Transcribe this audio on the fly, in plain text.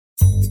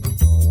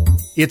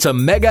It's a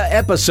mega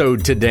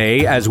episode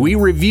today as we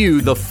review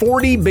the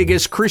 40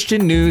 biggest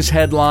Christian news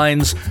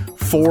headlines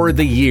for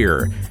the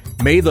year.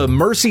 May the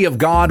mercy of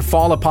God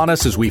fall upon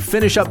us as we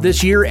finish up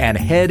this year and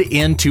head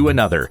into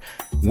another,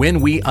 when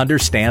we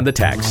understand the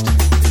text.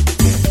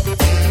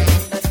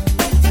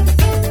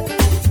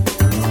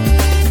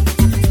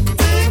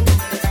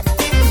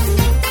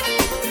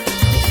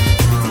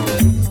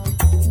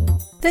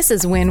 This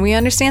is When We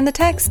Understand the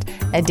Text,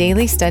 a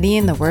daily study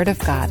in the Word of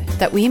God,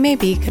 that we may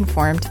be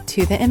conformed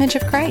to the image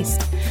of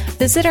Christ.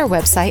 Visit our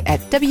website at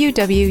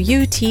www.utt.com.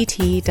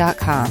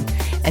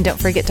 And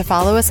don't forget to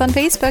follow us on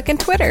Facebook and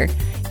Twitter.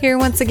 Here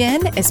once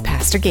again is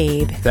Pastor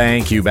Gabe.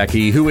 Thank you,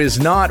 Becky, who is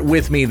not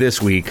with me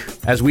this week,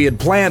 as we had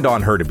planned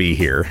on her to be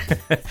here.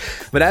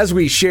 But as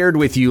we shared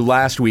with you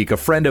last week, a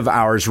friend of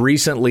ours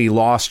recently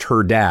lost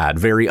her dad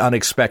very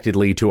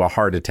unexpectedly to a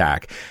heart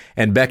attack,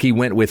 and Becky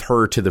went with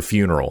her to the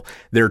funeral.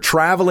 They're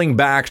traveling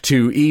back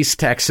to East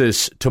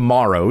Texas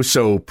tomorrow,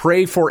 so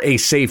pray for a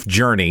safe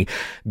journey.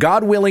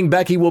 God willing,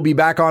 Becky will be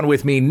back on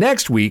with me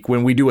next week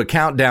when we do a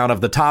countdown of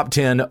the top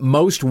 10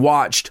 most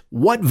watched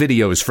What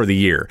videos for the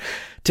year.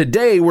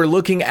 Today, we're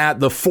looking at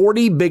the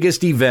 40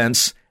 biggest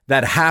events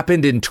that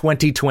happened in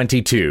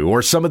 2022,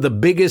 or some of the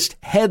biggest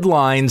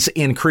headlines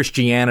in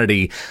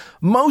Christianity,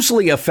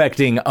 mostly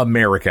affecting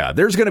America.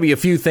 There's going to be a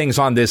few things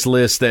on this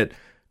list that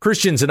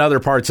Christians in other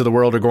parts of the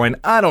world are going,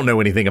 I don't know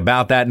anything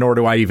about that, nor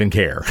do I even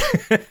care.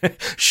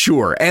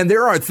 Sure. And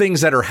there are things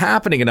that are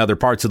happening in other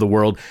parts of the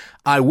world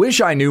I wish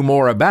I knew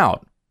more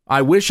about.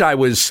 I wish I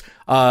was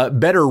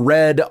better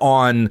read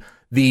on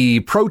the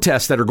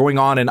protests that are going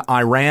on in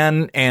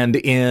Iran and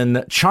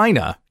in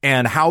China,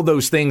 and how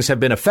those things have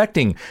been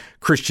affecting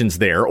Christians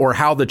there, or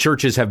how the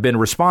churches have been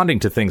responding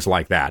to things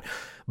like that.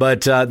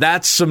 But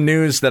that's some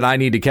news that I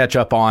need to catch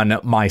up on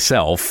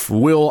myself.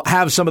 We'll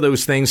have some of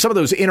those things. Some of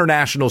those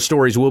international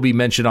stories will be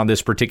mentioned on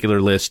this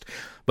particular list,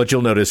 but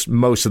you'll notice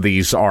most of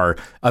these are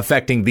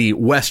affecting the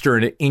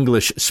Western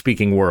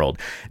English-speaking world.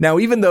 Now,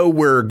 even though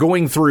we're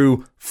going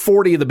through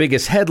 40 of the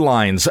biggest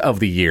headlines of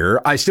the year,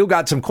 I still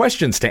got some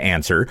questions to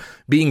answer.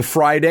 Being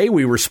Friday,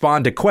 we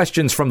respond to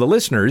questions from the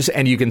listeners,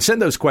 and you can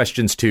send those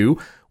questions to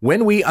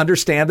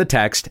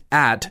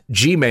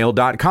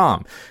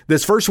whenweunderstandthetext@gmail.com.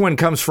 This first one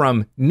comes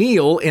from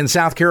Neil in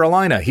South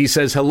Carolina. He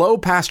says, hello,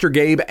 Pastor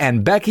Gabe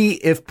and Becky,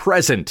 if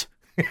present.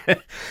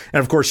 And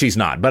of course she's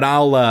not, but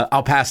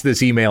I'll pass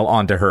this email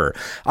on to her.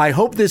 I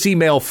hope this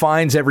email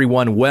finds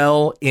everyone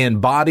well in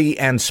body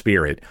and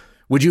spirit.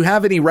 Would you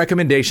have any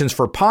recommendations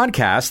for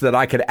podcasts that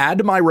I could add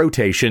to my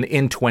rotation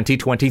in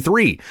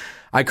 2023?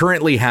 I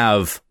currently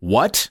have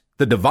What,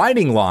 The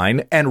Dividing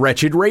Line, and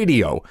Wretched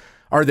Radio.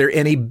 Are there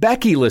any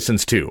Becky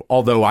listens to?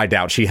 Although I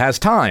doubt she has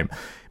time.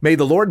 May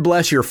the Lord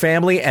bless your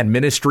family and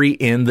ministry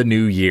in the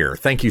new year.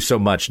 Thank you so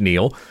much,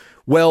 Neil.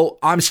 Well,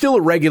 I'm still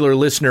a regular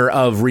listener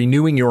of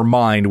Renewing Your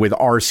Mind with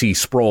R.C.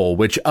 Sproul,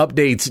 which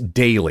updates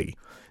daily.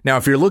 Now,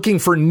 if you're looking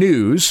for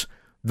news,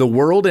 The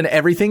World and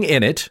Everything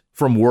in It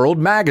from World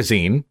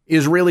Magazine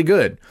is really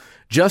good.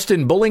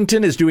 Justin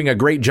Bullington is doing a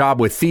great job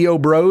with Theo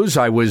Bros.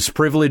 I was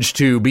privileged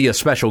to be a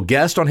special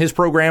guest on his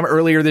program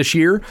earlier this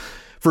year.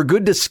 For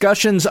good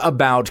discussions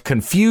about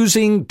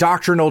confusing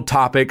doctrinal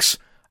topics,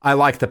 I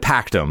like the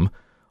Pactum,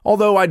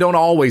 although I don't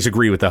always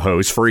agree with the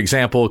hosts, for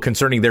example,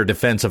 concerning their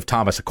defense of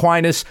Thomas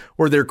Aquinas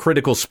or their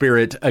critical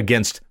spirit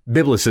against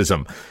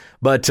Biblicism.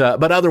 But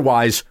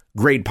otherwise,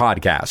 great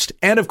podcast.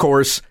 And of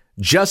course,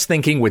 Just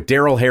Thinking with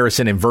Daryl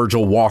Harrison and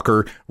Virgil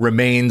Walker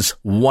remains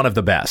one of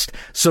the best.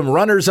 Some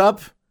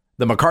runners-up,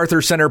 the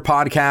MacArthur Center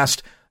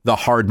podcast, the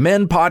Hard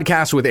Men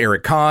podcast with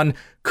Eric Kahn,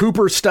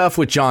 Cooper Stuff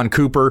with John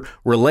Cooper,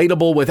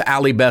 Relatable with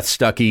Allie Beth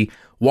Stuckey,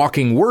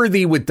 Walking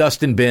Worthy with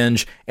Dustin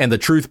Benge, and the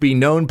Truth Be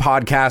Known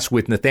podcast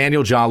with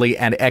Nathaniel Jolly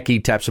and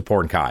Eki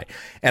Tepsipornkai.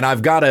 And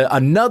I've got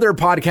another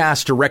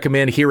podcast to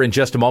recommend here in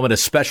just a moment, a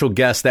special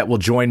guest that will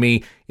join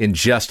me in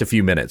just a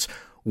few minutes.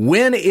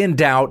 When in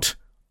doubt,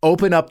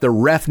 open up the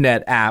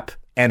RefNet app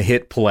and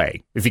hit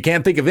play. If you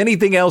can't think of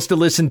anything else to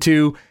listen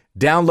to,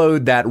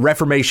 download that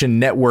Reformation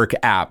Network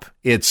app.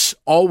 It's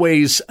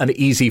always an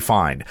easy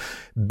find.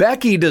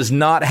 Becky does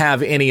not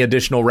have any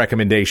additional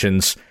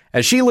recommendations,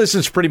 as she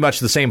listens to pretty much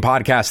the same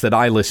podcast that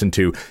I listen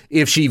to.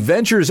 If she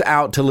ventures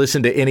out to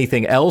listen to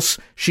anything else,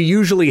 she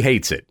usually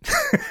hates it.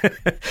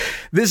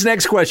 This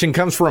next question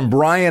comes from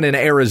Brian in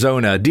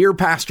Arizona. Dear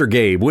Pastor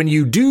Gabe, when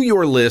you do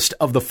your list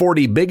of the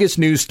 40 biggest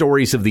news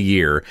stories of the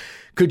year,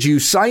 could you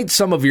cite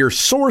some of your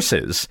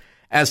sources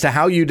as to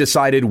how you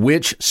decided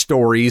which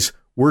stories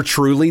were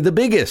truly the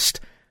biggest?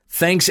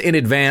 Thanks in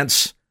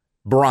advance,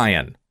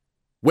 Brian.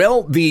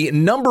 Well, the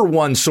number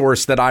one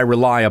source that I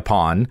rely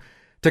upon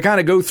to kind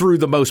of go through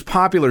the most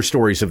popular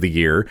stories of the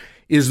year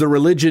is the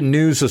Religion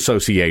News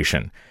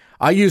Association.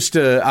 I used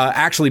to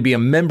actually be a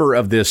member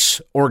of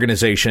this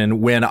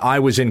organization when I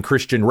was in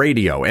Christian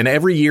radio, and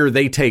every year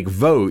they take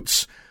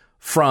votes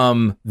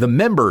from the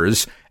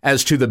members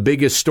as to the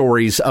biggest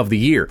stories of the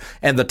year.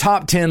 And the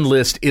top 10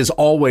 list is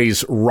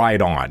always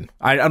right on.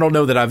 I don't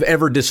know that I've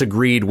ever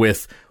disagreed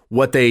with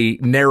what they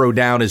narrow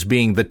down as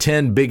being the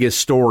 10 biggest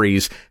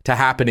stories to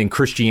happen in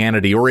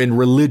Christianity or in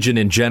religion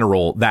in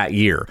general that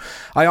year.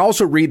 I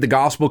also read the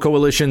Gospel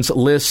Coalition's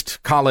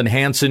list. Colin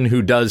Hansen,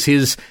 who does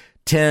his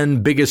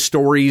 10 biggest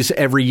stories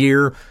every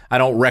year. I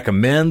don't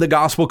recommend the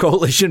Gospel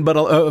Coalition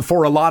but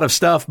for a lot of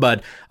stuff,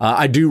 but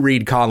I do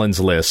read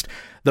Colin's list.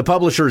 The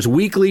publisher's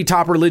weekly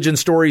top religion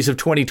stories of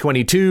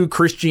 2022,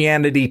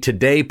 Christianity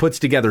Today, puts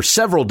together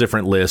several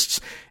different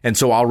lists, and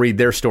so I'll read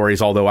their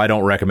stories, although I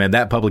don't recommend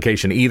that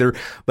publication either.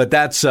 But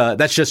that's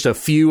just a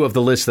few of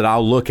the lists that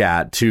I'll look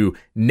at to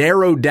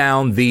narrow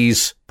down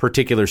these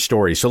particular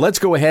stories. So let's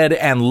go ahead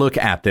and look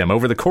at them.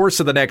 Over the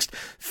course of the next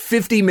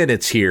 50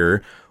 minutes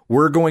here,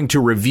 we're going to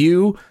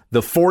review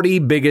the 40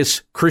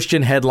 biggest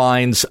Christian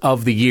headlines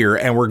of the year,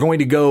 and we're going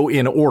to go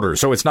in order.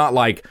 So it's not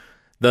like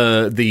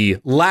the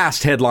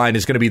last headline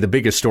is going to be the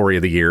biggest story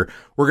of the year.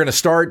 We're going to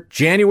start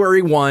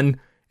January 1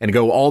 and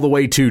go all the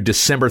way to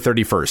December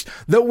 31st.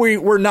 Though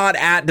we're not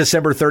at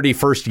December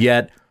 31st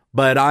yet,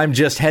 but I'm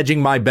just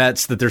hedging my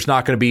bets that there's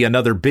not going to be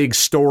another big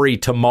story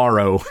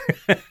tomorrow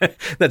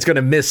that's going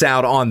to miss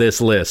out on this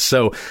list.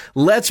 So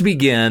let's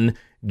begin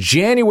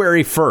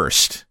January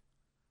 1st.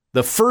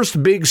 The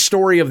first big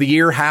story of the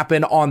year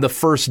happened on the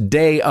first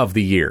day of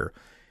the year,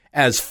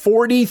 as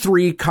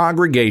 43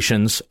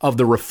 congregations of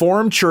the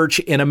Reformed Church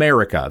in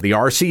America, the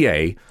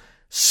RCA,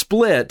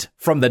 split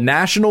from the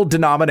national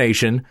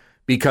denomination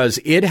because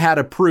it had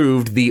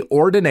approved the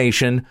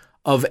ordination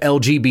of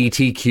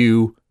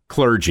LGBTQ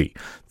clergy.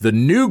 The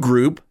new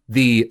group,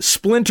 the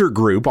splinter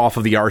group off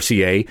of the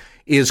RCA,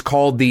 is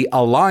called the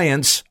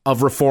Alliance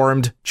of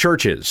Reformed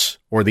Churches,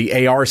 or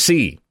the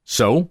ARC.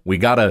 So we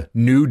got a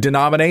new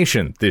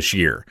denomination this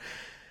year.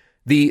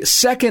 The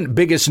second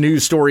biggest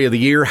news story of the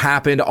year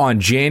happened on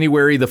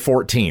January the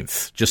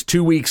 14th, just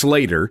 2 weeks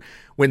later,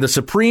 when the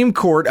Supreme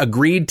Court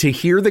agreed to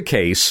hear the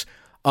case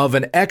of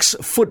an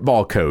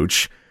ex-football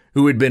coach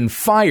who had been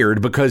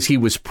fired because he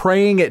was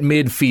praying at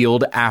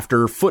midfield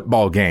after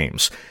football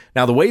games.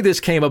 Now, the way this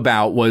came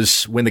about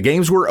was when the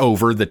games were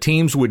over, the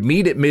teams would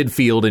meet at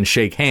midfield and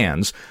shake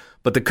hands,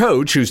 but the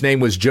coach, whose name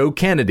was Joe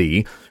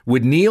Kennedy,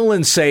 would kneel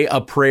and say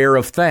a prayer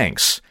of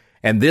thanks.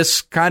 And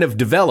this kind of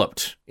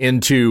developed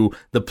into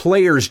the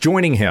players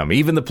joining him,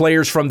 even the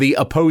players from the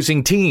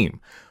opposing team.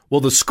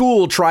 Well, the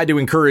school tried to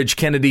encourage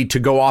Kennedy to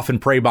go off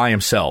and pray by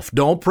himself.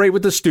 Don't pray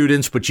with the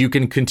students, but you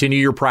can continue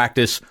your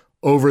practice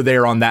over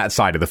there on that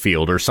side of the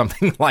field or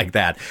something like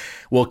that.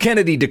 Well,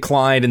 Kennedy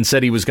declined and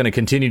said he was going to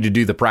continue to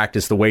do the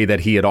practice the way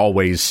that he had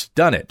always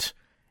done it.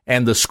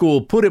 And the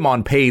school put him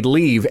on paid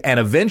leave and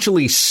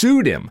eventually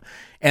sued him.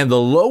 And the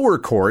lower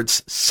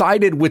courts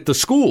sided with the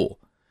school.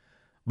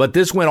 But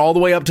this went all the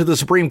way up to the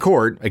Supreme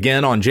Court.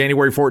 Again, on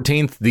January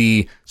 14th,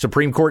 the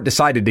Supreme Court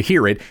decided to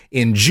hear it.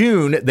 In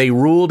June, they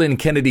ruled in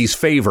Kennedy's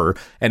favor,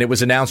 and it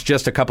was announced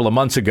just a couple of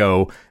months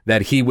ago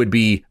that he would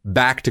be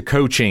back to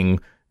coaching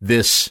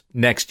this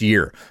next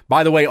year.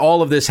 By the way,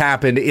 all of this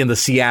happened in the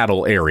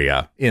Seattle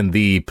area in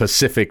the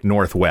Pacific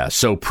Northwest.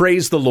 So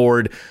praise the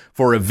Lord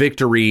for a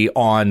victory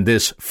on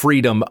this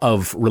freedom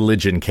of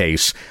religion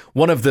case.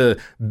 One of the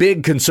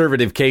big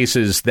conservative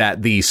cases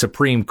that the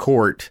Supreme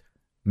Court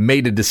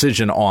made a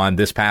decision on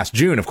this past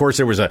June. Of course,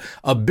 there was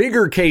a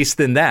bigger case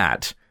than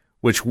that,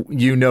 which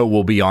you know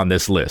will be on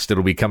this list.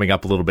 It'll be coming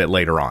up a little bit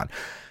later on.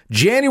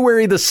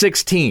 January the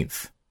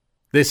 16th.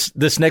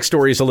 This next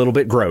story is a little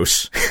bit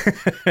gross.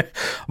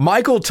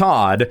 Michael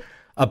Todd,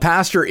 a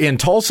pastor in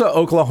Tulsa,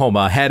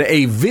 Oklahoma, had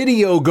a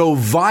video go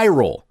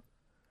viral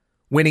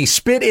when he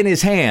spit in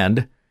his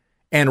hand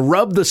and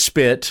rubbed the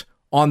spit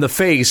on the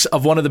face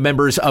of one of the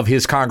members of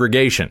his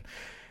congregation.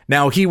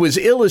 Now, he was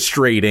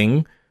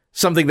illustrating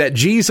something that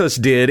Jesus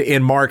did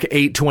in Mark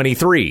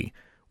 8:23,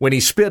 when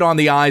he spit on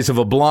the eyes of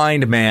a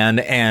blind man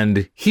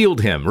and healed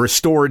him,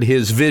 restored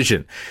his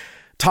vision.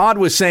 Todd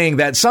was saying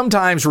that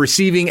sometimes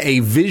receiving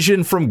a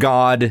vision from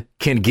God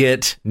can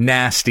get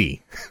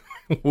nasty.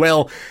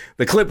 Well,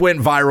 the clip went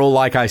viral,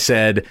 like I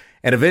said,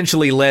 and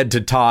eventually led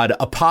to Todd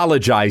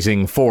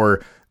apologizing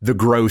for the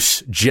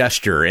gross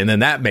gesture. And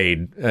then that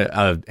made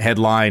a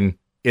headline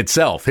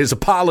itself, his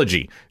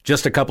apology,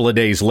 just a couple of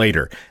days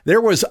later. There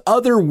was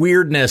other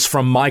weirdness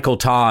from Michael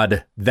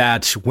Todd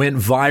that went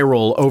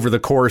viral over the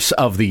course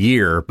of the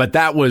year, but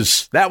that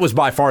was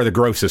by far the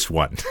grossest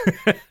one.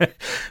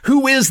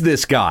 Who is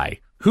this guy?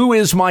 Who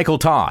is Michael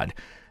Todd?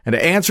 And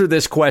to answer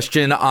this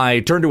question, I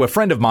turned to a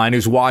friend of mine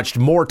who's watched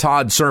more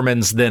Todd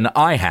sermons than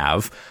I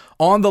have.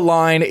 On the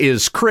line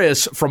is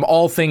Chris from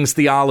All Things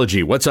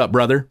Theology. What's up,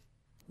 brother?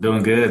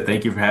 Doing good.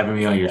 Thank you for having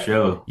me on your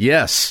show.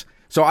 Yes.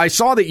 So I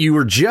saw that you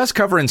were just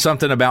covering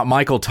something about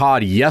Michael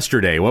Todd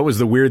yesterday. What was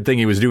the weird thing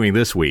he was doing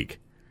this week?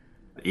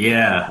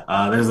 Yeah,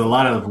 there's a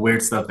lot of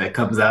weird stuff that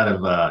comes out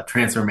of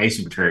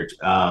Transformation Church,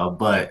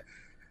 but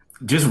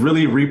just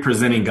really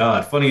representing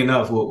God. Funny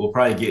enough, we'll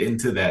probably get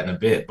into that in a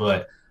bit,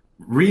 but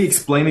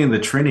re-explaining the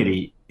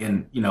Trinity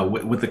in,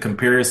 with the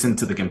comparison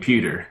to the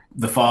computer.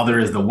 The Father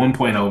is the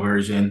 1.0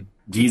 version,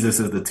 Jesus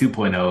is the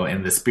 2.0,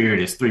 and the Spirit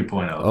is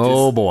 3.0.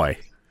 Oh, boy.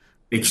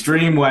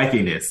 Extreme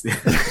wackiness.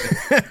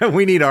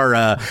 We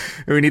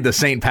need the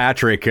St.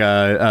 Patrick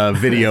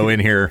video in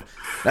here.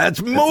 That's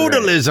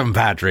modalism,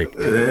 Patrick.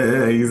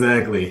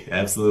 Exactly.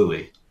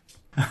 Absolutely.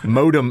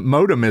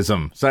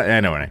 Modemism. So,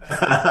 anyway,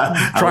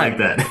 I like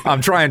that.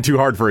 I'm trying too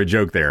hard for a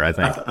joke there, I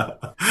think.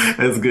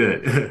 That's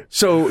good.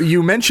 So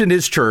you mentioned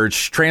his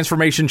church,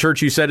 Transformation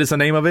Church, you said is the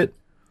name of it?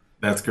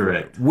 That's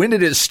correct. When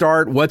did it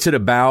start? What's it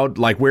about?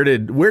 Like, where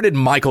did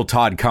Michael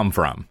Todd come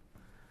from?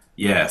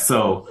 Yeah,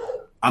 so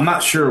I'm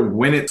not sure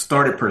when it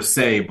started per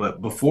se,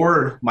 but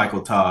before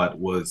Michael Todd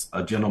was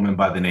a gentleman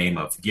by the name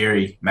of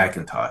Gary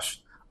McIntosh.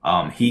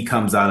 He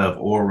comes out of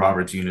Oral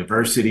Roberts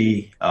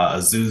University,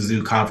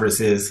 Azusa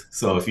conferences.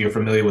 So if you're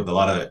familiar with a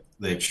lot of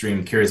the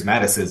extreme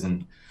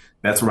charismaticism,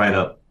 that's right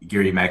up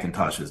Gary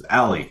McIntosh's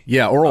alley.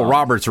 Yeah, Oral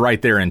Roberts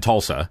right there in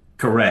Tulsa.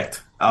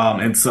 Correct.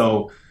 And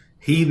so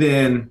he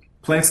then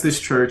plants this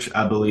church,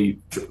 I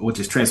believe, which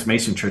is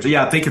Transformation Church.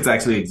 Yeah, I think it's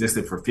actually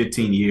existed for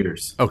 15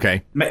 years.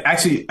 Okay.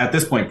 Actually, at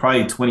this point,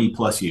 probably 20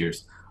 plus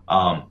years.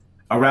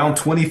 Around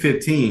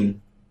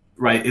 2015,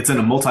 right, it's in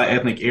a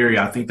multi-ethnic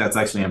area. I think that's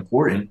actually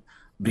important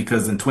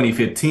because in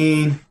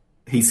 2015,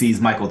 he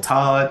sees Michael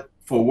Todd,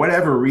 for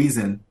whatever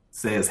reason,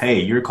 says,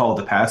 hey, you're called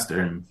the pastor.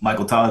 And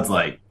Michael Todd's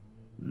like,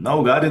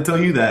 no, God didn't tell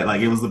you that.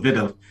 Like, it was a bit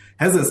of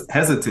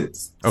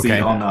hesitance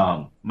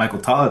on Michael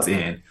Todd's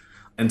end.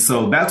 And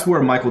so that's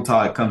where Michael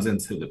Todd comes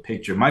into the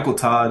picture. Michael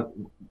Todd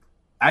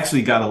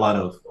actually got a lot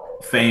of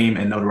fame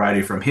and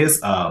notoriety from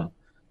his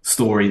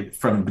story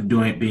from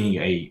being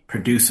a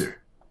producer.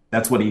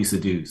 That's what he used to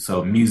do.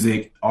 So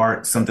music,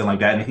 art, something like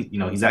that.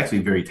 And he's actually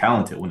very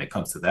talented when it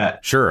comes to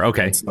that. Sure.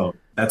 Okay. And so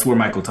that's where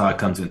Michael Todd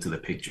comes into the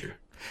picture.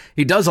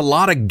 He does a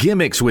lot of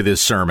gimmicks with his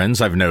sermons,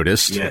 I've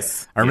noticed.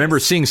 Yes. I remember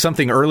seeing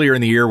something earlier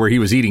in the year where he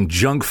was eating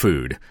junk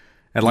food,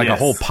 had like a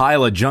whole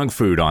pile of junk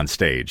food on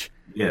stage.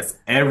 Yes.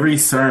 Every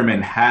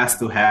sermon has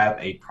to have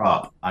a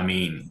prop. I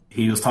mean,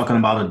 he was talking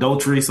about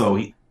adultery. So,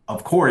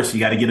 of course, you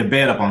got to get a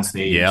bed up on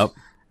stage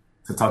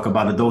to talk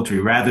about adultery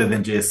rather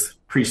than just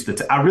preach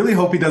I really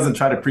hope he doesn't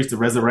try to preach the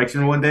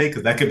resurrection one day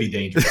because that could be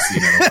dangerous.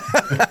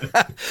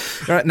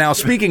 Now,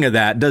 speaking of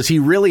that, does he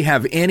really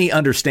have any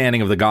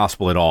understanding of the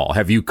gospel at all?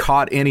 Have you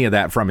caught any of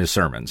that from his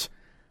sermons?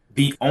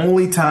 The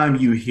only time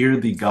you hear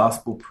the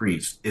gospel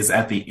preached is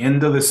at the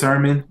end of the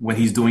sermon when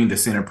he's doing the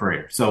sinner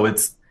prayer. So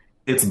it's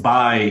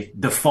by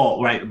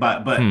default, right?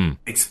 But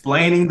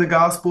explaining the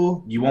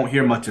gospel, you won't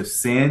hear much of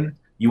sin.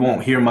 You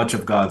won't hear much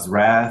of God's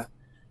wrath.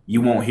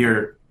 You won't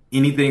hear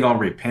anything on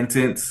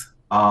repentance,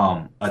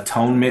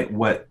 atonement,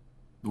 what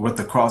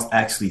the cross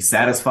actually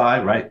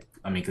satisfied, right?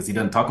 I mean, because he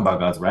doesn't talk about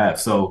God's wrath.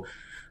 So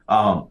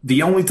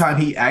the only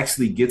time he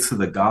actually gets to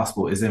the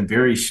gospel is in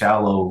very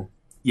shallow,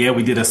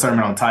 we did a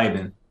sermon on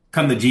tithing.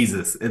 Come to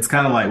Jesus. It's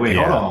kind of like, wait,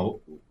 hold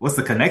on. What's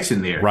the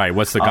connection there? Right.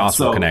 What's the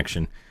gospel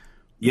connection?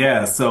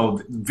 Yeah.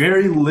 So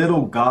very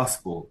little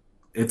gospel.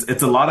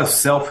 It's a lot of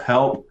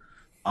self-help,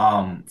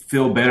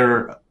 feel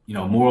better,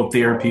 moral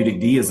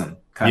therapeutic deism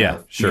kind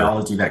of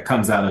theology that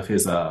comes out of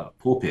his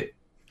pulpit.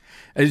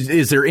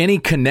 Is there any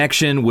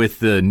connection with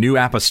the New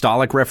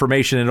Apostolic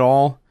Reformation at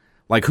all?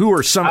 Like who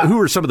are some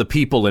of the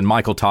people in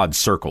Michael Todd's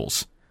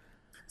circles?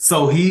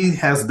 So he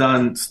has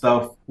done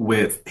stuff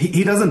with,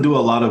 he doesn't do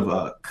a lot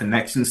of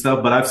connection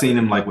stuff, but I've seen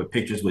him like with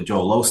pictures with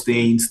Joel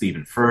Osteen,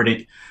 Stephen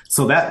Furtick.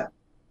 So that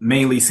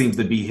mainly seems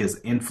to be his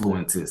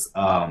influences.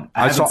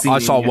 I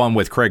saw one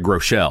with Craig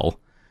Groeschel.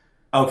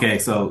 Okay.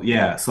 So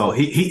yeah. So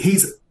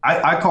he's,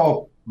 I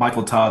call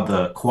Michael Todd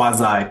the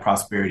quasi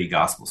prosperity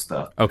gospel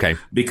stuff. Okay.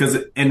 Because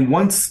in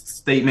one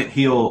statement,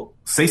 he'll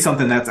say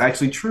something that's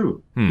actually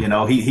true.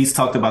 He's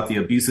talked about the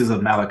abuses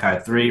of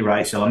Malachi 3,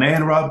 right? Shall a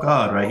man rob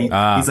God, right? He's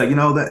like,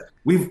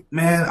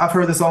 that I've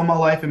heard this all my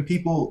life and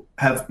people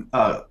have,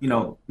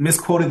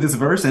 misquoted this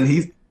verse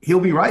and he'll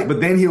be right.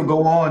 But then he'll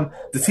go on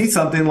to teach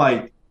something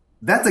like,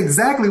 that's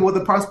exactly what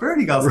the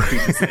prosperity gospel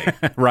teaches say.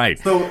 Right.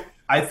 So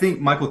I think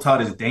Michael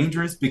Todd is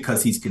dangerous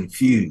because he's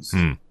confused.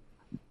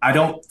 I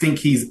don't think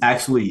he's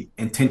actually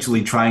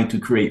intentionally trying to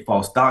create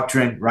false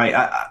doctrine,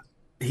 right?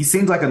 He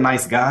seems like a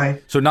nice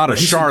guy. So not a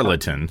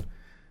charlatan.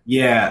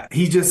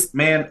 He just,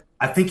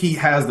 I think he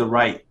has the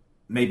right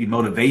maybe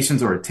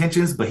motivations or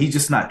intentions, but he's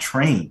just not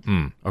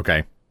trained.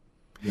 Okay.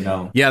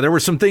 Yeah, there were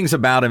some things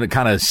about him that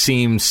kind of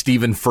seemed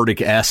Stephen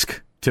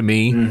Furtick-esque to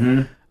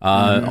me,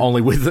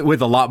 only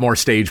with a lot more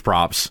stage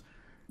props.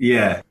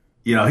 Yeah.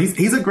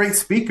 He's a great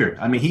speaker.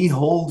 I mean, he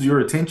holds your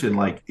attention.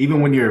 Like,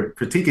 even when you're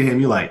critiquing him,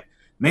 you're like,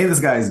 man,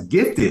 this guy's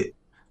gifted,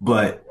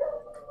 but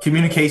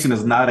communication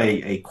is not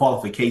a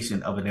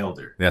qualification of an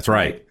elder. That's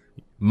right.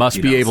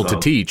 Must be able to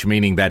teach,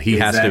 meaning that he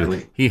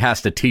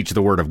has to teach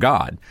the word of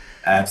God.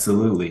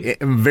 Absolutely.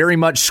 Very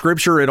much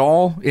scripture at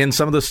all in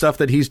some of the stuff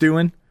that he's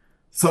doing.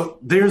 So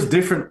there's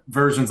different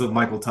versions of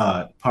Michael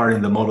Todd,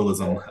 pardon the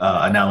modalism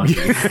analogy.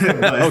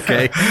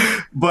 Okay.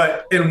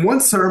 But in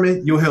one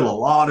sermon, you'll hear a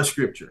lot of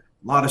scripture.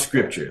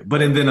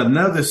 But in then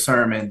another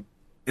sermon,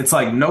 it's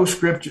like no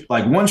scripture,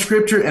 like one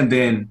scripture and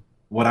then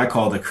what I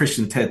call the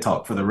Christian TED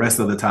Talk for the rest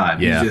of the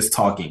time. Yeah. He's just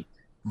talking.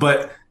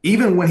 But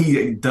even when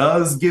he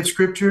does give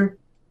scripture,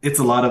 it's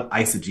a lot of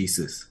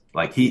eisegesis.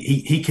 Like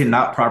he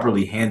cannot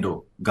properly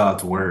handle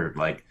God's word.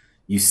 Like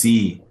you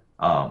see,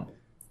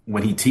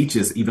 when he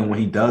teaches, even when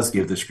he does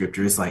give the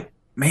scripture, it's like,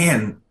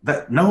 man,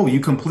 you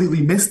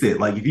completely missed it.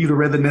 Like if you'd have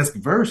read the next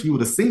verse, you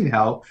would have seen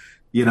how,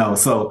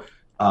 so.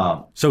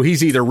 So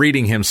he's either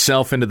reading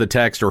himself into the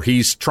text or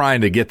he's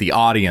trying to get the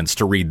audience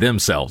to read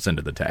themselves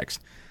into the text.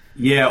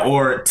 Yeah,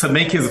 or to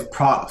make his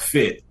prop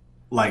fit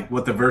like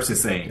what the verse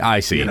is saying.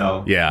 I see.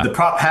 Yeah. The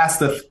prop has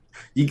to,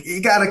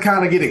 you got to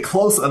kind of get it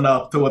close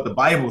enough to what the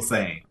Bible's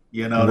saying.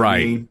 You know what I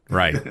mean?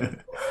 Right.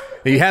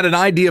 He had an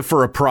idea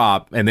for a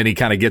prop and then he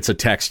kind of gets a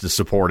text to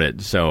support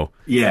it. So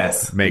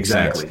yes, makes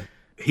sense.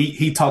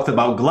 He talked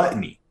about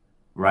gluttony,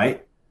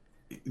 right?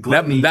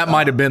 Gluttony, that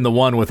might have been the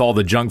one with all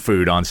the junk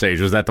food on stage.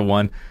 Was that the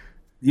one?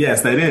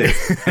 Yes, that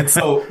is. And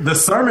so the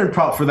sermon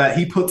prop for that,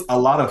 he puts a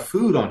lot of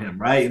food on him,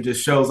 right? It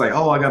just shows like,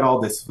 oh, I got all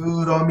this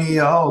food on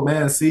me. Oh,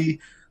 man, see?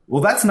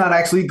 Well, that's not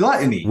actually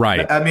gluttony.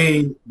 Right. I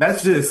mean,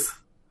 that's just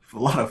a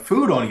lot of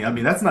food on you. I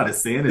mean, that's not a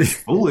sin. It's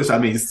foolish. I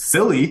mean, it's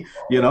silly,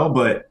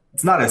 but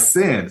it's not a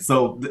sin.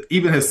 So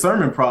even his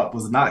sermon prop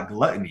was not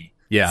gluttony.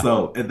 Yeah.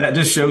 So that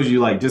just shows you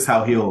like just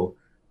how he'll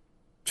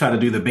try to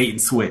do the bait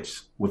and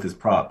switch with his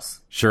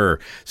props. Sure.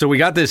 So we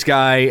got this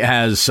guy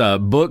has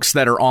books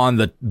that are on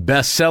the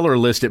bestseller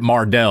list at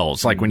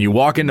Mardel's. Like when you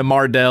walk into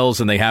Mardel's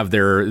and they have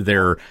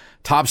their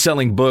top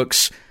selling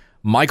books,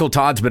 Michael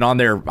Todd's been on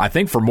there, I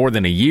think, for more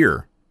than a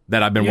year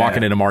that I've been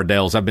walking into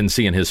Mardel's. I've been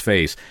seeing his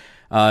face.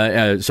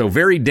 So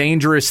very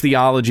dangerous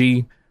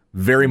theology,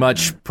 very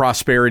much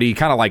prosperity,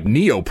 kind of like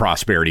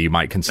neo-prosperity, you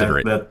might consider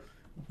it.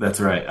 That's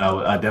right.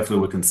 I definitely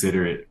would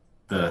consider it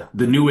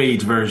the new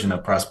age version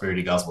of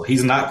prosperity gospel.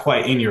 He's not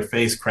quite in your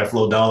face,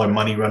 Creflo Dollar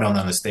money run on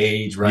the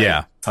stage, right?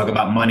 Yeah. Talk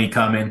about money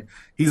coming.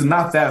 He's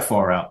not that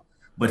far out,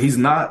 but he's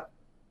not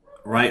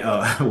right.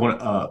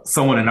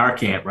 Someone in our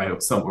camp,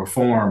 right? So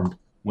reformed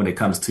when it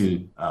comes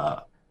to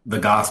the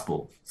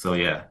gospel. So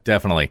yeah,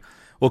 definitely.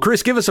 Well,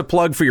 Chris, give us a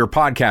plug for your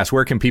podcast.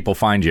 Where can people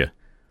find you?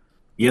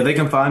 Yeah, they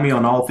can find me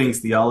on All Things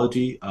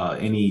Theology,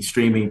 any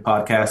streaming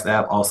podcast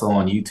app, also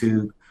on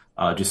YouTube.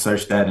 Just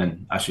search that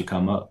and I should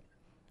come up.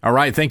 All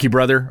right. Thank you,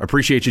 brother.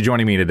 Appreciate you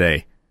joining me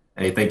today.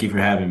 Hey, thank you for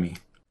having me.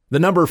 The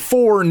number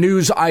 4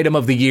 news item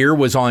of the year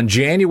was on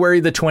January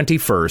the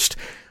 21st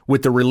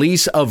with the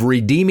release of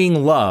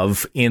Redeeming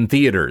Love in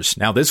theaters.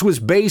 Now, this was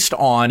based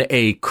on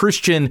a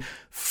Christian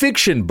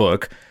fiction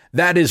book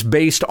that is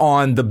based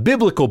on the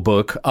biblical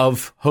book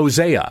of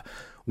Hosea.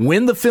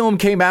 When the film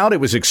came out,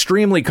 it was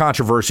extremely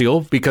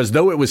controversial because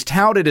though it was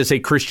touted as a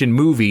Christian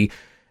movie,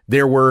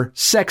 there were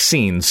sex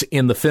scenes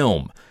in the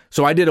film.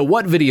 So I did a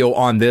what video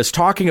on this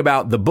talking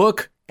about the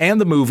book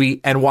and the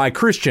movie and why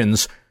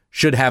Christians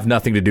should have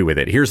nothing to do with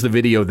it. Here's the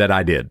video that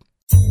I did.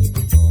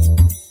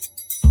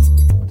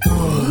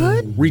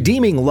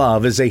 Redeeming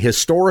Love is a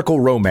historical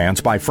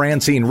romance by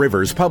Francine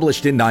Rivers,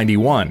 published in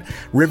 1991.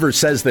 Rivers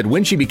says that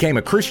when she became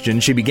a Christian,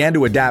 she began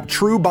to adapt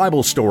true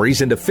Bible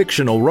stories into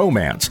fictional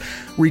romance.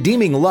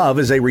 Redeeming Love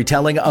is a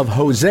retelling of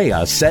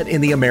Hosea set in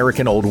the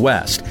American Old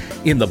West.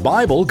 In the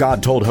Bible,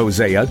 God told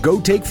Hosea, "Go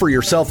take for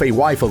yourself a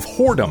wife of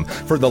whoredom,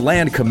 for the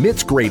land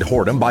commits great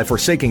whoredom by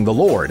forsaking the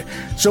Lord."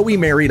 So he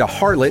married a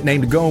harlot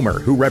named Gomer,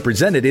 who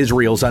represented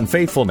Israel's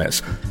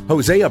unfaithfulness.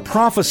 Hosea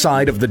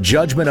prophesied of the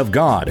judgment of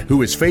God,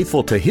 who is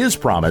faithful to his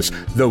promise,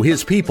 though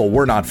his people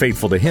were not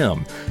faithful to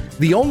him.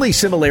 The only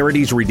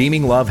similarities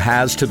Redeeming Love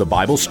has to the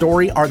Bible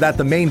story are that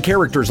the main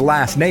character's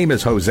last name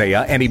is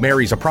Hosea and he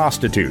marries a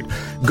prostitute.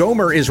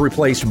 Gomer is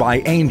replaced by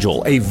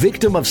Angel, a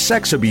victim of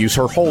sex abuse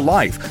her whole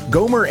life.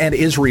 Gomer and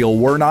Israel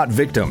were not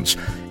victims.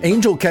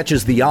 Angel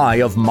catches the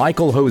eye of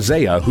Michael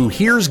Hosea, who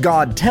hears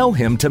God tell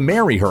him to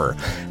marry her.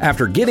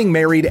 After getting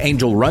married,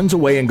 Angel runs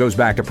away and goes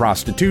back to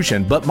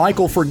prostitution, but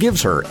Michael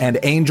forgives her and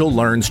Angel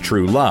learns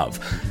true love.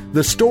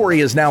 The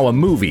story is now a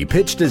movie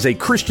pitched as a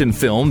Christian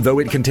film, though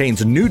it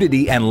contains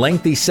nudity and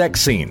lengthy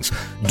sex scenes.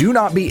 Do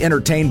not be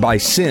entertained by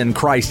sin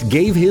Christ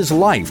gave his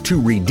life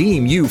to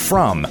redeem you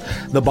from.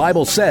 The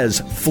Bible says,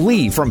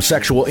 flee from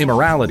sexual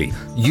immorality.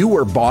 You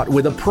were bought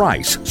with a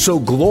price, so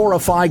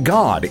glorify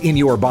God in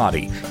your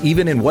body,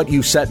 even in what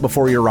you set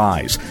before your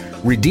eyes.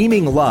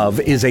 Redeeming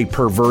Love is a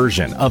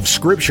perversion of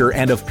Scripture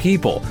and of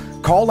people.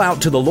 Call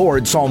out to the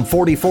Lord, Psalm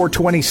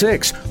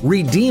 44:26.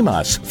 Redeem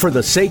us for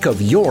the sake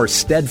of your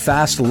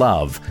steadfast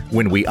love,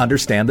 when we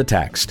understand the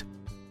text.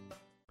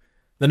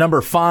 The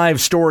number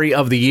 5 story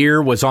of the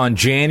year was on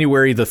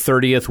January the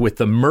 30th with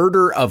the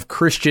murder of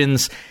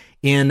Christians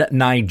in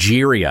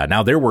Nigeria.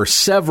 Now, there were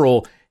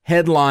several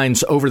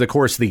headlines over the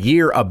course of the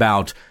year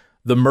about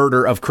the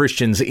murder of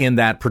Christians in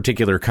that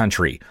particular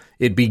country.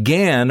 It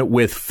began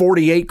with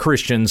 48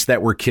 Christians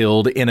that were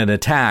killed in an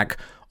attack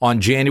on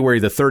January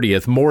the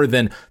 30th. More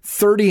than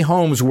 30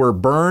 homes were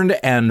burned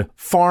and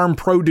farm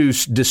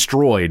produce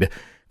destroyed,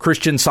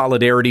 Christian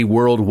Solidarity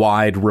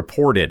Worldwide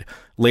reported.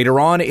 Later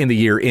on in the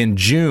year, in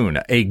June,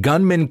 a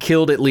gunman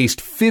killed at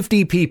least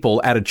 50 people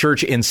at a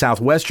church in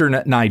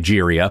southwestern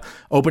Nigeria,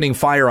 opening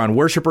fire on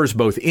worshipers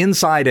both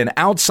inside and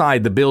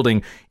outside the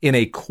building in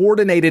a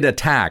coordinated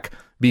attack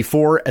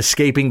before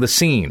escaping the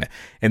scene.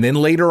 And then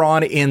later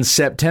on in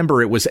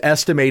September, it was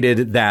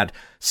estimated that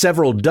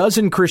several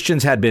dozen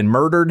Christians had been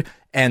murdered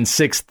and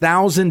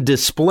 6,000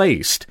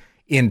 displaced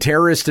in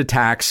terrorist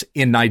attacks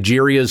in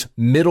Nigeria's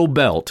Middle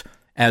Belt,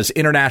 as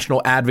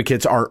international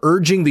advocates are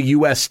urging the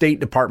U.S. State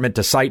Department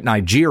to cite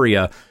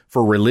Nigeria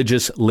for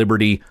religious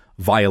liberty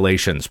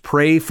violations.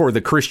 Pray for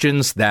the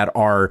Christians that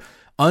are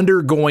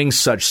undergoing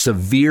such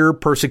severe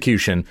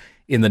persecution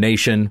in the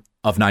nation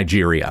of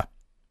Nigeria.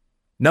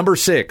 Number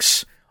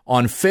 6,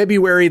 on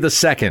February the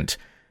 2nd,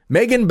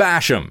 Megan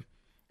Basham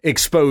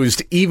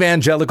exposed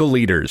evangelical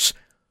leaders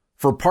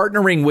for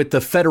partnering with the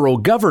federal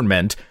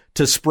government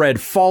to spread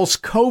false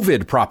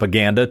COVID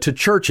propaganda to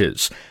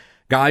churches.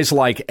 Guys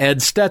like Ed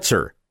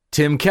Stetzer,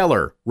 Tim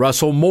Keller,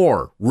 Russell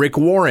Moore, Rick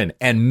Warren,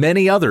 and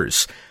many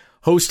others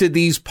hosted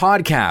these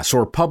podcasts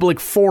or public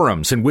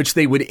forums in which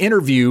they would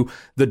interview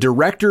the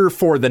director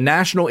for the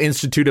National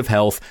Institute of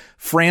Health,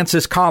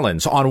 Francis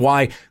Collins, on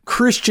why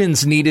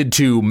Christians needed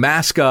to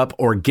mask up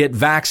or get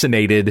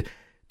vaccinated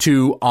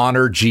to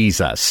honor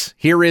Jesus.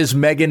 Here is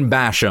Megan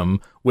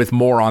Basham with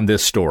more on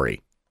this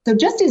story. So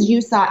just as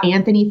you saw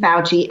Anthony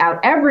Fauci out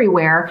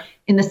everywhere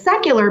in the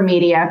secular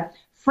media,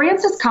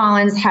 Francis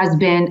Collins has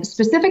been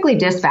specifically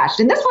dispatched,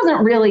 and this wasn't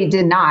really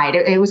denied.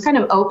 It was kind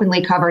of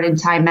openly covered in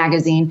Time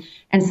magazine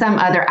and some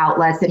other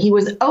outlets that he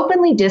was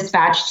openly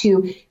dispatched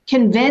to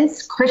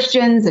convince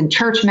Christians and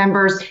church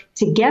members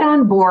to get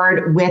on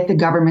board with the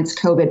government's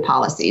COVID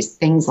policies,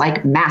 things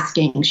like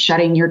masking,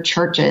 shutting your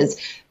churches,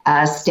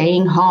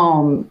 staying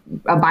home,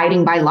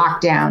 abiding by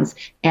lockdowns,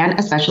 and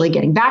especially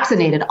getting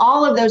vaccinated,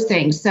 all of those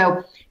things.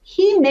 So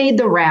he made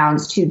the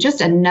rounds to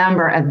just a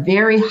number of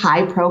very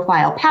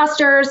high-profile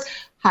pastors,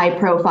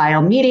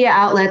 high-profile media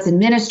outlets and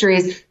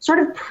ministries, sort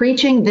of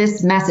preaching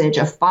this message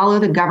of follow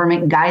the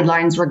government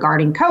guidelines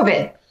regarding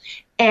COVID.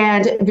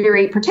 And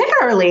very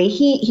particularly,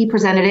 he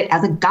presented it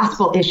as a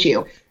gospel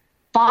issue.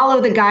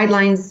 Follow the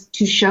guidelines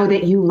to show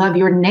that you love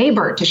your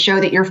neighbor, to show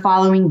that you're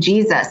following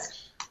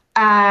Jesus.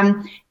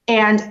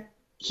 And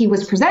he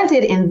was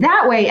presented in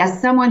that way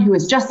as someone who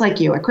is just like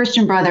you, a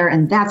Christian brother,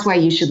 and that's why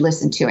you should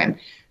listen to him.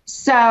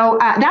 So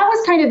that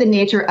was kind of the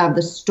nature of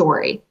the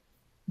story.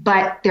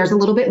 But there's a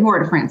little bit more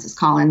to Francis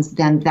Collins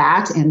than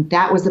that. And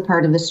that was the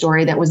part of the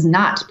story that was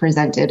not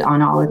presented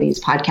on all of these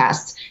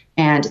podcasts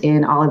and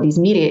in all of these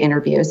media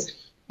interviews.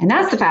 And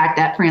that's the fact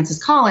that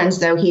Francis Collins,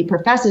 though he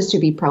professes to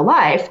be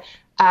pro-life,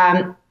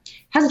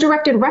 has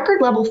directed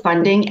record level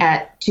funding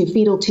to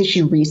fetal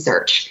tissue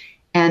research.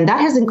 And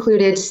that has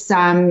included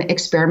some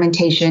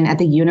experimentation at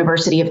the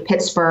University of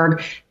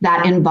Pittsburgh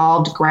that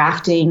involved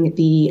grafting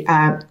the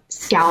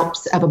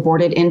scalps of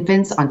aborted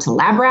infants onto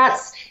lab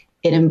rats.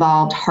 It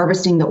involved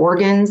harvesting the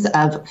organs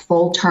of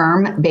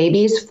full-term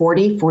babies,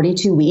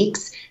 42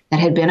 weeks,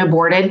 that had been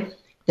aborted.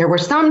 There were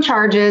some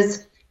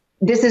charges.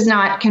 This is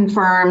not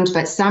confirmed,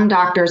 but some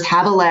doctors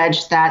have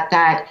alleged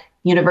that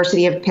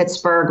University of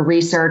Pittsburgh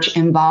research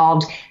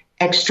involved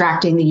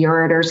extracting the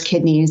ureters,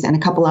 kidneys, and a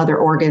couple other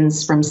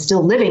organs from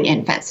still living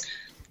infants.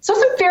 So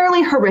some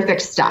fairly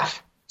horrific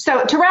stuff.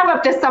 So to wrap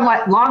up this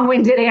somewhat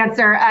long-winded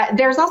answer,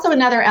 there's also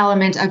another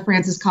element of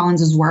Francis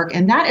Collins's work,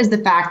 and that is the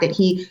fact that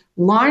he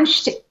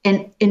launched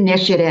an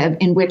initiative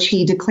in which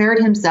he declared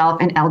himself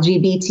an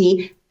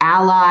LGBT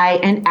ally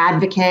and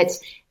advocate.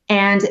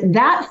 And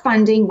that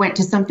funding went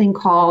to something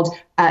called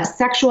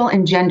sexual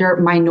and gender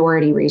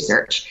minority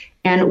research.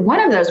 And one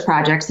of those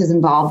projects has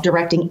involved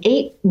directing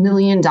 $8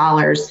 million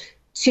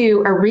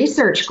to a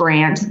research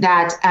grant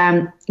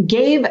that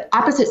gave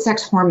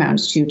opposite-sex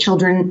hormones to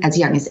children as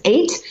young as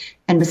 8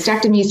 and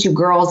mastectomies to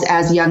girls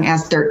as young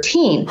as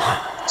 13.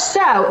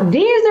 So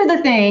these are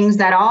the things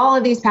that all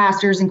of these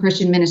pastors and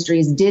Christian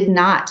ministries did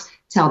not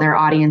tell their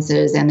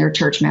audiences and their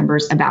church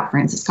members about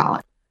Francis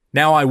Collins.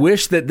 Now, I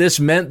wish that this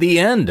meant the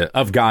end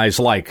of guys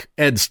like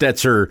Ed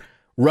Stetzer,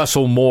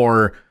 Russell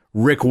Moore,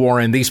 Rick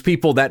Warren, these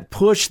people that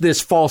push this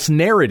false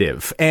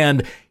narrative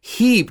and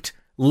heaped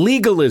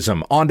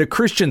legalism onto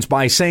Christians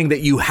by saying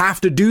that you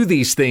have to do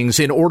these things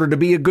in order to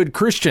be a good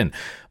Christian.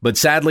 But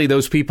sadly,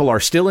 those people are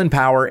still in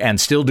power and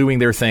still doing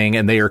their thing,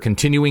 and they are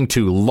continuing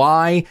to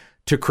lie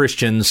to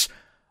Christians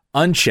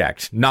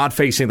unchecked, not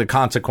facing the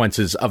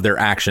consequences of their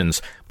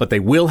actions. But they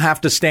will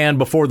have to stand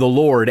before the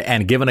Lord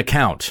and give an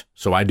account.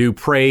 So I do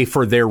pray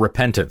for their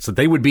repentance, that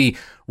they would be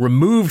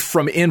removed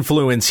from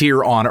influence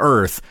here on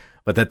earth,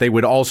 but that they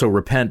would also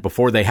repent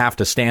before they have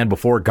to stand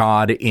before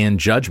God in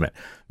judgment.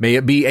 May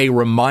it be a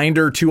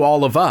reminder to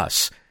all of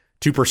us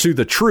to pursue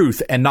the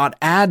truth and not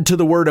add to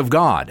the word of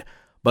God,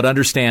 but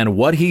understand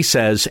what he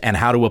says and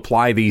how to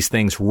apply these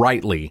things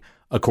rightly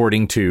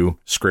according to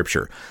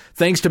Scripture.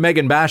 Thanks to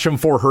Megan Basham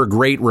for her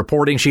great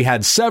reporting. She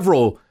had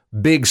several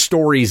big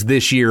stories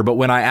this year, but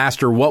when I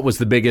asked her what was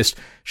the biggest,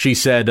 she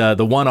said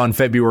the one on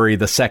February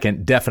the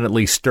 2nd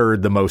definitely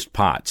stirred the most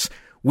pots.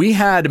 We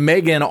had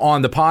Megan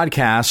on the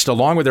podcast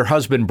along with her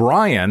husband,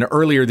 Brian,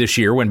 earlier this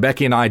year when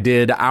Becky and I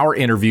did our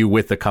interview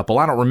with the couple.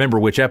 I don't remember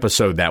which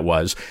episode that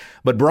was,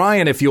 but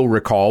Brian, if you'll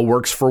recall,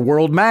 works for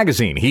World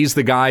Magazine. He's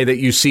the guy that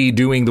you see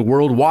doing the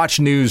World Watch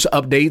News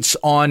updates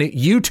on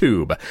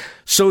YouTube.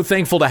 So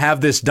thankful to have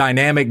this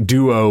dynamic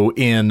duo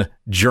in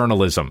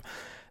journalism.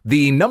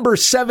 The number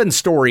 7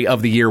 story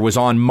of the year was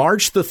on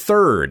March the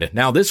 3rd.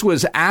 Now, this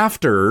was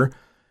after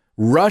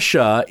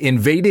Russia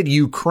invaded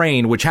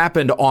Ukraine, which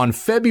happened on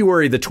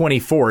February the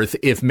 24th,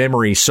 if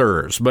memory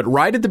serves. But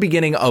right at the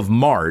beginning of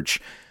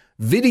March,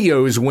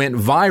 videos went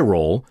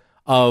viral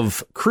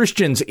of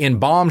Christians in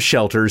bomb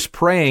shelters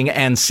praying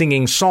and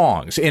singing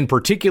songs. In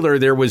particular,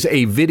 there was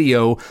a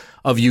video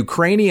of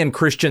Ukrainian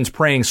Christians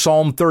praying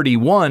Psalm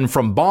 31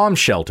 from bomb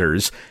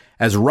shelters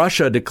as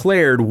Russia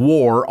declared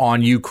war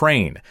on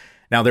Ukraine.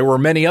 Now, there were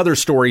many other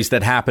stories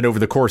that happened over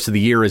the course of the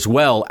year as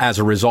well as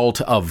a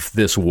result of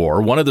this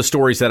war. One of the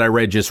stories that I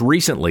read just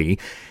recently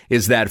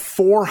is that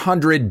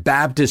 400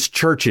 Baptist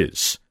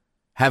churches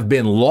have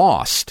been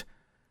lost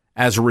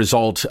as a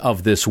result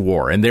of this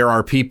war. And there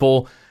are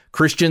people,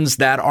 Christians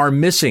that are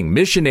missing,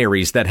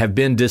 missionaries that have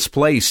been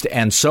displaced,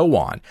 and so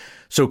on.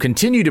 So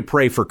continue to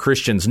pray for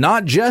Christians,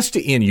 not just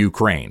in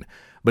Ukraine,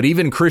 but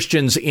even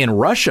Christians in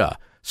Russia,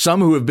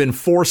 some who have been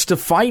forced to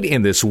fight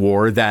in this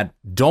war that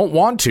don't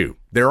want to.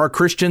 There are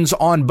Christians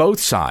on both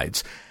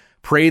sides.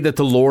 Pray that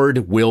the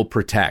Lord will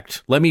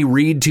protect. Let me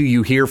read to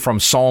you here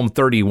from Psalm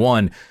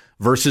 31,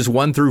 verses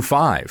 1 through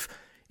 5.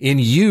 In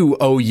you,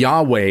 O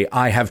Yahweh,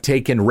 I have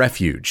taken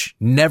refuge.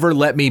 Never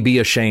let me be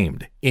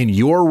ashamed. In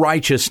your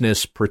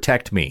righteousness,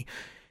 protect me.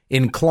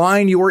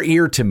 Incline your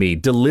ear to me.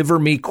 Deliver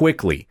me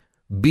quickly.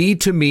 Be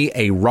to me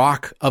a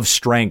rock of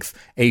strength,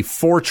 a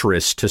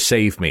fortress to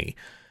save me.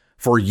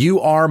 For you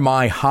are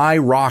my high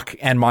rock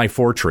and my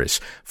fortress.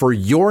 For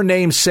your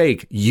name's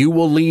sake, you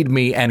will lead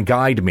me and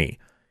guide me.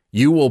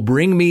 You will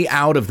bring me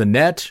out of the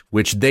net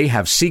which they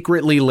have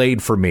secretly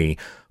laid for me,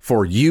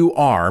 for you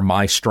are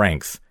my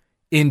strength.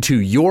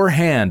 Into your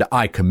hand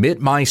I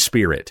commit my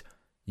spirit.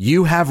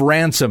 You have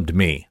ransomed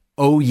me,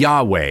 O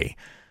Yahweh,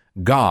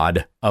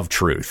 God of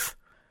truth.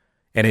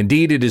 And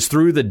indeed, it is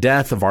through the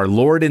death of our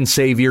Lord and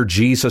Savior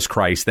Jesus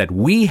Christ that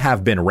we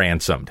have been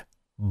ransomed,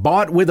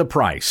 bought with a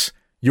price.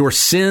 Your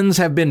sins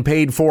have been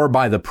paid for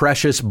by the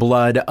precious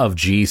blood of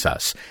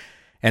Jesus.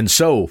 And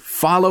so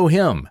follow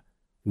him,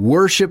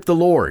 worship the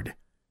Lord,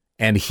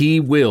 and he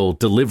will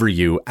deliver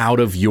you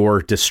out of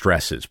your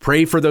distresses.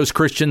 Pray for those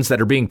Christians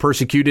that are being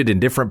persecuted in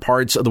different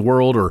parts of the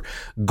world or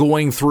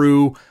going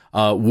through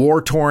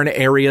war-torn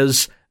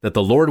areas that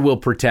the Lord will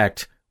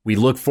protect. We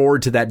look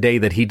forward to that day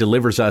that he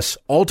delivers us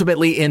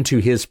ultimately into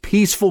his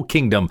peaceful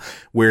kingdom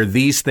where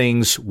these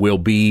things will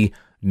be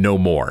no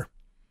more.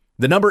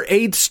 The number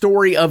 8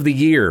 story of the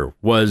year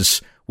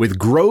was with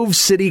Grove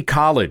City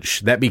College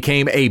that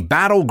became a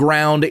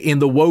battleground in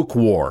the woke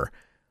war.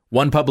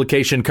 One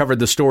publication covered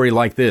the story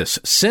like this.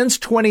 Since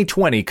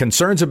 2020,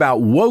 concerns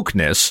about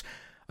wokeness,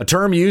 a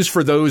term used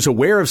for those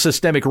aware of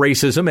systemic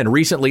racism and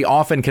recently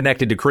often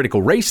connected to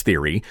critical race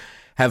theory,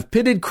 have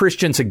pitted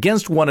Christians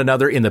against one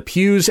another in the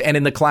pews and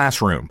in the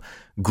classroom.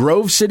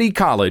 Grove City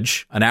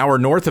College, an hour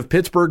north of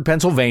Pittsburgh,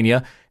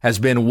 Pennsylvania, has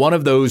been one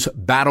of those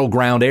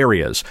battleground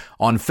areas.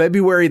 On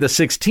February the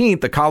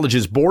 16th, the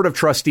college's Board of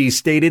Trustees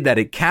stated that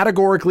it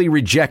categorically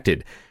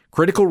rejected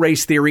critical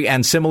race theory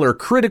and similar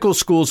critical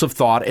schools of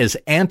thought as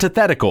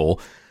antithetical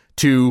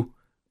to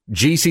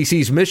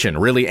GCC's mission,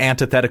 really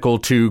antithetical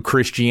to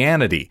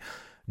Christianity.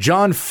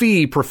 John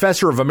Fee,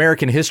 professor of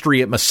American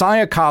history at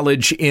Messiah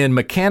College in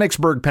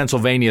Mechanicsburg,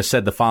 Pennsylvania,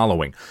 said the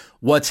following: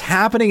 what's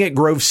happening at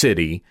Grove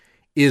City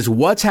is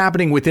what's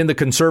happening within the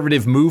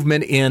conservative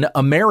movement in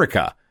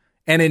America.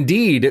 And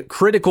indeed,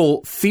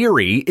 critical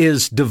theory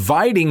is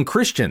dividing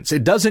Christians.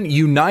 It doesn't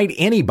unite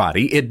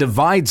anybody. It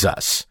divides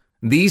us.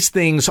 These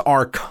things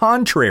are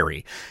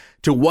contrary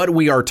to what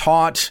we are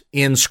taught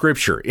in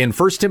Scripture. In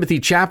 1 Timothy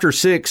chapter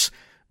 6,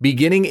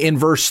 beginning in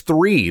verse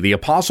 3, the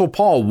Apostle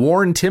Paul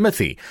warned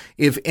Timothy,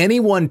 if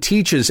anyone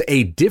teaches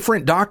a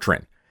different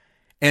doctrine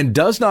and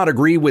does not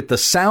agree with the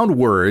sound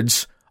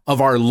words of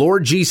our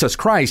Lord Jesus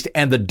Christ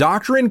and the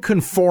doctrine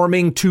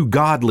conforming to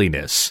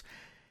godliness,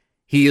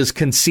 he is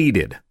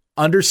conceited,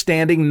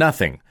 understanding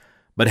nothing,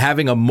 but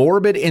having a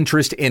morbid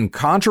interest in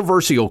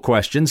controversial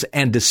questions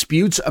and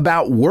disputes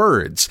about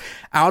words,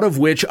 out of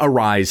which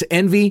arise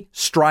envy,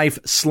 strife,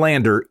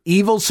 slander,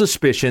 evil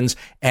suspicions,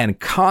 and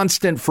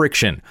constant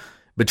friction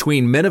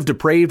between men of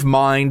depraved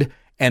mind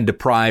and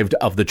deprived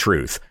of the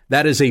truth.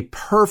 That is a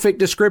perfect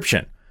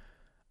description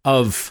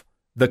of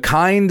the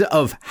kind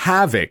of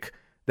havoc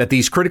that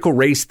these critical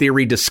race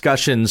theory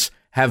discussions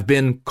have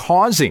been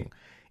causing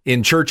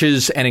in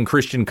churches and in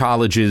Christian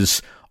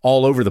colleges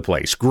all over the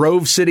place.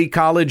 Grove City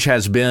College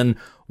has been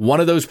one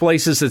of those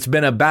places that's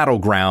been a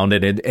battleground,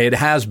 and it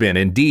has been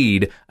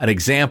indeed an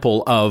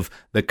example of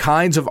the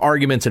kinds of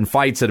arguments and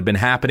fights that have been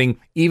happening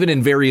even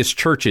in various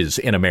churches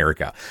in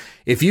America.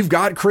 If you've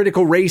got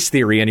critical race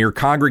theory in your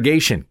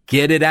congregation,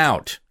 get it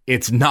out.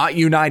 It's not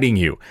uniting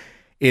you.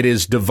 It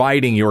is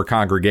dividing your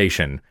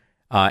congregation.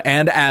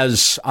 And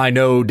as I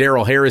know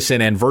Daryl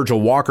Harrison and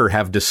Virgil Walker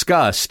have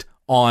discussed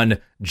on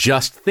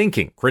Just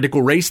Thinking,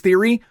 critical race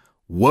theory,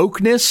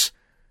 wokeness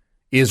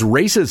is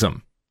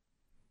racism.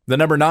 The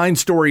number 9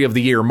 story of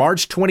the year,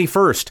 March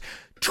 21st,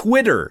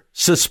 Twitter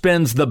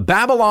suspends the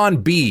Babylon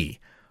Bee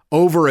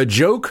over a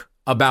joke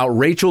about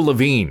Rachel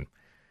Levine.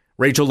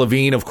 Rachel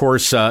Levine, of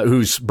course,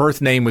 whose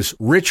birth name was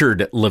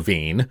Richard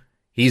Levine.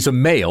 He's a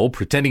male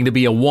pretending to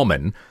be a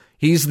woman.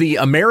 He's the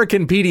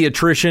American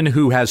pediatrician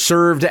who has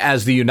served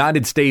as the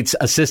United States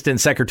Assistant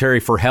Secretary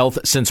for Health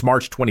since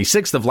March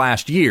 26th of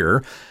last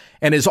year,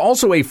 and is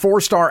also a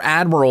 4-star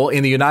admiral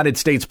in the United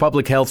States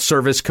Public Health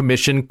Service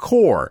Commission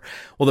Corps.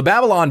 Well, the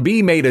Babylon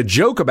Bee made a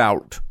joke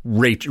about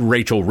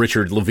Rachel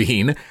Richard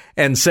Levine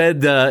and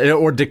said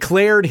or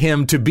declared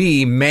him to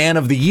be Man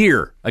of the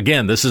Year.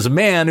 Again, this is a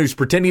man who's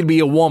pretending to be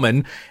a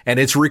woman, and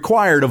it's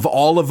required of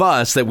all of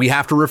us that we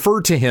have to refer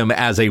to him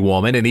as a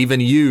woman and even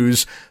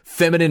use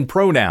feminine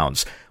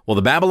pronouns. Well,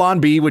 the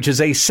Babylon Bee, which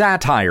is a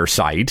satire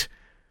site,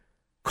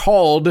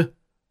 called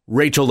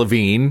Rachel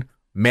Levine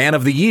Man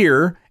of the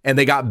Year, and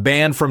they got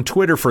banned from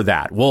Twitter for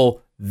that.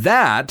 Well,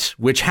 that,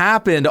 which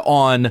happened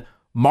on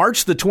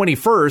March the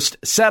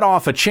 21st, set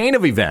off a chain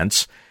of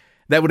events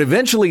that would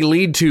eventually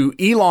lead to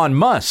Elon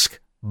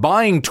Musk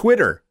buying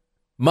Twitter.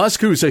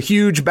 Musk, who's a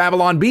huge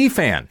Babylon Bee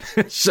fan.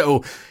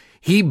 So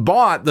he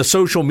bought the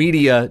social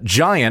media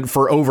giant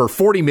for over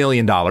 $40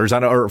 million.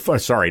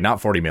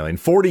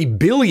 $40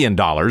 billion.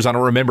 I don't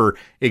remember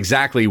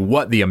exactly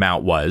what the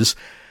amount was.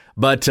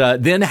 But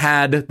then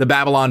had the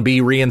Babylon Bee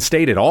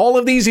reinstated. All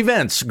of these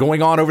events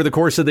going on over the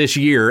course of this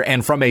year,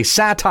 and from a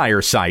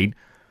satire site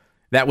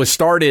that was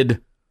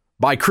started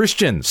by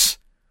Christians.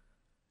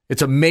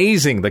 It's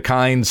amazing the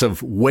kinds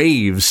of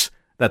waves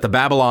that the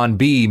Babylon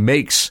Bee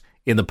makes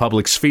in the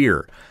public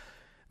sphere.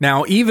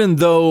 Now, even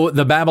though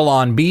the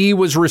Babylon Bee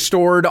was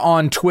restored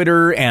on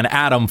Twitter, and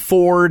Adam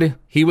Ford,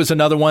 he was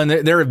another one,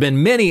 there have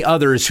been many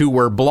others who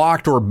were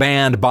blocked or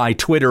banned by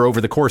Twitter over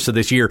the course of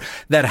this year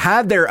that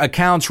had their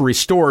accounts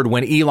restored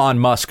when Elon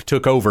Musk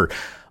took over.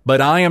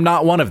 But I am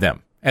not one of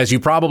them. As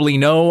you probably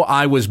know,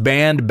 I was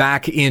banned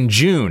back in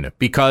June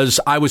because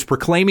I was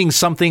proclaiming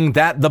something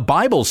that the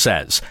Bible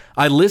says.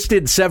 I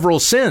listed several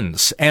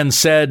sins and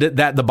said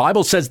that the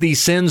Bible says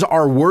these sins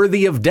are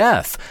worthy of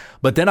death.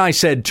 But then I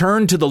said,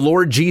 turn to the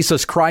Lord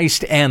Jesus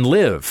Christ and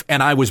live.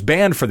 And I was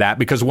banned for that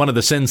because one of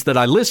the sins that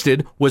I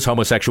listed was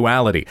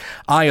homosexuality.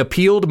 I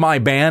appealed my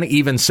ban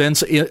even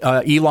since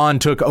Elon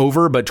took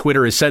over, but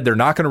Twitter has said they're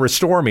not going to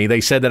restore me. They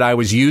said that I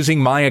was using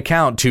my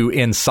account to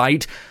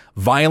incite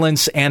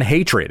violence and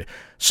hatred.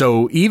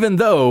 So even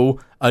though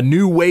a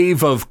new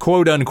wave of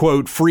quote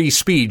unquote free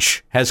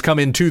speech has come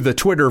into the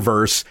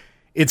Twitterverse,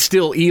 it's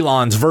still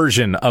Elon's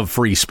version of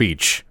free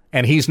speech.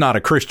 And he's not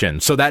a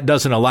Christian, so that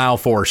doesn't allow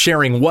for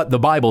sharing what the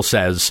Bible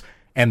says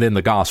and then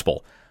the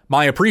gospel.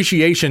 My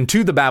appreciation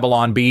to the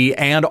Babylon Bee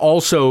and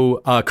also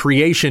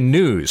Creation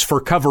News for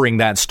covering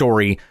that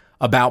story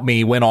about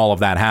me when all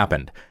of that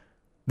happened.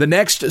 The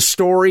next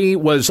story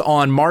was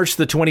on March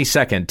the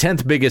 22nd,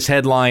 10th biggest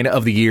headline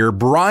of the year.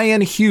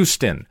 Brian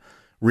Houston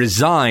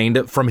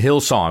resigned from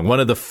Hillsong, one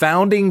of the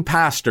founding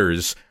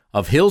pastors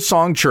of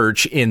Hillsong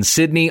Church in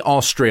Sydney,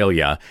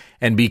 Australia.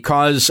 And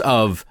because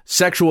of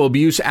sexual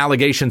abuse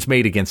allegations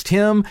made against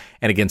him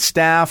and against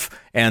staff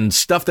and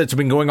stuff that's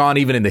been going on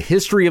even in the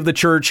history of the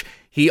church,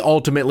 he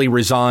ultimately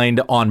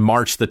resigned on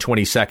March the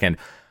 22nd.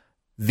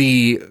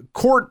 The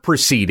court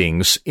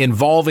proceedings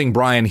involving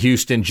Brian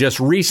Houston just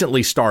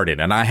recently started,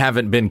 and I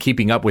haven't been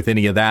keeping up with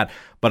any of that,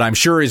 but I'm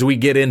sure as we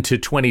get into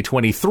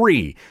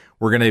 2023,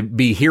 we're going to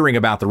be hearing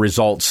about the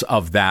results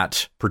of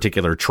that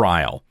particular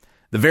trial.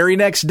 The very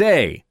next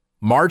day,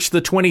 March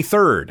the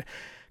 23rd,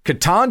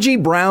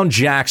 Ketanji Brown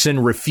Jackson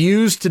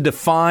refused to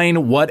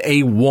define what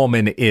a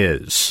woman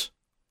is.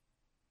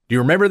 Do you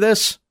remember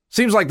this?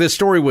 Seems like this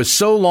story was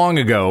so long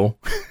ago.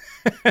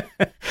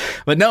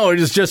 But no, it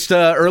was just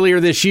earlier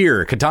this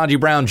year. Ketanji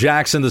Brown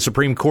Jackson, the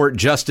Supreme Court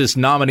Justice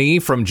nominee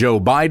from Joe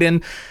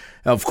Biden.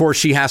 Of course,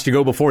 she has to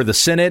go before the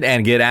Senate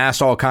and get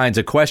asked all kinds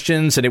of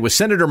questions. And it was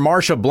Senator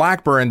Marsha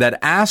Blackburn that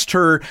asked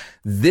her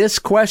this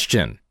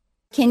question.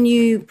 Can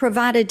you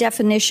provide a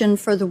definition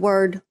for the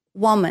word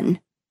woman?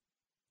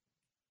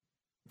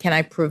 Can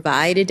I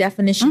provide a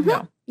definition? Mm-hmm.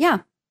 No. Yeah.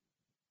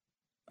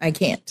 I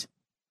can't.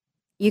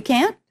 You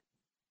can't?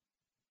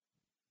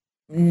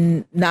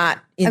 Not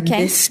in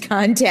this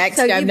context.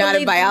 So I'm not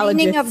a biologist.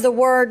 The meaning of the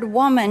word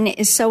woman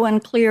is so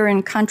unclear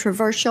and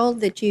controversial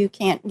that you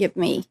can't give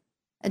me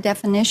a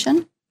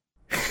definition?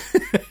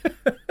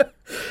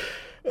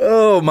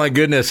 Oh, my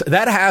goodness.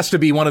 That has to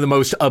be one of the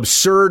most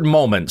absurd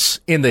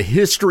moments in the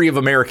history of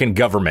American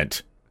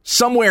government.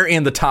 Somewhere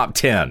in the top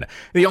 10.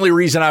 The only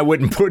reason I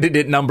wouldn't put it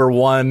at number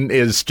 1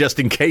 is just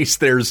in case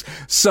there's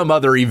some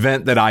other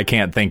event that I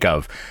can't think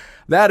of.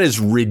 That is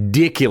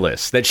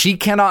ridiculous that she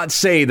cannot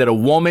say that a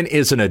woman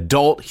is an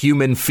adult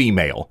human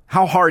female.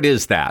 How hard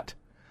is that?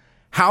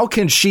 How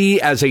can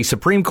she, as a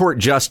Supreme Court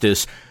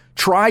justice,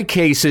 try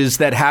cases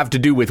that have to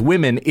do with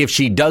women if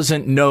she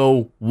doesn't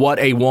know what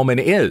a woman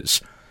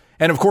is?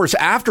 And of course,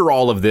 after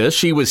all of this,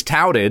 she was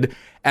touted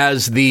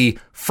as the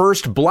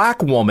first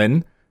black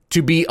woman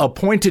to be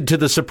appointed to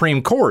the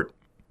Supreme Court.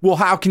 Well,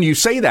 how can you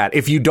say that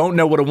if you don't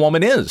know what a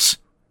woman is?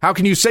 How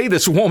can you say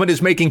this woman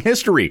is making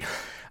history?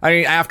 I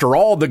mean, after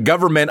all, the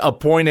government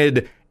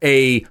appointed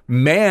a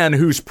man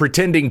who's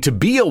pretending to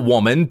be a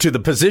woman to the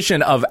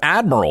position of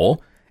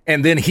admiral.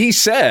 And then he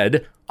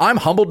said, I'm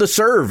humbled to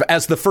serve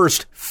as the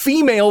first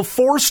female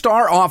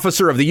 4-star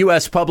officer of the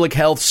U.S. Public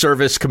Health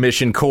Service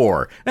Commission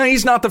Corps. Now,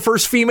 he's not the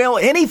first female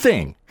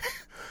anything.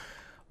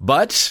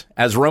 But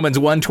as Romans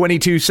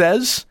 1:22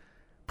 says,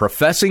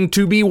 professing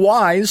to be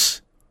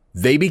wise,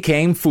 they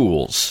became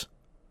fools.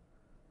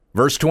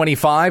 Verse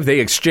 25,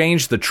 they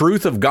exchanged the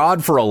truth of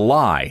God for a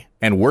lie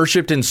and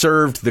worshiped and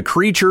served the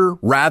creature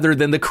rather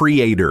than the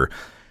Creator,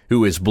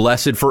 who is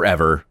blessed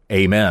forever.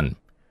 Amen.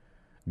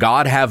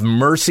 God have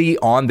mercy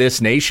on this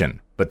nation.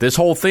 But this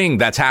whole thing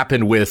that's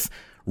happened with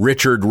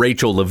Richard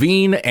Rachel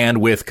Levine and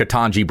with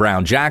Ketanji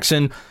Brown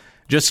Jackson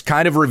just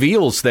kind of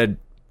reveals that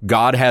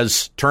God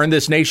has turned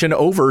this nation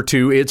over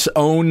to its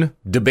own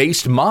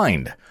debased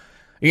mind.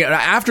 You know,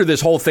 after this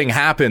whole thing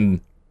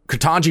happened,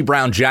 Ketanji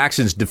Brown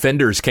Jackson's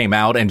defenders came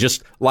out and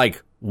just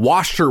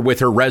washed her with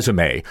her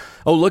resume.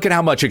 Oh, look at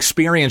how much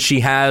experience she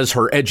has,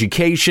 her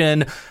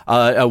education,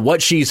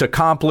 what she's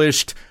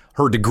accomplished,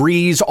 her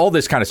degrees, all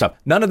this kind of stuff.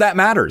 None of that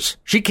matters.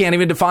 She can't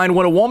even define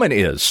what a woman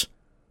is.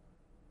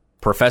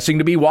 Professing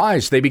to be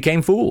wise, they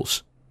became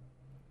fools.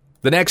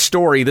 The next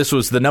story, this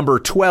was the number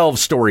 12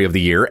 story of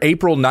the year,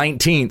 April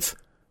 19th.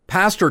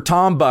 Pastor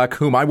Tom Buck,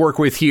 whom I work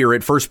with here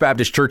at First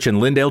Baptist Church in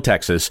Lindale,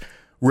 Texas,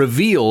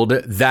 revealed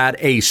that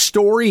a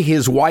story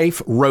his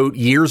wife wrote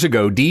years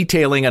ago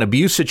detailing an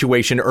abuse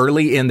situation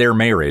early in their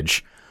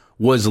marriage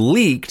was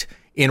leaked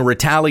in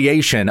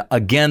retaliation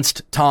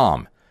against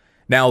Tom.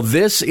 Now,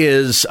 this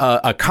is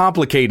a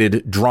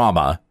complicated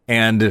drama,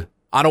 and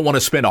I don't want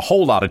to spend a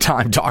whole lot of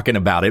time talking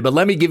about it, but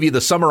let me give you the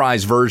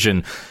summarized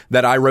version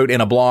that I wrote in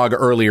a blog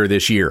earlier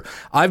this year.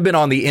 I've been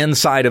on the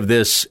inside of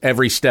this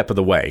every step of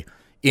the way.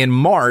 In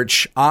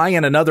March, I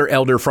and another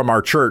elder from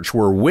our church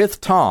were with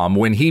Tom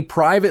when he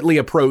privately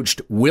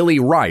approached Willie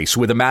Rice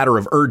with a matter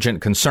of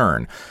urgent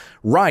concern.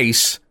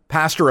 Rice,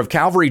 pastor of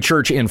Calvary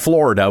Church in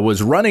Florida,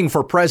 was running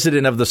for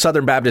president of the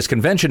Southern Baptist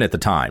Convention at the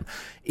time.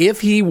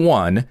 If he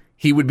won,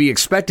 he would be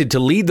expected to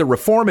lead the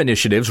reform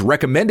initiatives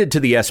recommended to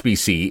the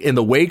SBC in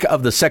the wake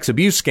of the sex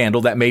abuse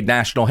scandal that made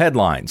national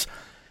headlines.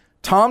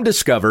 Tom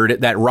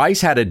discovered that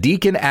Rice had a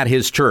deacon at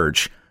his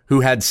church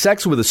who had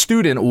sex with a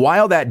student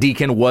while that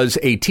deacon was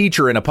a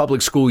teacher in a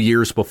public school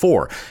years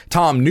before.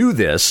 Tom knew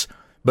this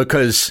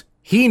because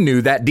he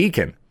knew that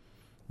deacon.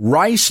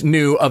 Rice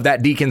knew of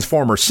that deacon's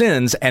former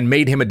sins and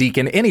made him a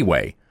deacon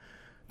anyway.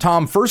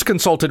 Tom first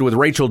consulted with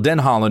Rachel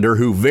Denhollander,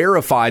 who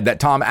verified that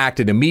Tom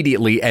acted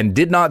immediately and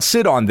did not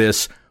sit on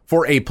this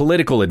for a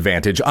political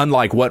advantage,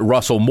 unlike what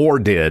Russell Moore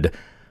did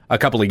a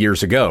couple of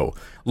years ago.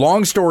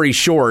 Long story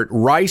short,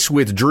 Rice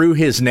withdrew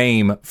his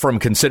name from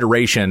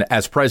consideration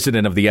as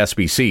president of the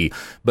SBC,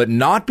 but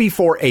not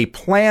before a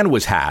plan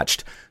was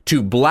hatched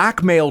to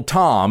blackmail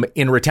Tom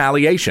in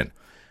retaliation.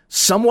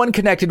 Someone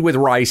connected with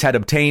Rice had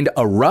obtained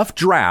a rough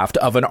draft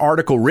of an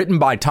article written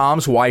by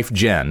Tom's wife,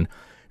 Jen,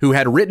 who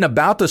had written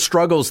about the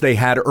struggles they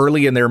had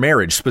early in their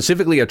marriage,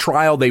 specifically a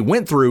trial they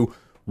went through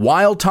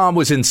while Tom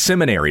was in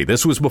seminary.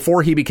 This was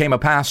before he became a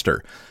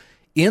pastor.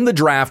 In the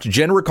draft,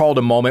 Jen recalled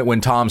a moment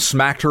when Tom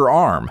smacked her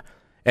arm,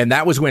 and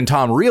that was when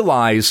Tom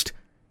realized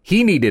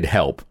he needed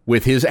help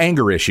with his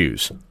anger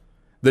issues.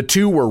 The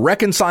two were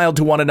reconciled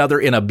to one another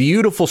in a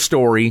beautiful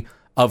story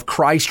of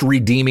Christ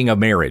redeeming a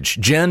marriage.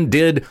 Jen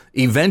did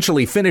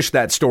eventually finish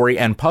that story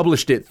and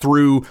published it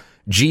through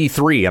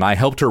G3, and I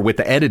helped her with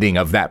the editing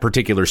of that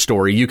particular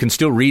story. You can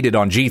still read it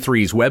on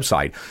G3's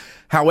website.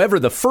 However,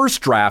 the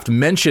first draft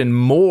mentioned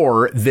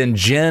more than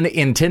Jen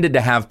intended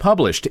to have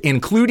published,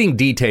 including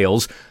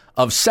details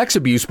of sex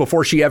abuse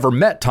before she ever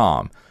met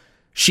Tom.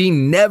 She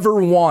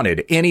never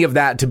wanted any of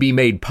that to be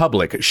made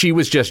public. She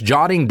was just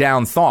jotting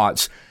down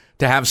thoughts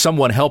to have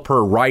someone help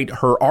her write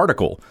her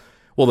article.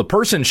 Well, the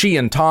person she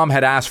and Tom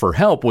had asked for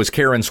help was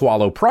Karen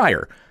Swallow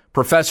Pryor,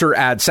 professor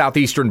at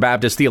Southeastern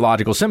Baptist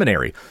Theological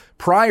Seminary.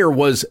 Pryor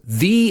was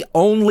the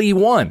only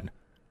one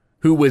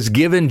who was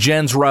given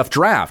Jen's rough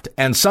draft,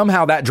 and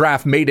somehow that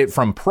draft made it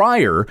from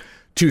Pryor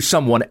to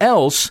someone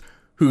else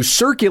who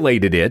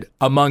circulated it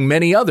among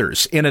many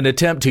others in an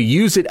attempt to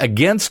use it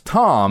against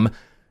Tom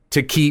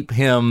to keep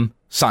him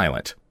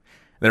silent.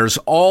 There's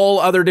all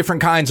other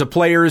different kinds of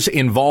players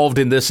involved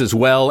in this as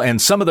well, and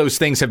some of those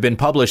things have been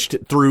published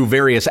through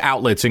various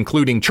outlets,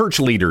 including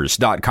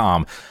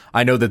churchleaders.com.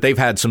 I know that they've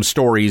had some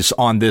stories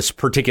on this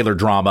particular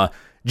drama.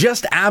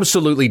 Just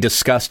absolutely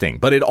disgusting,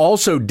 but it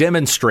also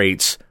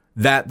demonstrates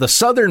that the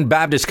Southern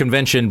Baptist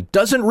Convention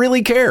doesn't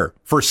really care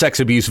for sex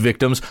abuse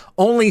victims,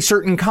 only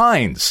certain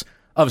kinds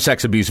of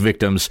sex abuse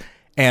victims,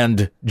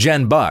 and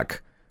Jen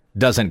Buck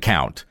doesn't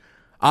count.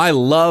 I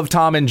love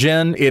Tom and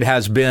Jen. It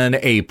has been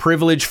a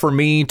privilege for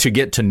me to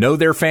get to know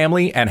their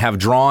family and have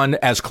drawn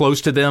as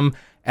close to them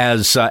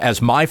as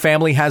my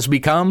family has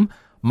become.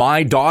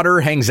 My daughter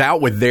hangs out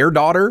with their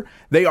daughter.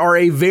 They are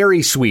a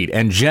very sweet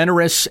and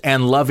generous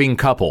and loving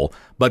couple.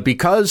 But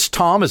because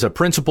Tom is a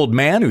principled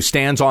man who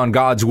stands on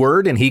God's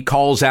word and he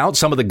calls out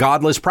some of the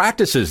godless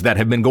practices that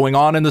have been going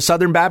on in the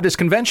Southern Baptist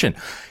Convention,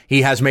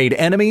 he has made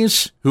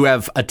enemies who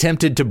have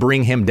attempted to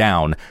bring him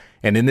down.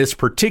 And in this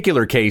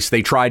particular case,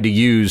 they tried to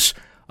use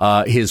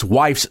his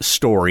wife's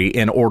story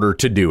in order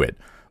to do it.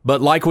 But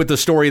like with the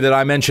story that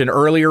I mentioned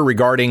earlier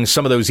regarding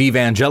some of those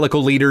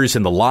evangelical leaders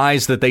and the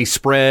lies that they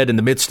spread in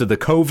the midst of the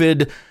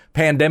COVID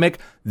pandemic,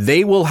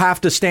 they will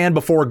have to stand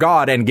before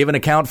God and give an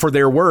account for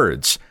their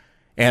words.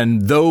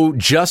 And though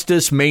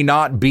justice may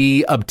not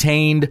be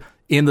obtained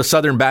in the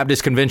Southern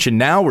Baptist Convention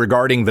now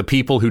regarding the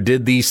people who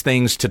did these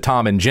things to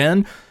Tom and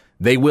Jen,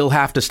 they will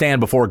have to stand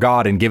before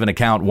God and give an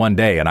account one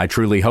day. And I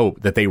truly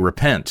hope that they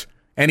repent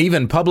and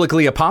even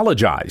publicly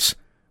apologize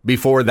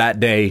before that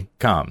day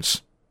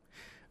comes.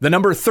 The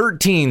number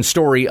 13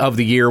 story of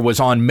the year was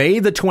on May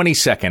the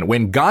 22nd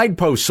when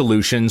Guidepost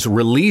Solutions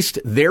released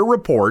their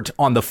report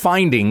on the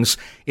findings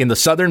in the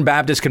Southern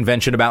Baptist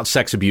Convention about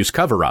sex abuse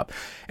cover-up.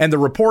 And the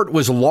report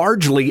was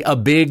largely a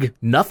big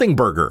nothing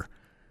burger.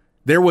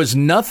 There was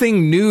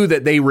nothing new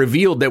that they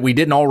revealed that we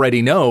didn't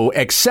already know,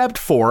 except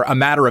for a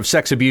matter of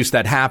sex abuse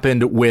that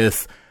happened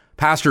with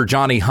Pastor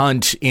Johnny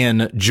Hunt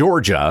in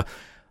Georgia.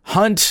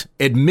 Hunt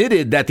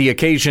admitted that the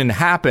occasion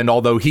happened,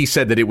 although he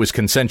said that it was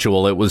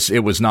consensual. It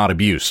was not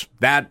abuse.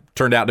 That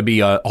turned out to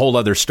be a whole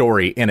other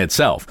story in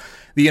itself.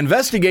 The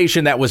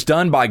investigation that was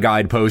done by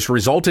Guidepost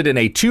resulted in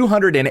a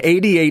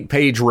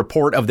 288-page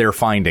report of their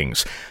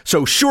findings.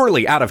 So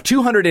surely out of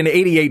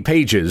 288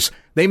 pages,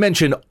 they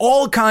mention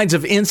all kinds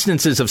of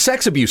instances of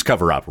sex abuse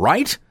cover-up,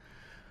 right?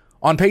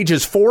 On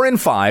pages 4 and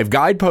 5,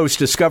 Guidepost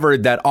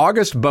discovered that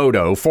August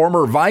Bodo,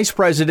 former vice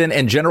president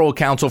and general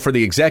counsel for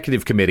the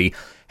executive committee,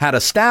 had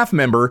a staff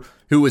member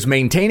who was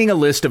maintaining a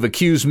list of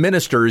accused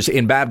ministers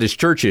in Baptist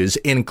churches,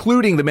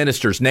 including the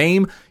minister's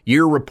name,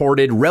 year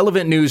reported,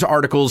 relevant news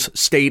articles,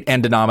 state,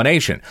 and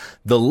denomination.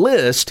 The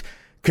list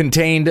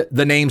contained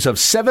the names of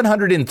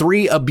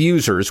 703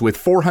 abusers, with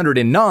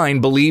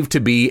 409 believed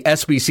to be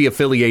SBC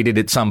affiliated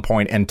at some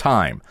point in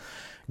time.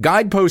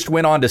 Guidepost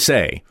went on to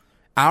say,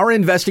 our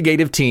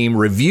investigative team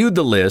reviewed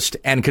the list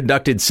and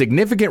conducted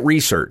significant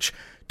research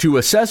to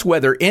assess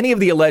whether any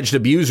of the alleged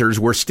abusers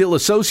were still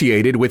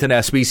associated with an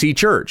SBC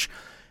church.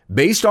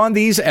 Based on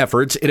these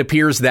efforts, it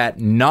appears that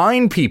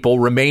 9 people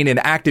remain in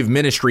active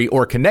ministry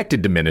or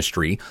connected to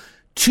ministry.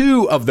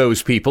 2 of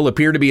those people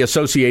appear to be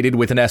associated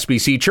with an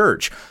SBC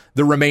church.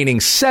 The remaining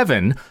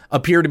 7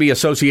 appear to be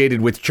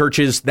associated with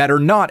churches that are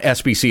not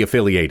SBC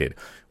affiliated.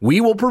 We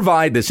will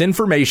provide this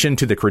information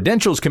to the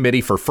Credentials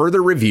Committee for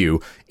further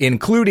review,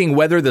 including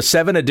whether the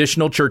 7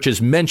 additional churches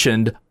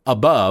mentioned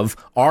above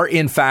are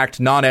in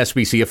fact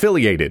non-SBC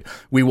affiliated.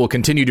 We will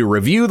continue to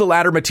review the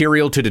latter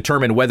material to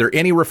determine whether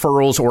any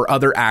referrals or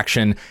other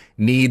action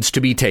needs to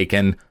be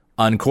taken,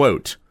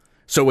 unquote.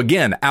 So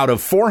again, out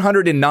of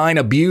 409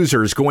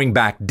 abusers going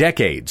back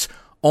decades,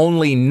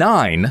 only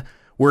 9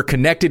 were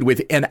connected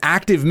with an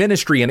active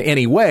ministry in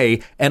any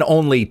way, and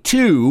only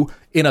 2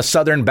 in a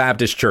Southern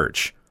Baptist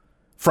church.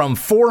 From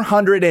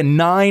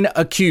 409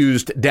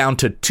 accused down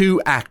to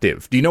 2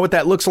 active. Do you know what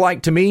that looks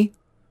like to me?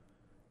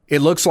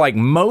 It looks like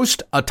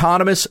most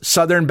autonomous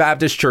Southern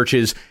Baptist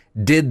churches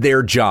did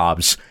their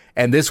jobs,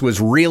 and this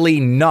was really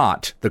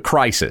not the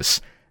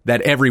crisis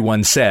that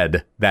everyone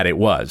said that it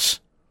was.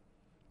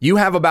 You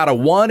have about a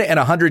 1 in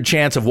 100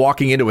 chance of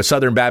walking into a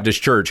Southern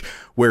Baptist church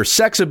where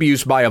sex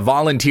abuse by a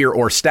volunteer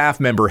or staff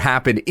member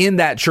happened in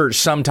that church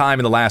sometime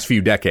in the last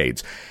few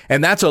decades.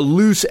 And that's a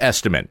loose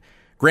estimate,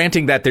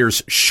 granting that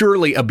there's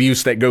surely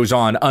abuse that goes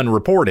on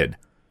unreported.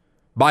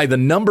 By the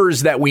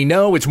numbers that we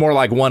know, it's more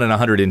like 1 in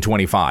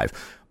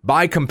 125.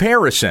 By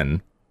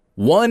comparison,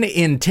 1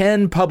 in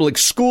 10 public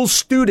school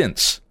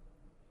students,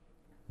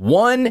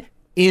 1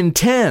 in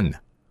 10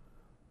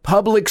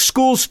 public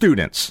school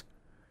students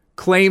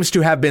claims to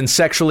have been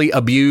sexually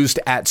abused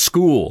at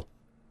school.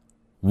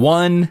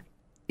 1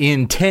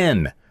 in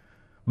 10.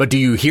 But do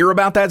you hear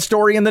about that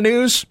story in the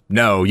news?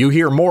 No, you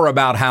hear more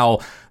about how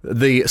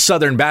the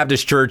Southern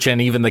Baptist Church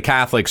and even the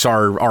Catholics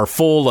are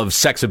full of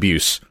sex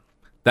abuse.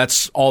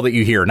 That's all that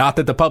you hear. Not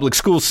that the public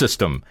school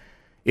system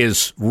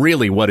is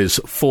really what is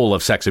full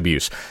of sex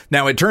abuse.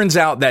 Now, it turns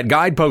out that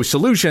Guidepost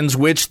Solutions,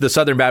 which the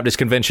Southern Baptist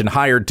Convention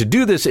hired to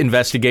do this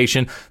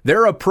investigation,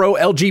 they're a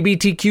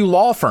pro-LGBTQ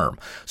law firm.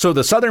 So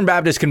the Southern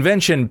Baptist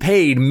Convention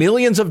paid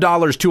millions of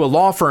dollars to a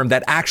law firm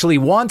that actually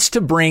wants to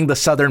bring the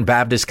Southern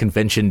Baptist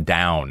Convention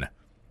down.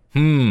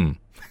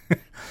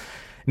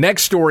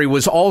 Next story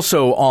was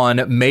also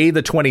on May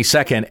the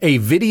 22nd. A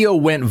video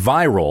went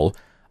viral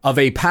of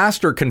a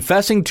pastor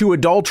confessing to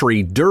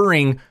adultery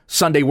during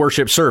Sunday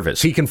worship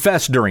service. He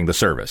confessed during the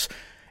service,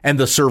 and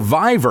the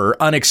survivor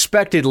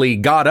unexpectedly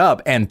got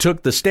up and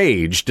took the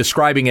stage,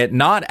 describing it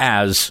not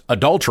as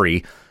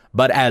adultery,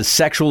 but as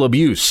sexual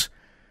abuse.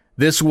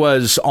 This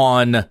was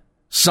on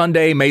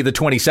Sunday, May the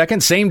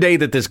 22nd, same day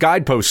that this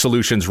Guidepost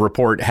Solutions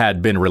report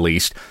had been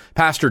released,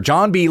 Pastor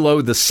John B.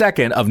 Lowe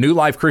II of New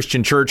Life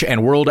Christian Church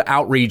and World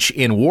Outreach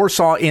in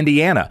Warsaw,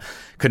 Indiana,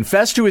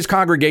 confessed to his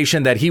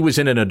congregation that he was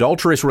in an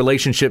adulterous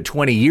relationship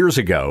 20 years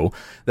ago.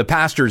 The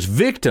pastor's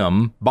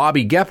victim,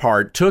 Bobby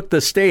Gephardt, took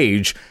the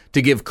stage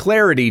to give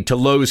clarity to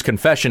Lowe's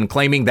confession,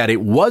 claiming that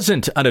it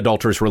wasn't an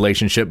adulterous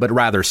relationship, but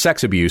rather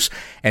sex abuse,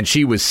 and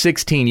she was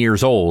 16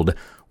 years old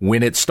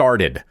when it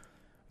started.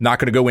 Not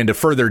going to go into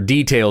further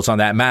details on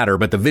that matter,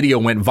 but the video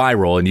went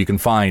viral and you can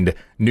find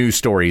news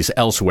stories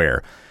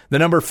elsewhere. The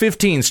number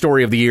 15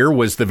 story of the year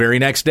was the very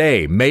next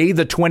day, May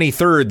the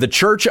 23rd. The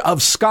Church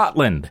of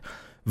Scotland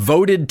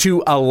voted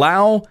to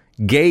allow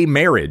gay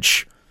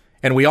marriage.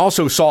 And we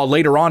also saw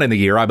later on in the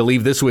year, I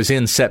believe this was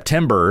in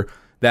September,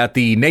 that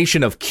the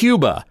nation of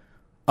Cuba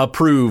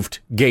approved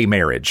gay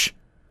marriage.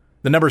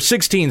 The number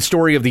 16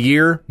 story of the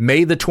year,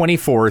 May the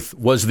 24th,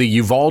 was the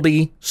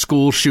Uvalde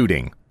school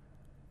shooting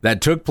that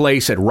took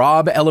place at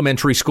Robb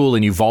Elementary School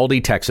in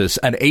Uvalde, Texas.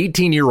 An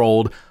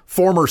 18-year-old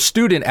former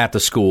student at the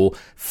school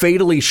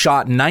fatally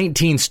shot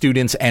 19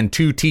 students and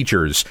 2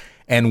 teachers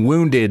and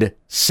wounded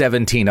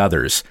 17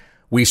 others.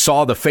 We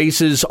saw the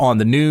faces on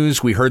the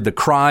news. We heard the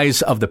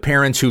cries of the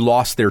parents who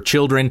lost their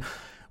children.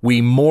 We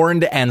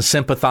mourned and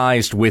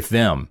sympathized with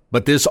them.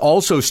 But this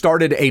also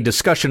started a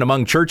discussion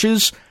among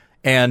churches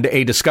and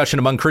a discussion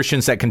among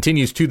Christians that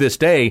continues to this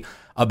day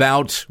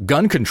about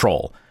gun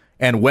control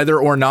and whether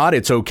or not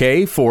it's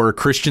okay for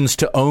Christians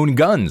to own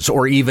guns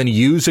or even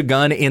use a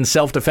gun in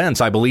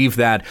self-defense. I believe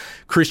that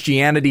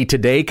Christianity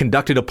Today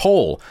conducted a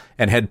poll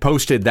and had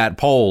posted that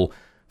poll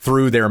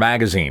through their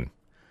magazine.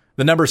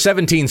 The number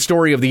 17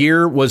 story of the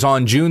year was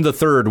on June the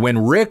 3rd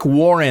when Rick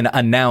Warren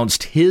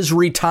announced his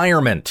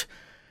retirement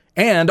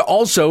and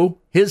also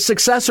his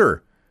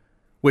successor,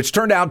 which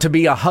turned out to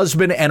be a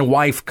husband and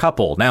wife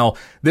couple. Now,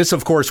 this,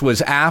 of course,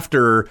 was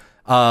after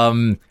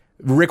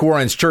Rick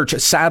Warren's church,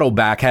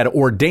 Saddleback, had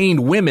ordained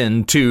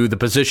women to the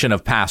position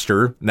of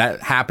pastor. That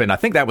happened, I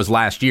think that was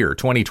last year,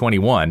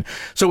 2021.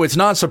 So it's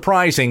not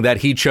surprising that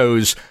he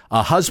chose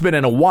a husband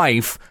and a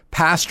wife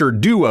pastor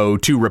duo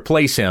to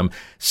replace him,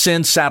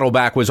 since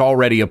Saddleback was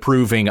already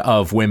approving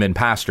of women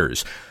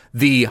pastors.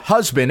 The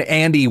husband,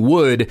 Andy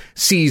Wood,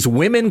 sees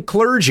women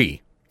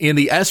clergy in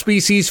the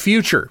SBC's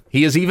future.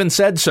 He has even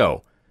said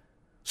so.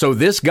 So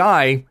this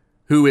guy,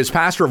 who is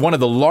pastor of one of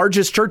the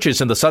largest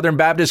churches in the Southern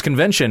Baptist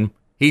Convention,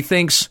 he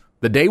thinks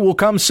the day will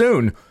come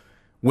soon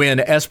when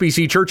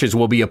SBC churches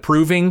will be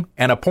approving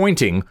and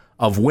appointing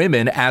of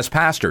women as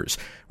pastors.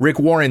 Rick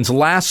Warren's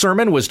last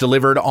sermon was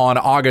delivered on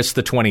August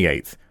the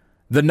 28th.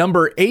 The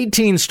number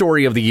 18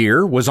 story of the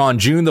year was on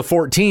June the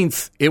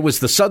 14th. It was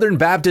the Southern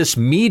Baptist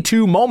Me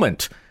Too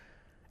moment,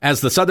 as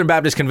the Southern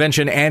Baptist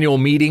Convention annual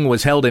meeting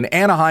was held in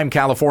Anaheim,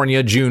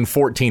 California, June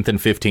 14th and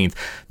 15th.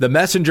 The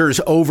messengers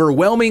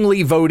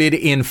overwhelmingly voted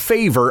in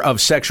favor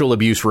of sexual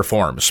abuse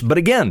reforms. But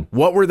again,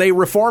 what were they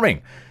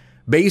reforming?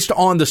 Based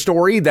on the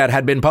story that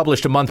had been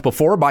published a month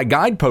before by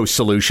Guidepost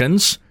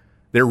Solutions,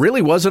 there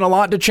really wasn't a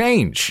lot to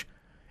change,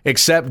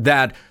 except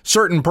that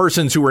certain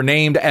persons who were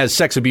named as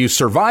sex abuse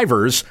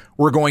survivors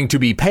were going to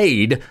be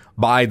paid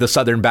by the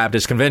Southern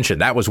Baptist Convention.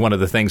 That was one of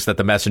the things that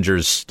the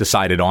messengers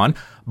decided on.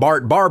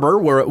 Bart Barber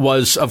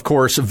was, of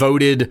course,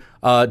 voted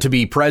to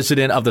be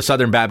president of the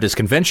Southern Baptist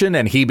Convention,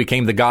 and he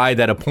became the guy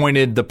that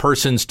appointed the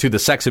persons to the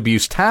sex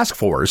abuse task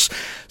force.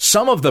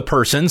 Some of the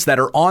persons that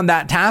are on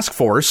that task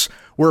force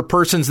were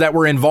persons that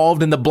were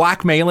involved in the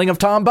blackmailing of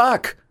Tom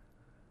Buck.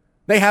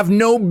 They have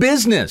no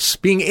business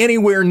being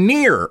anywhere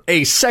near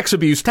a sex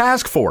abuse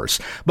task force.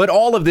 But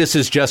all of this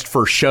is just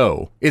for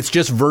show. It's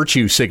just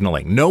virtue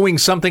signaling. Knowing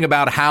something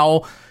about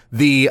how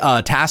the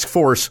task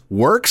force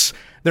works,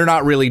 they're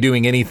not really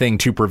doing anything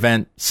to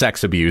prevent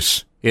sex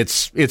abuse.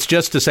 It's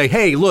just to say,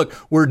 hey, look,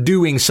 we're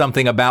doing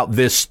something about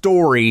this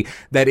story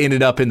that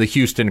ended up in the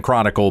Houston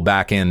Chronicle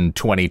back in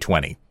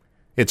 2020.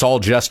 It's all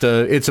just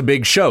it's a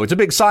big show. It's a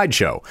big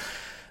sideshow.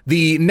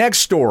 The next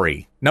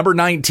story, number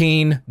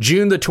 19,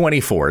 June the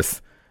 24th,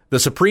 the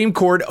Supreme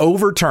Court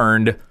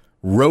overturned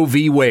Roe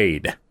v.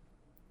 Wade.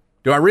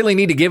 Do I really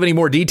need to give any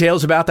more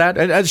details about that?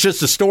 That's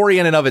just a story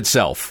in and of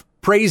itself.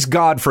 Praise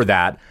God for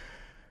that.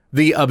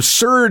 The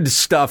absurd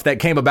stuff that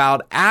came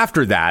about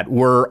after that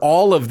were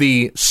all of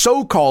the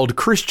so-called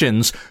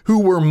Christians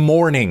who were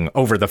mourning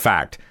over the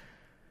fact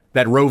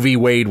that Roe v.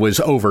 Wade was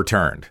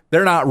overturned.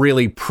 They're not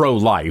really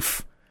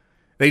pro-life.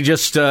 They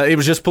just, it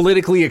was just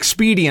politically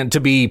expedient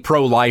to be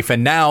pro-life,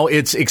 and now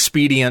it's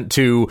expedient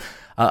to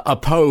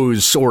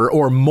oppose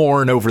or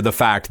mourn over the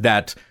fact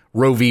that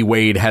Roe v.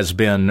 Wade has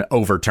been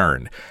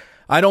overturned.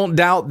 I don't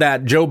doubt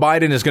that Joe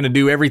Biden is going to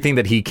do everything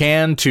that he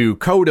can to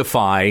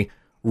codify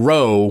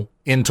Roe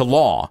into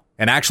law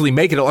and actually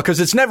make it a law, because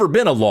it's never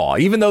been a law.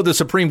 Even though the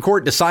Supreme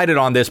Court decided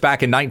on this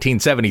back in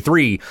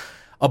 1973,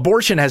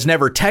 abortion has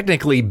never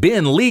technically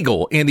been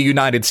legal in the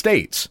United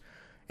States.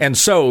 And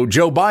so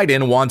Joe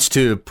Biden wants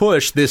to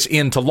push this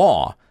into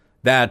law,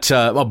 that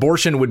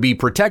abortion would be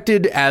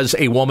protected as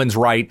a woman's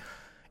right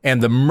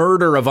and the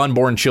murder of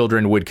unborn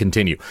children would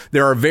continue.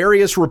 There are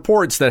various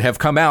reports that have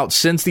come out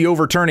since the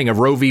overturning of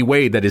Roe v.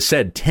 Wade that has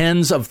said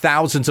tens of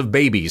thousands of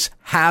babies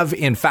have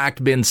in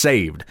fact been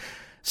saved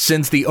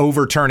since the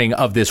overturning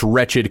of this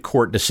wretched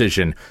court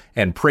decision,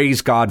 and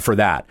praise God for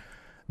that.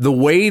 The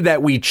way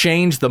that we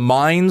change the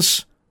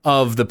minds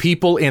of the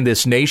people in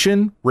this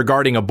nation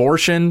regarding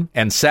abortion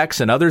and sex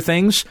and other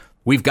things,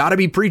 we've got to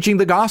be preaching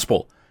the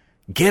gospel.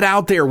 Get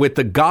out there with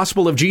the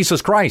gospel of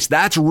Jesus Christ.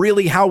 That's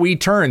really how we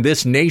turn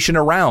this nation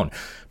around.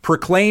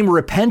 Proclaim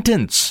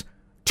repentance.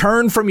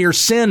 Turn from your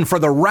sin, for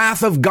the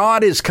wrath of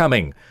God is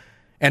coming.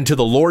 And to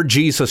the Lord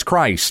Jesus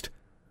Christ,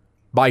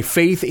 by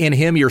faith in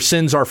him, your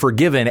sins are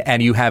forgiven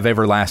and you have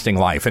everlasting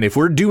life. And if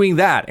we're doing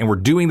that, and we're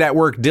doing that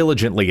work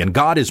diligently, and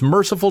God is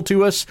merciful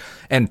to us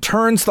and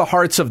turns the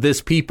hearts of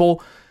this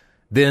people,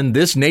 then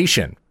this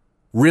nation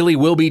really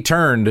will be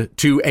turned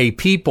to a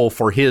people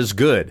for his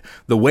good.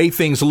 The way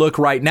things look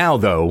right now,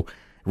 though,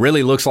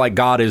 really looks like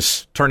God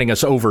is turning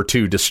us over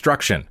to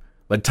destruction.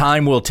 But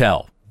time will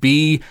tell.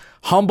 Be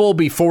humble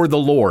before the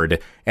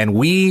Lord, and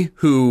we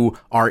who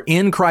are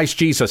in Christ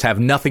Jesus have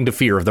nothing to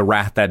fear of the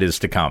wrath that is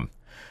to come.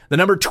 The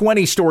number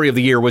 20 story of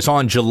the year was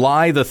on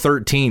July the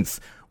 13th,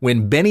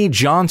 when Benny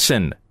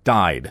Johnson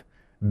died.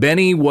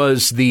 Benny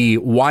was the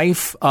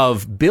wife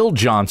of Bill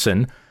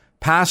Johnson,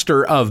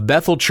 pastor of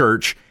Bethel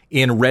Church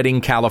in Redding,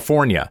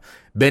 California.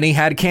 Benny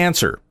had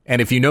cancer. And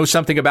if you know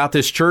something about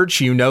this church,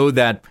 you know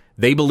that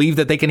they believe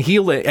that they can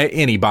heal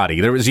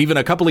anybody. There was even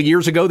a couple of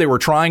years ago, they were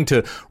trying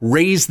to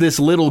raise this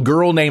little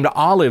girl named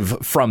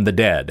Olive from the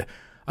dead.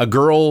 A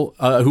girl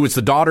who was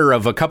the daughter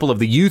of a couple of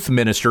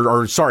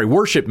the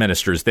worship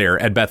ministers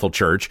there at Bethel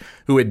Church,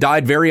 who had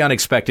died very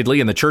unexpectedly.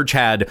 And the church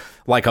had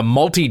like a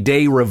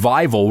multi-day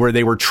revival where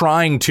they were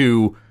trying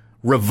to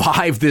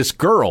revive this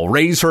girl,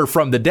 raise her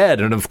from the dead.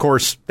 And of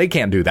course, they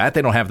can't do that.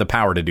 They don't have the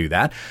power to do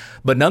that.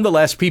 But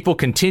nonetheless, people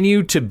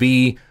continue to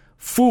be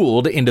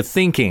fooled into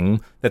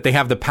thinking that they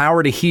have the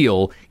power to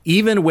heal,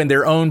 even when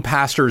their own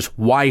pastor's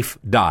wife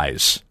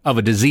dies of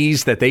a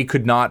disease that they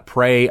could not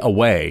pray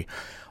away.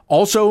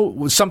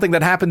 Also, something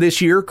that happened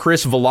this year,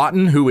 Chris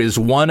Vallotton, who is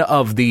one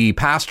of the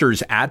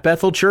pastors at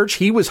Bethel Church,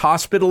 he was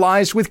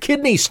hospitalized with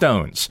kidney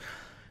stones.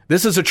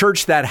 This is a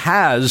church that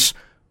has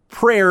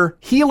prayer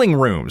healing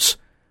rooms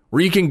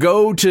where you can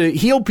go to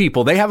heal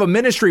people. They have a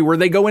ministry where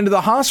they go into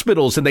the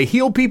hospitals and they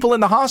heal people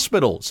in the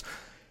hospitals.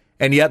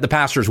 And yet the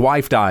pastor's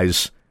wife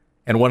dies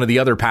and one of the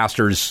other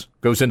pastors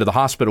goes into the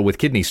hospital with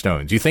kidney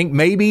stones. You think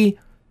maybe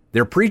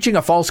they're preaching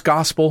a false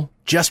gospel?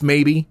 Just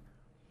maybe.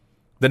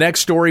 The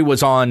next story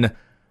was on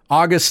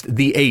August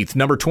the 8th,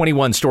 number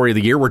 21 story of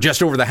the year. We're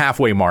just over the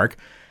halfway mark.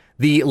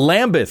 The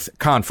Lambeth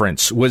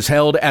Conference was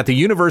held at the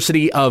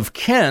University of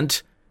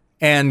Kent,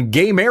 and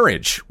gay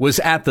marriage was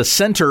at the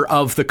center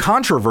of the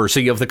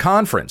controversy of the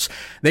conference.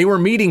 They were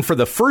meeting for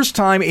the first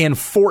time in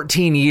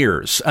 14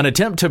 years, an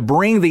attempt to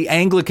bring the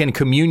Anglican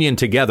communion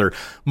together.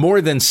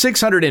 More than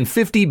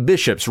 650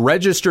 bishops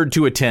registered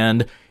to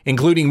attend,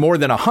 including more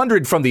than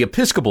 100 from the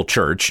Episcopal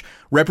Church,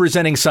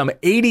 representing some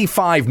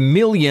 85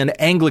 million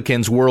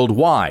Anglicans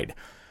worldwide.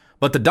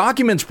 But the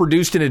documents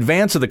produced in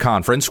advance of the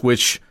conference,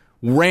 which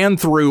ran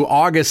through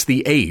August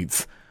the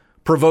 8th,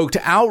 provoked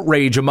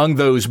outrage among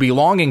those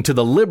belonging to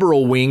the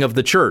liberal wing of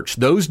the church.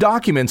 Those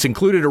documents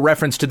included a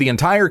reference to the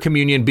entire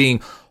communion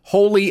being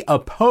wholly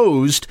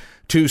opposed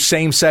to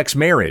same-sex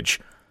marriage.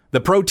 The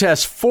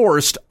protests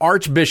forced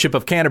Archbishop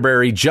of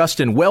Canterbury,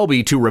 Justin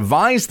Welby, to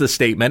revise the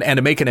statement and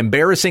to make an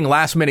embarrassing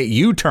last-minute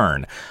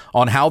U-turn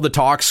on how the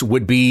talks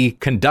would be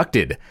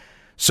conducted.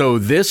 So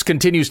this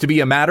continues to be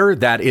a matter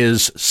that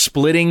is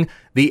splitting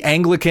the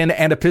Anglican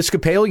and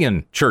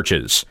Episcopalian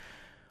churches.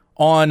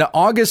 On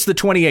August the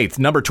 28th,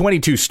 number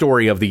 22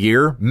 story of the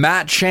year,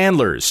 Matt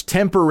Chandler's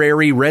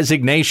temporary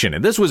resignation.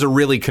 And this was a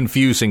really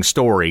confusing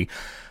story.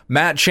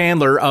 Matt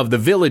Chandler of the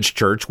Village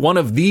Church, one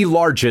of the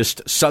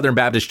largest Southern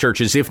Baptist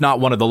churches, if not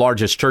one of the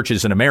largest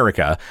churches in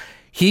America,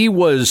 he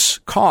was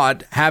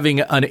caught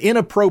having an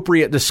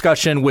inappropriate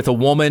discussion with a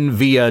woman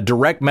via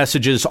direct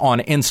messages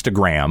on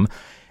Instagram.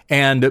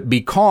 And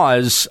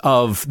because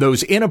of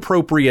those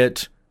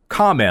inappropriate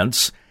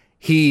comments,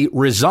 he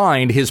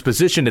resigned his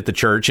position at the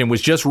church and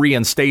was just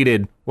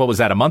reinstated, what was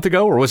that, a month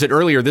ago? Or was it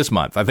earlier this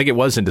month? I think it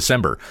was in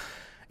December.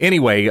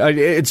 Anyway,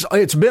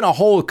 it's been a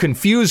whole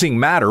confusing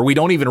matter. We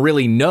don't even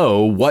really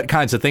know what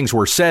kinds of things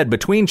were said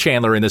between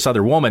Chandler and this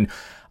other woman.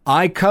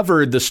 I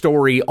covered the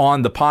story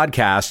on the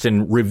podcast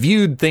and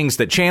reviewed things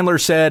that Chandler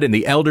said and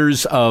the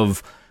elders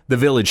of the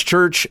Village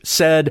Church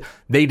said.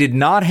 They did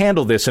not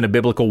handle this in a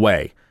biblical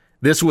way.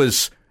 This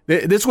was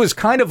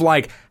kind of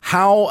like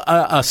how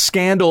a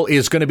scandal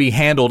is going to be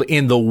handled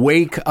in the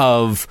wake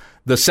of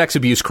the sex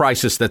abuse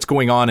crisis that's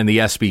going on in the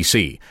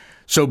SBC.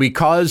 So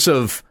because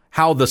of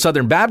how the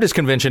Southern Baptist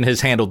Convention has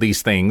handled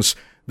these things,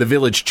 the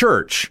Village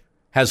Church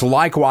has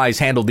likewise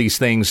handled these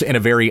things in a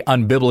very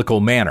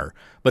unbiblical manner.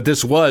 But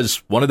this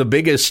was one of the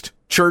biggest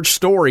church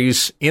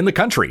stories in the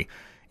country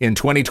in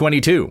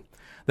 2022.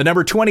 The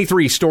number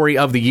 23 story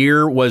of the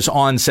year was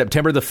on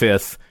September the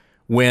 5th,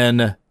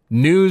 when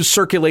news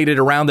circulated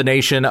around the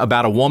nation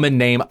about a woman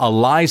named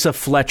Eliza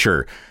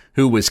Fletcher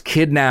who was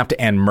kidnapped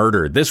and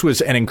murdered. This was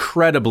an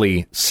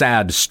incredibly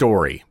sad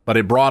story, but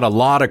it brought a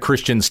lot of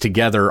Christians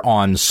together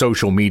on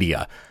social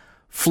media.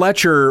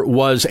 Fletcher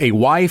was a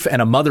wife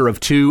and a mother of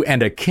two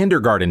and a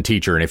kindergarten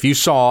teacher. And if you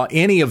saw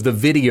any of the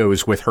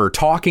videos with her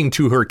talking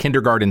to her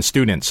kindergarten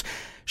students,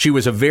 she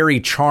was a very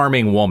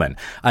charming woman,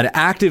 an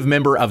active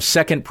member of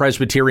Second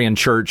Presbyterian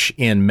Church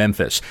in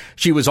Memphis.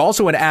 She was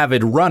also an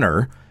avid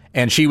runner,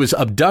 and she was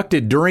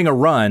abducted during a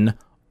run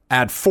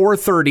at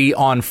 4:30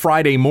 on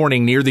Friday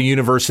morning near the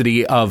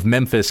University of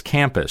Memphis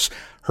campus.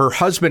 Her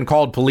husband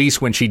called police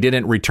when she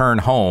didn't return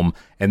home,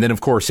 and then, of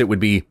course, it would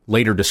be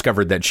later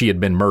discovered that she had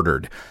been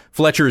murdered.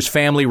 Fletcher's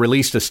family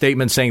released a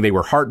statement saying they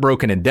were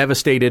heartbroken and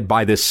devastated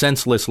by this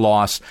senseless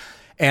loss.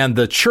 And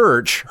the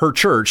church, her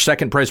church,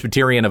 Second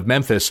Presbyterian of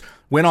Memphis,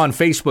 went on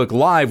Facebook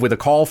Live with a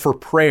call for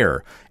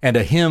prayer and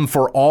a hymn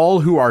for all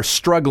who are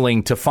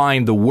struggling to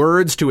find the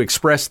words to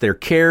express their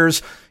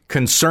cares,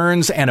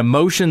 concerns, and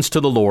emotions to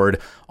the Lord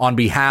on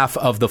behalf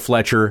of the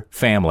Fletcher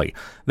family.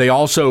 They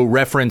also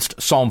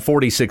referenced Psalm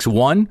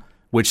 46:1,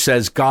 which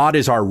says, God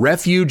is our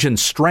refuge and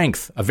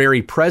strength, a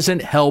very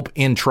present help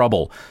in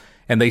trouble.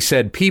 And they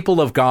said,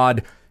 people of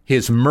God,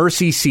 his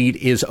mercy seat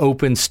is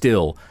open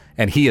still,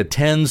 and he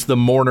attends the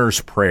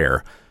mourner's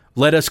prayer.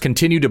 Let us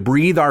continue to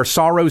breathe our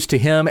sorrows to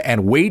him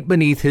and wait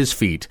beneath his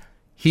feet.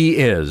 He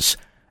is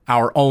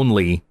our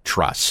only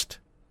trust.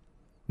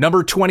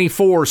 Number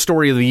 24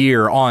 story of the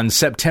year on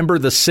September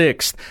the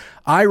 6th,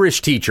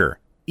 Irish teacher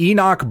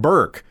Enoch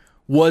Burke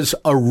was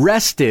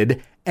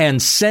arrested and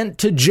sent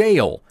to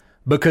jail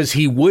because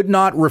he would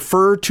not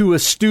refer to a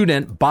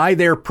student by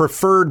their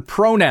preferred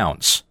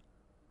pronouns.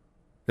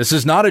 This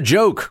is not a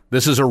joke.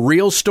 This is a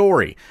real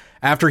story.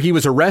 After he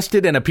was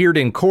arrested and appeared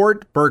in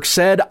court, Burke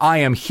said, I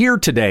am here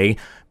today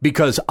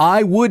because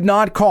I would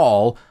not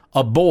call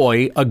a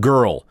boy a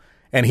girl.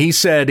 And he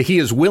said he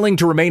is willing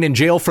to remain in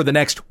jail for the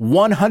next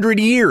 100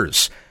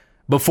 years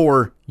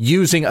before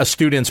using a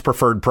student's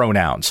preferred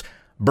pronouns.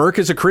 Burke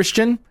is a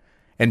Christian,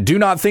 and do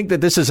not think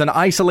that this is an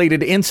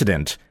isolated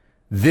incident.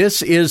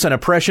 This is an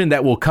oppression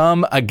that will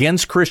come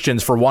against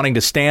Christians for wanting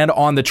to stand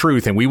on the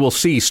truth, and we will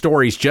see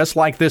stories just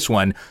like this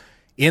one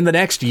in the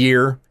next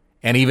year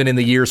and even in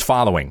the years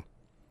following.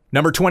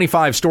 Number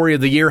 25 story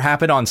of the year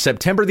happened on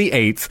September the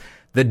 8th,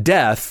 the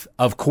death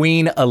of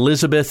Queen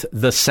Elizabeth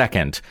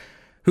II.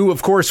 Who,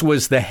 of course,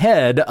 was the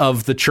head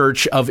of the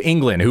Church of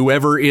England.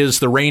 Whoever is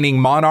the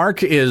reigning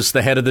monarch is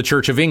the head of the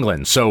Church of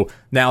England. So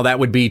now that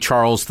would be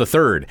Charles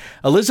III.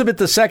 Elizabeth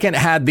II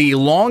had the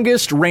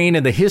longest reign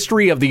in the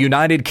history of the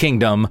United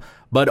Kingdom,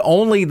 but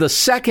only the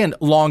second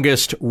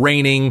longest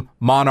reigning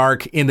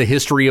monarch in the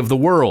history of the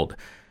world.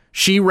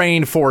 She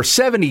reigned for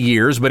 70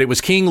 years, but it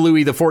was King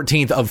Louis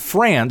XIV of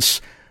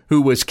France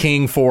who was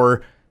king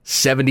for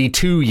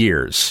 72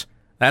 years.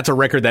 That's a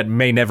record that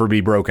may never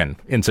be broken,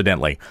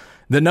 incidentally.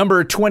 The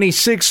number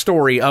 26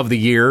 story of the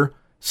year,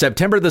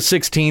 September the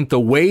 16th, the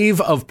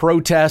wave of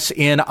protests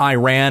in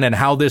Iran and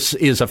how this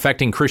is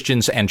affecting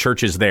Christians and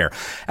churches there.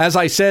 As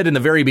I said in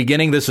the very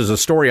beginning, this is a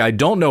story I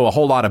don't know a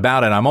whole lot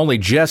about, and I'm only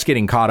just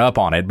getting caught up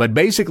on it. But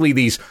basically,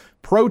 these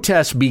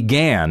protests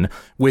began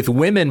with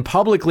women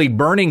publicly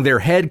burning their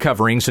head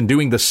coverings and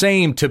doing the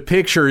same to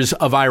pictures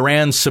of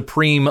Iran's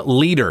supreme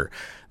leader.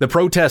 The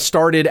protest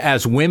started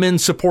as women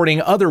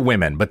supporting other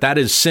women, but that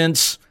has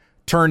since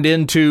turned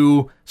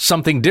into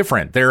something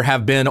different. There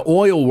have been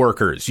oil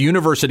workers,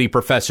 university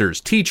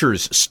professors,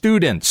 teachers,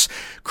 students,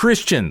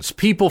 Christians,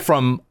 people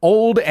from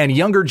old and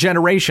younger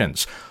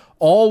generations,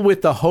 all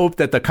with the hope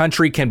that the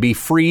country can be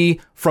free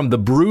from the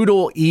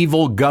brutal,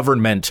 evil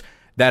government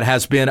that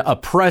has been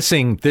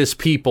oppressing this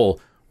people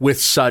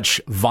with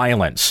such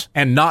violence.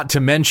 And not to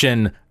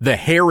mention the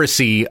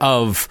heresy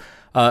of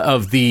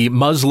the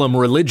Muslim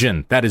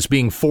religion that is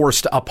being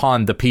forced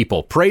upon the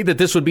people. Pray that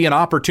this would be an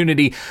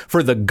opportunity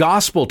for the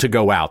gospel to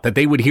go out, that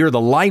they would hear the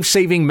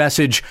life-saving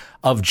message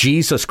of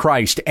Jesus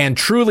Christ and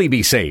truly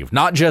be saved,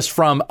 not just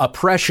from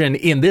oppression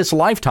in this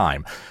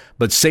lifetime,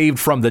 but saved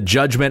from the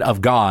judgment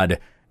of God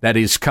that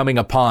is coming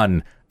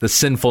upon the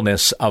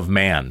sinfulness of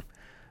man.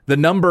 The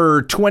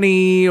number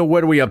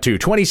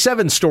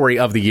 27 story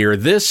of the year.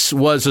 This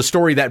was a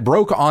story that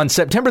broke on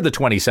September the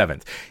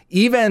 27th.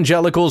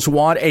 Evangelicals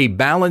want a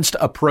balanced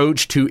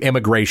approach to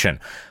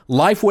immigration.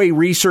 Lifeway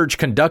Research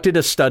conducted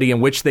a study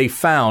in which they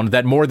found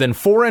that more than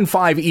 4 in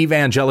 5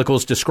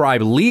 evangelicals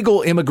describe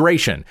legal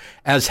immigration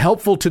as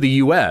helpful to the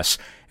U.S.,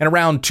 and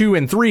around 2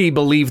 in 3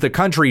 believe the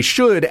country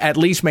should at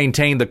least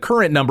maintain the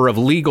current number of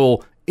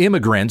legal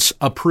immigrants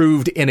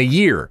approved in a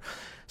year.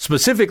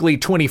 Specifically,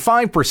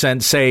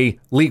 25% say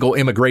legal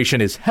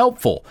immigration is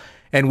helpful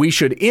and we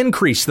should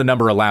increase the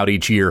number allowed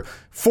each year.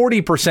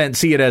 40%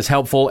 see it as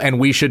helpful and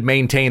we should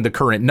maintain the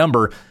current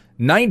number.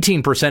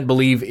 19%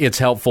 believe it's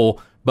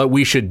helpful, but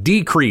we should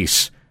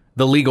decrease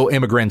the legal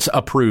immigrants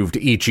approved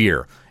each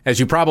year. As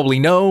you probably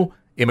know,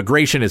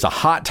 immigration is a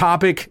hot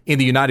topic in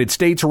the United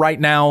States right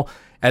now.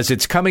 as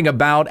it's coming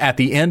about at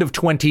the end of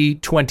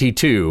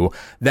 2022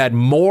 that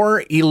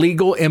more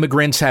illegal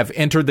immigrants have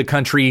entered the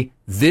country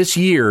this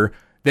year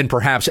than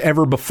perhaps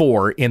ever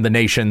before in the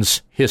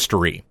nation's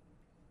history.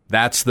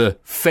 That's the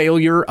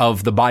failure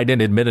of the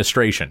Biden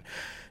administration.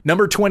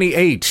 Number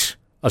 28,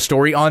 a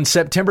story on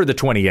September the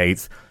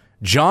 28th.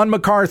 John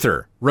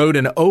MacArthur wrote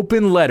an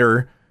open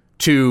letter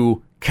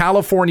to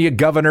California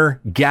Governor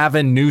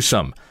Gavin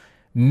Newsom.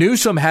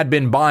 Newsom had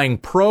been buying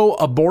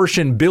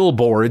pro-abortion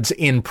billboards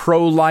in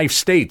pro-life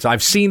states.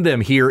 I've seen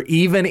them here,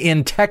 even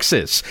in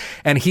Texas.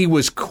 And he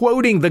was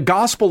quoting the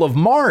Gospel of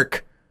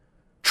Mark,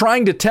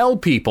 trying to tell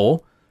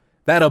people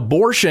that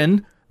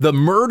abortion, the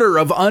murder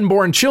of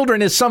unborn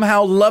children, is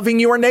somehow loving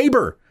your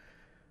neighbor.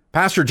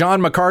 Pastor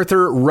John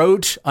MacArthur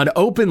wrote an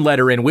open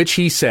letter in which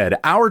he said,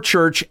 "Our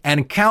church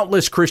and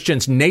countless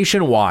Christians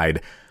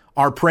nationwide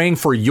are praying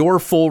for your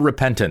full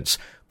repentance.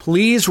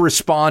 Please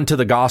respond to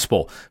the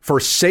gospel.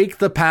 Forsake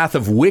the path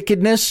of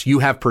wickedness you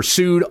have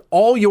pursued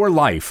all your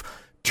life.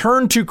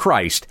 Turn to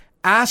Christ,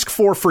 ask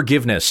for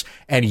forgiveness,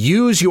 and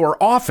use your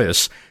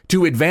office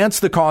to advance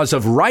the cause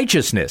of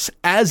righteousness,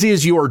 as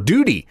is your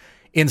duty,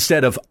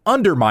 instead of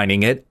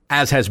undermining it,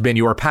 as has been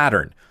your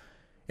pattern."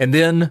 And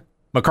then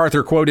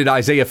MacArthur quoted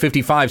Isaiah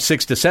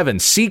 55:6-7,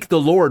 "Seek the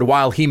Lord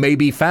while he may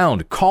be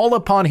found. Call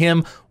upon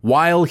him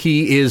while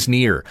he is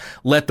near.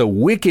 Let the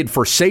wicked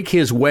forsake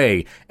his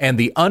way, and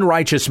the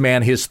unrighteous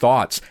man his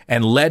thoughts,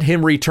 and let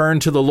him return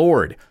to the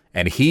Lord.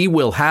 And he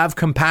will have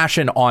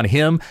compassion on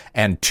him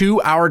and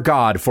to our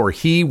God, for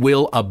he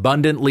will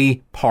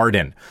abundantly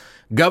pardon."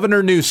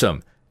 Governor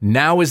Newsom,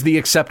 now is the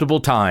acceptable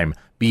time.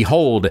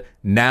 Behold,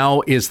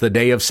 now is the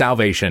day of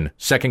salvation.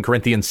 2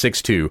 Corinthians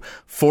 6:2,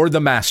 for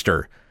the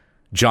Master,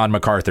 John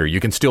MacArthur. You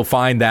can still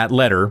find that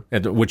letter,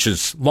 which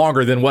is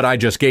longer than what I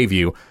just gave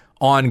you,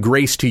 on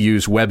Grace to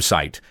Use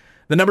website.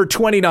 The number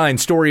 29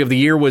 story of the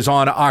year was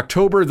on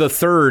October the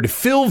 3rd.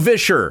 Phil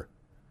Vischer,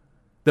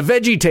 the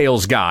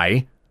VeggieTales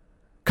guy,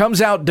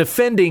 comes out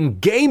defending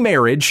gay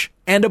marriage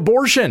and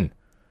abortion.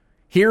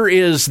 Here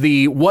is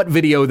the what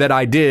video that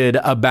I did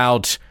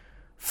about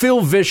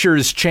Phil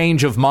Vischer's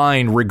change of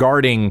mind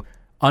regarding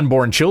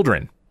unborn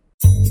children.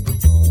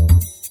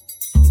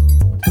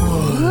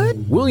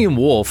 William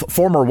Wolf,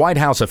 former White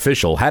House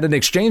official, had an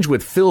exchange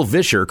with Phil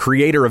Vischer,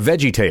 creator of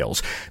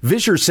VeggieTales.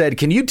 Vischer said,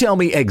 "Can you tell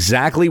me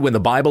exactly when the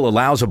Bible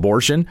allows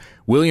abortion?"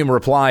 William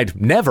replied,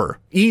 "Never.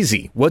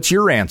 Easy. What's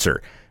your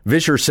answer?"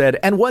 Vischer said,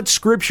 "And what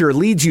scripture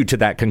leads you to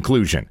that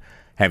conclusion?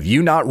 Have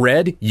you not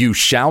read, 'You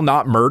shall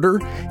not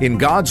murder'? In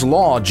God's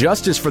law,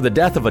 justice for the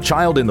death of a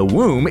child in the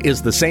womb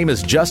is the same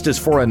as justice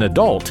for an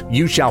adult.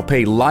 You shall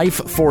pay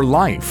life for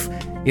life."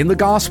 In the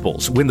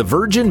Gospels, when the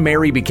Virgin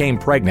Mary became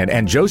pregnant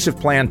and Joseph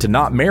planned to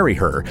not marry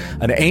her,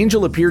 an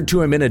angel appeared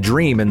to him in a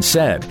dream and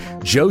said,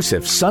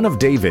 "Joseph, son of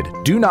David,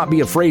 do not be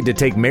afraid to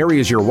take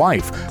Mary as your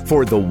wife,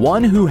 for the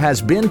one who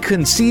has been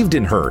conceived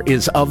in her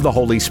is of the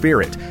Holy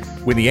Spirit."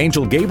 When the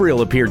angel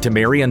Gabriel appeared to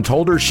Mary and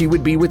told her she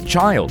would be with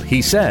child,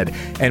 he said,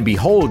 "And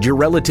behold, your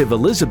relative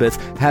Elizabeth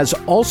has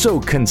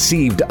also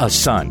conceived a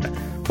son."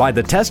 By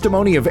the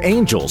testimony of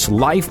angels,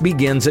 life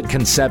begins at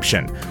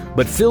conception.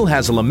 But Phil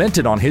has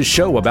lamented on his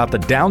show about the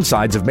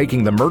downsides of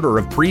making the murder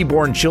of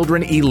preborn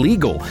children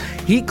illegal.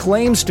 He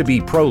claims to be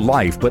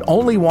pro-life, but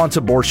only wants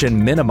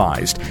abortion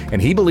minimized.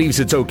 And he believes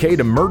it's okay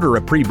to murder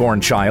a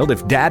preborn child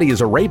if daddy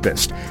is a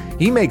rapist.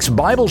 He makes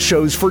Bible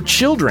shows for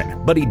children,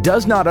 but he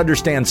does not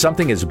understand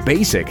something as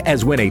basic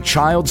as when a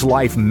child's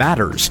life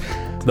matters.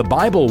 The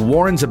Bible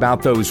warns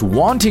about those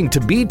wanting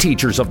to be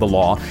teachers of the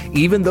law,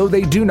 even though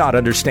they do not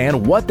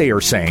understand what they are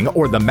saying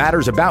or the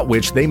matters about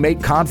which they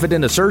make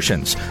confident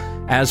assertions.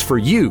 As for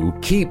you,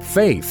 keep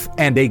faith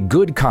and a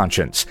good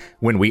conscience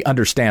when we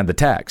understand the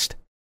text.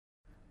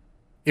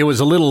 It was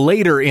a little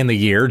later in the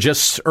year,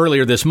 just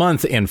earlier this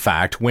month, in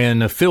fact,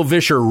 when Phil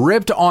Vischer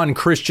ripped on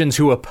Christians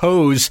who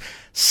oppose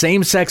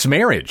same-sex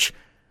marriage.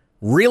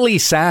 Really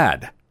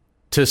sad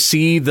to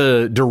see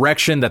the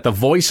direction that the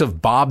voice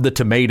of Bob the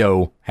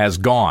Tomato has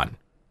gone.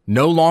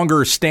 No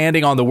longer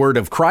standing on the word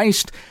of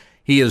Christ,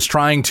 he is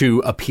trying to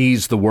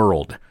appease the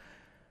world.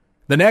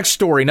 The next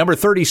story, number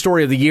 30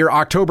 story of the year,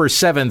 October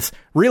 7th.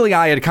 Really,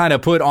 I had kind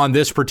of put on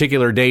this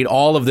particular date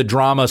all of the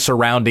drama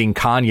surrounding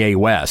Kanye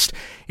West.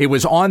 It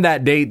was on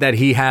that date that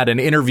he had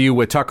an interview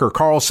with Tucker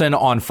Carlson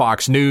on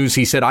Fox News.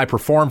 He said, "I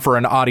perform for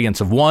an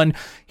audience of one."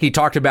 He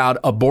talked about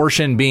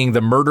abortion being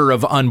the murder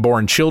of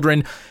unborn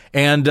children.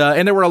 And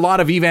there were a lot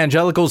of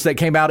evangelicals that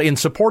came out in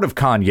support of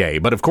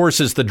Kanye. But of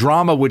course, as the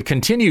drama would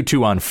continue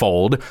to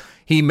unfold,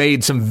 he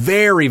made some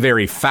very,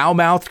 very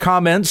foul-mouthed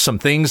comments, some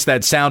things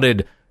that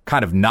sounded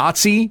kind of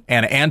Nazi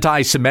and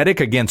anti-Semitic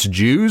against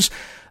Jews.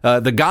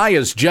 The guy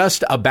is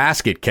just a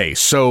basket case.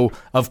 So,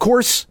 of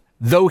course,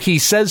 though he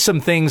says some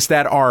things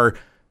that are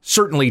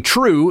certainly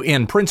true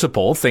in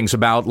principle, things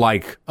about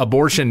like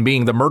abortion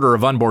being the murder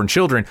of unborn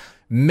children,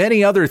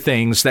 many other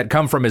things that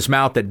come from his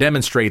mouth that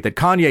demonstrate that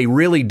Kanye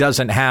really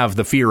doesn't have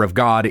the fear of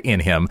God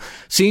in him.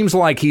 Seems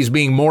like he's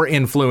being more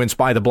influenced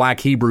by the Black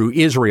Hebrew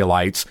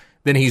Israelites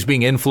then he's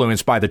being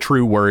influenced by the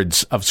true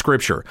words of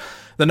Scripture.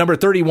 The number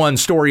 31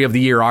 story of the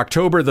year,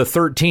 October the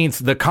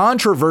 13th, the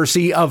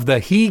controversy of the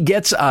He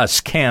Gets Us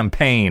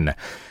campaign.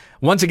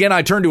 Once again,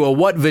 I turn to a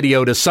What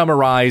video to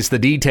summarize the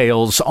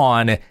details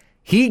on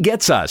He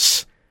Gets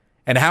Us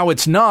and how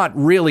it's not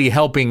really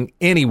helping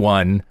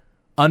anyone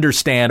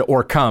understand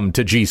or come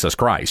to Jesus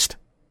Christ.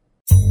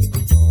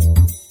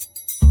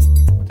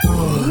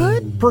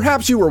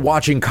 Perhaps you were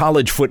watching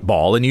college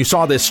football and you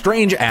saw this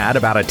strange ad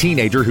about a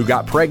teenager who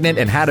got pregnant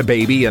and had a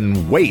baby,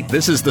 and wait,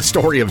 this is the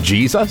story of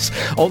Jesus?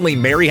 Only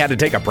Mary had to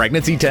take a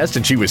pregnancy test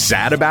and she was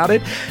sad about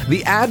it?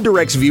 The ad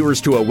directs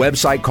viewers to a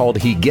website called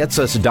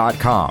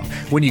HeGetsUs.com.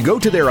 When you go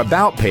to their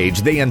About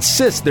page, they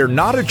insist they're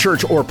not a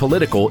church or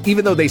political,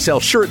 even though they sell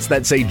shirts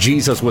that say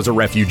Jesus was a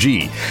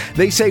refugee.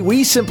 They say,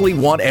 we simply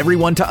want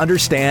everyone to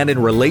understand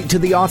and relate to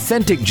the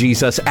authentic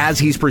Jesus as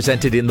he's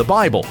presented in the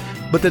Bible.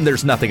 But then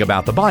there's nothing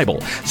about the Bible.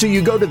 So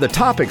you go to the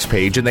topics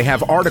page and they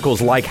have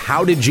articles like,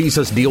 how did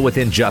Jesus deal with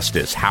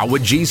injustice? How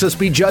would Jesus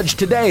be judged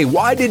today?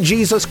 Why did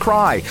Jesus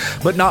cry?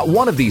 But not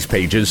one of these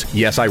pages,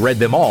 yes, I read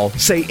them all,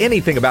 say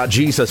anything about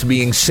Jesus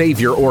being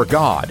Savior or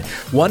God.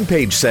 One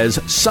page says,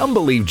 some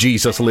believe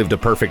Jesus lived a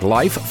perfect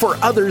life. For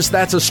others,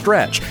 that's a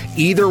stretch.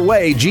 Either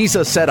way,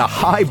 Jesus set a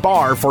high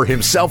bar for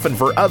himself and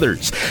for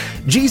others.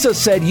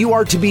 Jesus said, you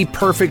are to be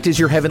perfect as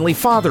your heavenly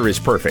Father is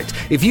perfect.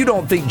 If you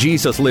don't think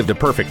Jesus lived a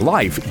perfect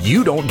life,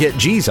 you don't get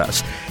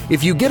Jesus.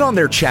 If you get on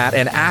their chat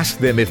and ask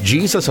them if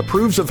Jesus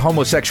approves of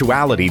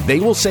homosexuality,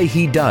 they will say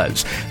he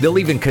does. They'll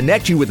even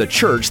connect you with a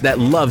church that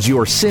loves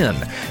your sin.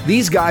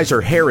 These guys are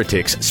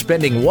heretics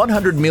spending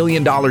 $100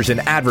 million in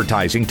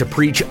advertising to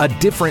preach a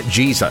different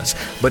Jesus.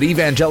 But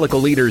evangelical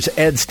leaders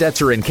Ed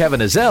Stetzer and Kevin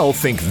Ezell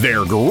think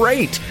they're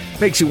great.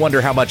 Makes you wonder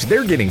how much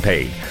they're getting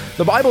paid.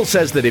 The Bible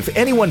says that if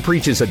anyone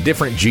preaches a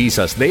different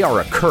Jesus, they are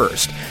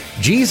accursed.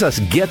 Jesus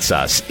gets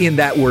us in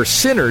that we're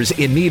sinners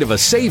in need of a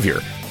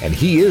Savior, and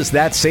he is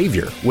that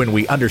Savior when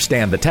we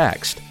understand the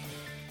text.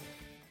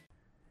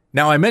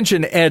 Now, I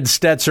mentioned Ed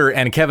Stetzer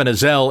and Kevin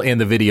Ezell in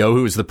the video,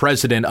 who is the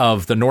president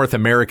of the North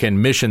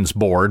American Missions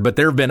Board, but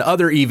there have been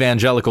other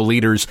evangelical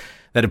leaders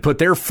that have put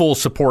their full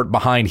support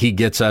behind He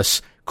Gets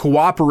Us,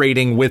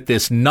 cooperating with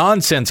this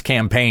nonsense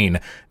campaign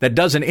that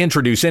doesn't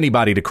introduce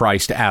anybody to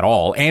Christ at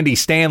all. Andy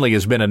Stanley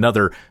has been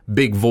another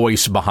big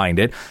voice behind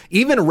it.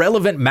 Even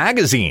Relevant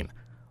Magazine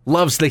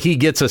loves the He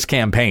Gets Us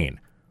campaign.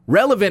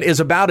 Relevant is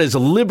about as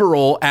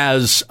liberal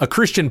as a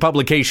Christian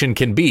publication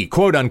can be,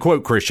 quote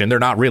unquote Christian. They're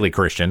not really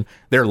Christian.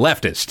 They're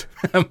leftist.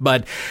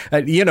 But,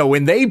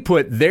 when they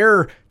put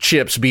their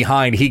chips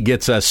behind He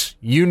Gets Us,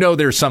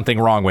 there's something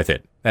wrong with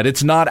it, that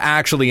it's not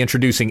actually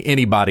introducing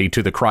anybody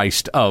to the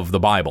Christ of the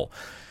Bible.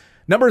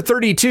 Number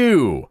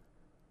 32.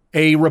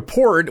 A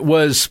report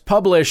was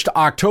published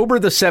October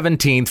the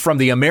 17th from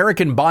the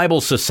American Bible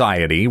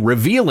Society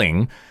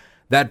revealing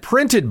that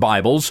printed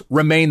Bibles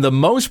remain the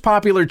most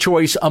popular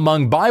choice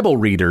among Bible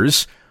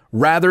readers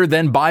rather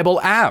than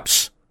Bible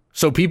apps.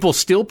 So people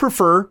still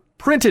prefer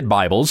printed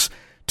Bibles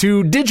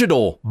to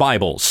digital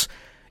Bibles.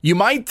 You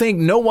might think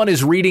no one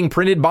is reading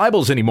printed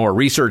Bibles anymore,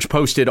 research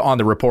posted on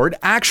the report.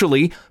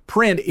 Actually,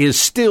 print is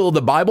still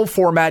the Bible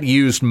format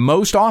used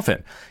most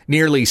often.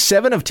 Nearly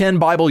 7 of 10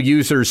 Bible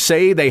users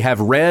say they have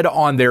read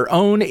on their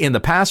own in the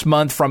past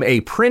month from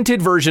a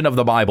printed version of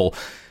the Bible.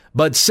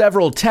 But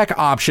several tech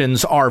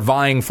options are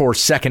vying for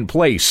second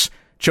place,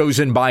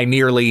 chosen by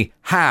nearly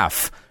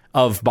half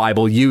of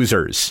Bible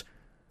users.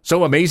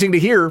 So amazing to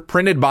hear,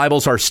 printed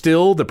Bibles are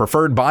still the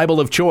preferred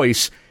Bible of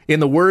choice. In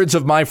the words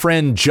of my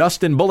friend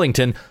Justin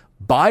Bullington,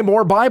 buy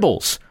more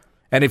Bibles.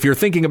 And if you're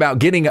thinking about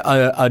getting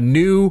a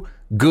new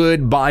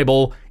good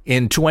Bible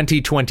in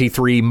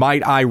 2023,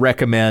 might I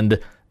recommend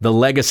the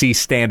Legacy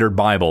Standard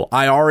Bible.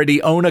 I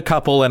already own a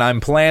couple, and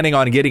I'm planning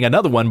on getting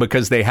another one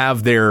because they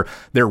have their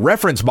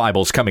reference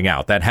Bibles coming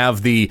out that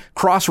have the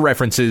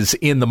cross-references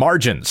in the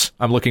margins.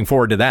 I'm looking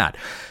forward to that.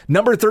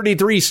 Number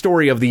 33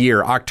 story of the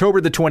year, October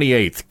the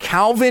 28th.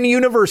 Calvin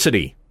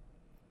University,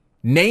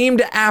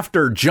 named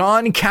after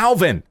John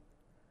Calvin,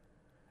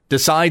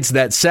 decides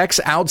that sex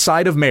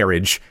outside of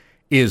marriage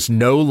is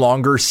no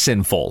longer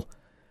sinful.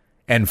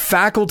 And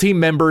faculty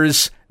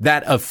members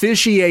that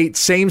officiate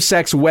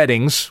same-sex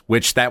weddings,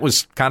 which that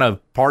was kind of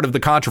part of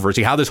the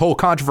controversy, how this whole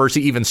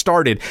controversy even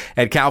started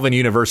at Calvin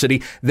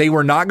University, they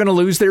were not going to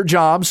lose their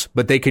jobs,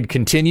 but they could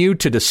continue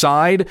to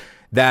decide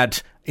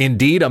that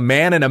indeed a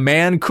man and a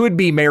man could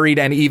be married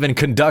and even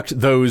conduct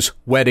those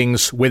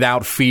weddings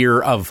without fear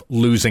of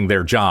losing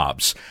their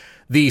jobs.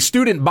 The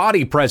student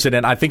body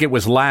president, I think it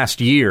was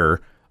last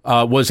year,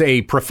 was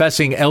a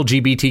professing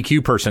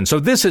LGBTQ person. So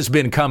this has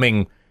been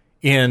coming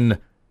in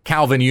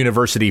Calvin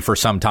University for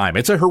some time.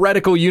 It's a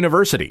heretical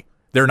university.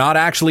 They're not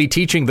actually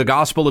teaching the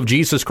gospel of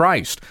Jesus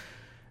Christ.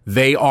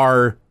 They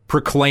are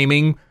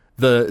proclaiming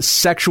the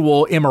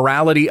sexual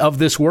immorality of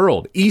this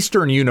world.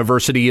 Eastern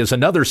University is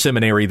another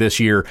seminary this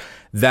year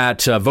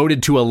that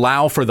voted to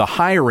allow for the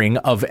hiring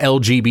of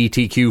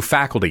LGBTQ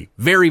faculty.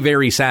 Very,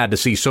 very sad to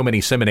see so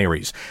many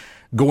seminaries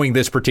going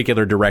this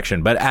particular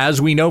direction. But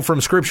as we know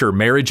from Scripture,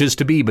 marriage is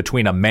to be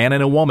between a man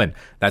and a woman.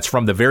 That's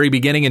from the very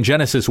beginning in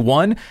Genesis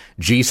 1.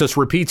 Jesus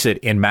repeats it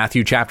in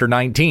Matthew chapter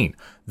 19.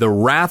 The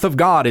wrath of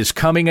God is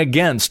coming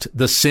against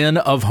the sin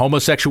of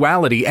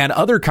homosexuality and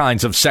other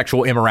kinds of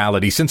sexual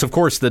immorality, since, of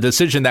course, the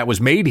decision that was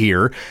made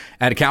here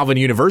at Calvin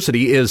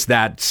University is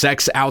that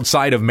sex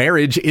outside of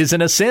marriage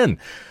isn't a sin.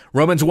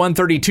 Romans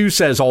 1:32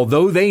 says,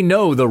 although they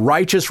know the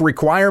righteous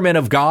requirement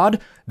of God,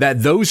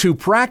 that those who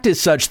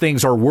practice such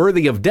things are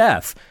worthy of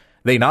death,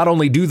 they not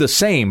only do the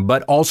same,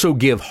 but also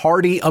give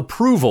hearty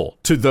approval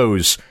to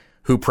those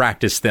who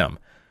practice them.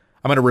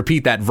 I'm going to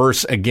repeat that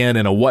verse again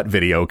in a what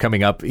video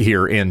coming up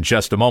here in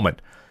just a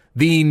moment.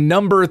 The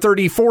number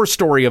 34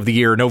 story of the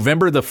year,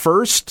 November the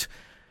 1st,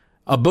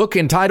 a book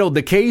entitled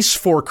The Case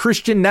for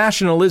Christian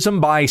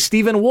Nationalism by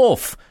Stephen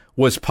Wolfe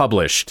was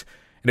published.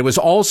 And it was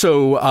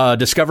also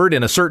discovered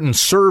in a certain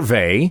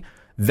survey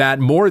that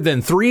more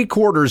than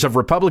 3/4 of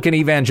Republican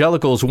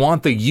evangelicals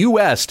want the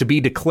U.S. to be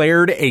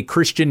declared a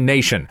Christian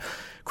nation.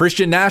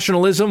 Christian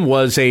nationalism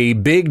was a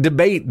big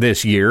debate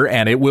this year,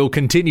 and it will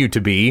continue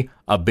to be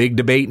a big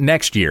debate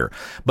next year.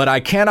 But I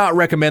cannot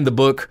recommend the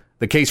book,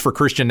 The Case for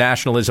Christian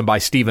Nationalism by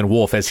Stephen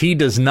Wolfe, as he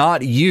does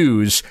not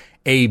use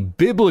a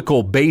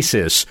biblical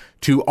basis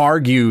to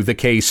argue the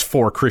case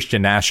for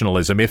Christian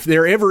nationalism. If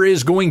there ever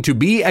is going to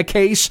be a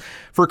case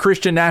for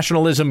Christian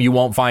nationalism, you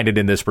won't find it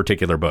in this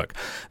particular book.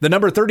 The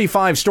number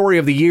 35 story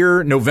of the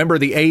year, November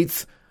the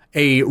 8th,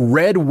 a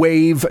red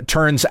wave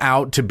turns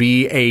out to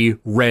be a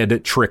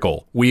red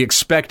trickle. We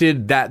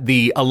expected that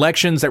the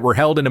elections that were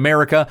held in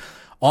America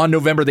on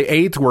November the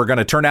 8th were going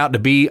to turn out to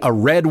be a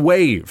red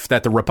wave,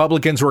 that the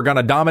Republicans were going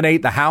to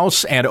dominate the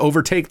House and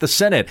overtake the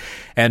Senate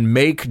and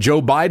make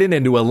Joe Biden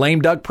into a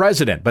lame duck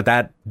president. But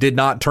that did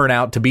not turn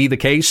out to be the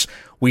case.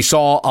 We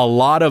saw a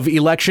lot of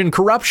election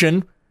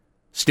corruption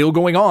still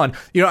going on.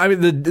 You know, I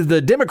mean,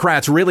 the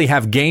Democrats really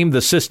have gamed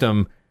the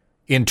system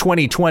in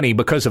 2020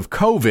 because of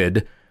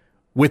COVID.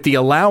 With the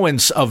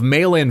allowance of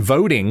mail-in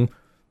voting,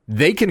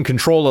 they can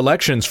control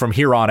elections from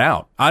here on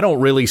out. I don't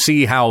really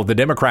see how the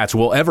Democrats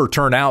will ever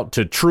turn out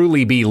to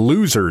truly be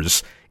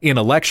losers in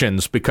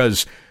elections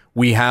because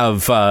we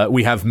have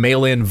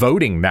mail-in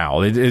voting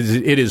now. It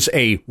is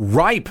a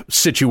ripe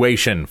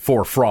situation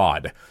for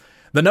fraud.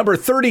 The number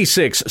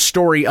 36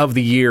 story of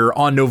the year,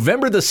 on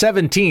November the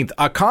 17th,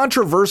 a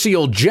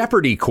controversial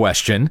Jeopardy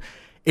question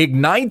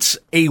ignites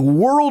a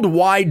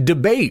worldwide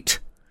debate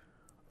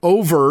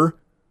over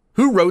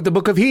who wrote the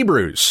book of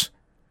Hebrews.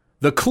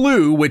 The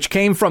clue, which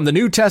came from the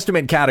New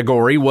Testament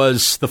category,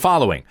 was the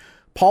following.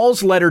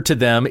 Paul's letter to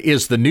them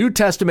is the New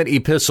Testament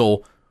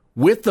epistle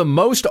with the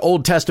most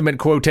Old Testament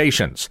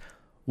quotations.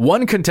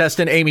 One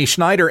contestant, Amy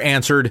Schneider,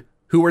 answered,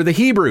 "Who are the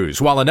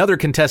Hebrews?" while another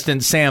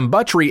contestant, Sam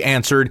Buttrey,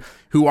 answered,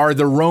 "Who are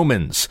the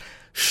Romans?"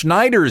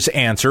 Schneider's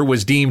answer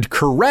was deemed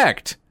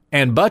correct,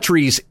 and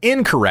Buttrey's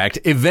incorrect,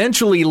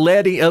 eventually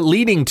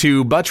leading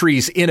to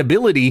Buttrey's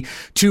inability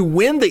to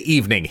win the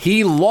evening.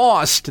 He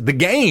lost the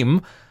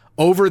game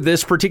over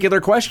this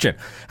particular question.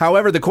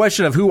 However, the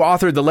question of who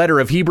authored the letter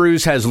of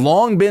Hebrews has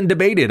long been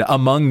debated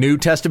among New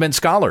Testament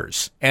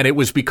scholars. And it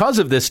was because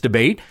of this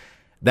debate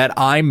that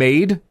I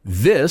made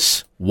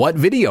this what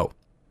video.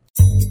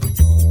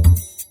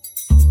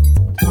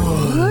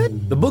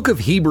 The book of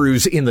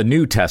Hebrews in the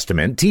New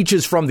Testament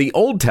teaches from the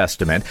Old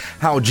Testament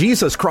how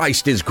Jesus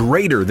Christ is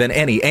greater than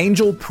any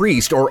angel,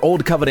 priest, or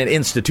Old Covenant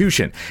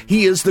institution.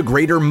 He is the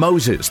greater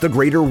Moses, the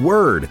greater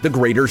Word, the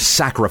greater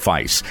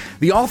sacrifice.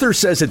 The author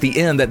says at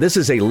the end that this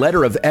is a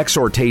letter of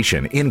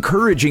exhortation,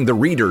 encouraging the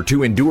reader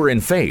to endure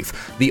in faith.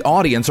 The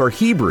audience are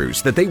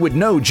Hebrews, that they would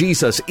know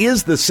Jesus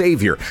is the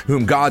Savior,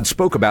 whom God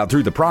spoke about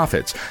through the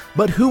prophets.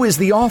 But who is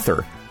the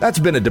author? That's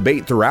been a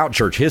debate throughout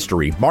church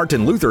history.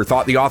 Martin Luther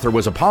thought the author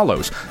was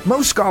Apollos.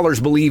 Most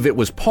scholars believe it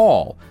was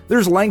Paul.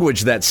 There's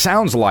language that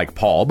sounds like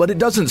Paul, but it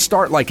doesn't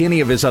start like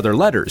any of his other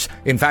letters.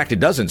 In fact,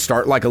 it doesn't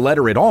start like a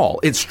letter at all.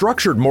 It's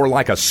structured more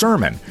like a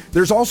sermon.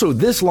 There's also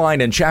this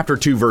line in chapter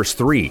 2, verse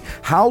 3.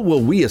 How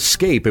will we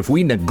escape if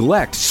we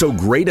neglect so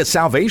great a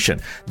salvation?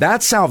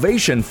 That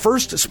salvation,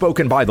 first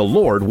spoken by the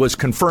Lord, was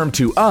confirmed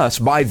to us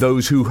by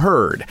those who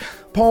heard.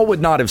 Paul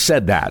would not have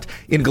said that.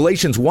 In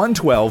Galatians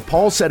 1:12,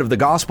 Paul said of the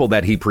gospel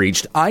that he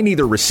preached, I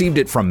neither received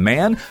it from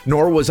man,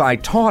 nor was I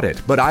taught it,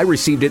 but I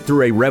received it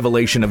through a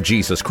revelation of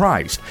Jesus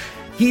Christ.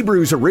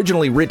 Hebrews,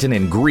 originally written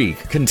in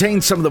Greek,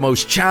 contains some of the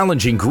most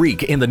challenging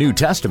Greek in the New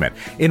Testament.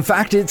 In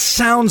fact, it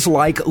sounds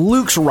like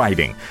Luke's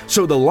writing.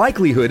 So the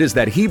likelihood is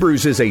that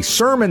Hebrews is a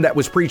sermon that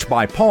was preached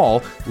by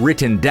Paul,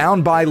 written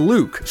down by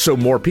Luke, so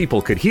more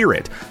people could hear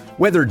it.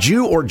 Whether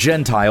Jew or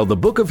Gentile, the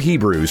book of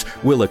Hebrews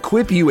will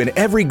equip you in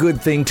every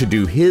good thing to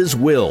do His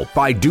will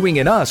by doing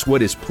in us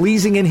what is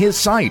pleasing in His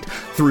sight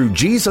through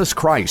Jesus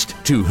Christ,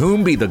 to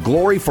whom be the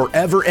glory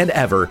forever and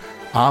ever.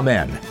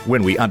 Amen,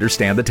 when we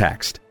understand the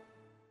text.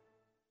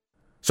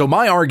 So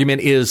my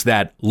argument is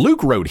that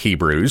Luke wrote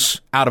Hebrews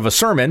out of a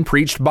sermon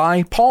preached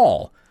by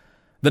Paul.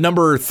 The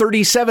number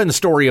 37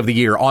 story of the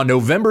year, on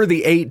November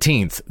the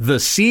 18th, the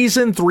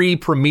season 3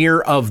 premiere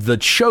of The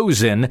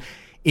Chosen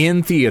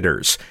in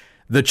theaters.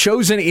 The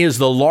Chosen is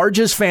the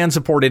largest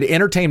fan-supported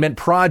entertainment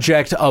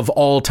project of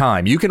all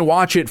time. You can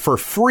watch it for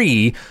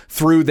free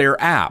through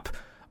their app.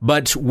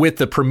 But with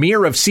the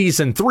premiere of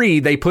season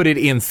 3, they put it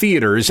in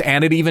theaters,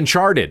 and it even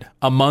charted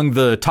among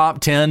the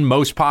top 10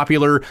 most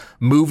popular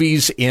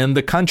movies in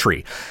the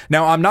country.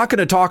 Now, I'm not going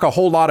to talk a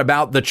whole lot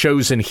about The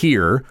Chosen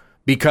here,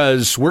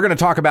 because we're going to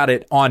talk about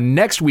it on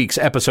next week's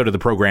episode of the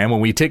program when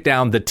we take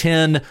down the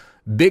 10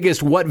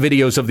 biggest what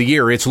videos of the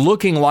year. It's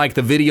looking like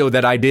the video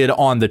that I did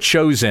on The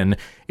Chosen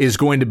is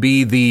going to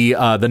be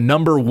the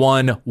number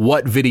one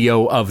what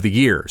video of the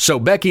year. So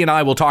Becky and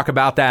I will talk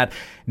about that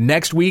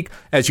next week.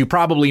 As you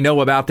probably know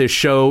about this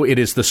show, it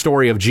is the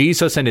story of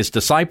Jesus and his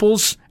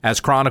disciples as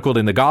chronicled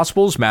in the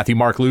Gospels, Matthew,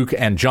 Mark, Luke,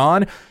 and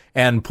John,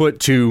 and put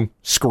to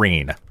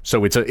screen.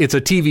 So it's a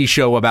TV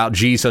show about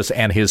Jesus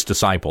and his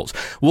disciples.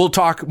 We'll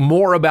talk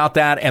more about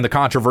that and the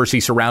controversy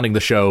surrounding the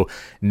show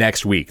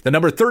next week. The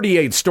number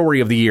 38 story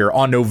of the year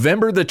on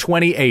November the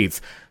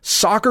 28th,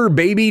 soccer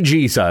baby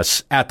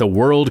Jesus at the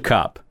World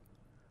Cup.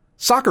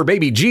 Soccer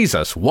baby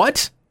Jesus,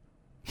 what?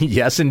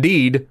 Yes,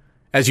 indeed.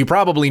 As you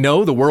probably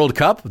know, the World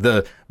Cup,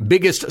 the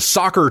biggest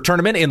soccer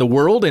tournament in the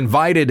world,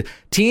 invited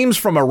teams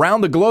from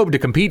around the globe to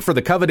compete for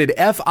the coveted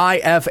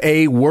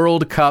FIFA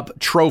World Cup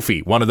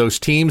trophy, one of those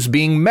teams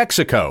being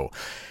Mexico.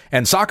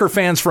 And soccer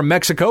fans from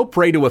Mexico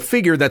pray to a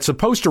figure that's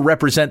supposed to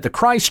represent the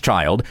Christ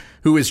child,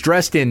 who is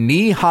dressed in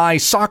knee-high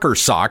soccer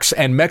socks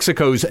and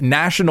Mexico's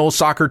national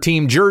soccer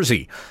team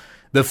jersey.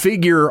 The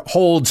figure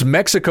holds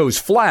Mexico's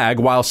flag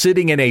while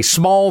sitting in a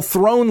small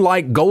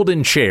throne-like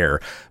golden chair,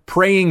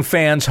 praying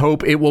fans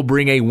hope it will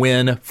bring a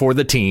win for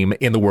the team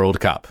in the World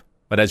Cup.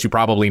 But as you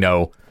probably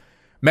know,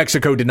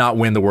 Mexico did not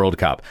win the World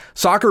Cup.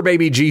 Soccer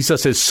baby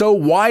Jesus is so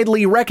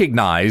widely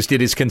recognized,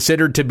 it is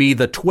considered to be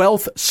the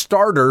 12th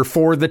starter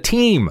for the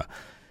team.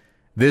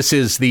 This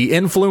is the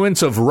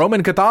influence of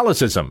Roman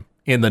Catholicism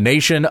in the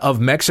nation of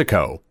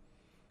Mexico.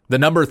 The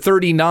number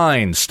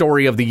 39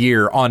 story of the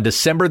year on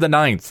December the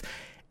 9th,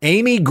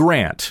 Amy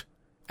Grant,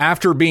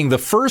 after being the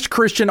first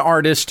Christian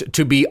artist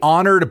to be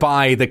honored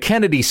by the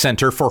Kennedy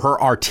Center for her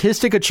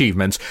artistic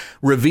achievements,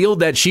 revealed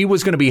that she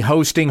was going to be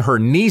hosting her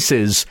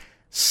niece's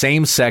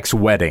same-sex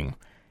wedding.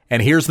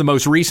 And here's the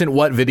most recent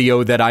what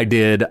video that I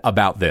did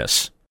about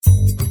this.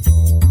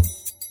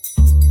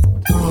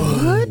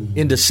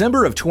 In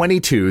December of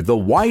 22, the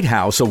White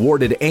House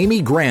awarded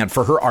Amy Grant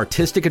for her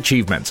artistic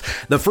achievements,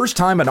 the first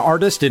time an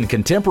artist in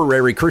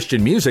contemporary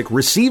Christian music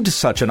received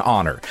such an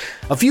honor.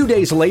 A few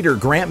days later,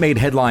 Grant made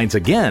headlines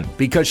again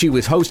because she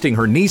was hosting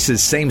her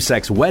niece's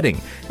same-sex wedding,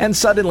 and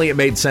suddenly it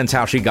made sense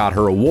how she got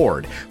her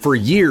award. For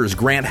years,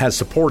 Grant has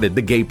supported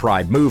the gay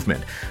pride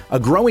movement. A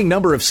growing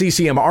number of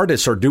CCM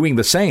artists are doing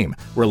the same.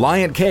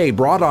 Reliant K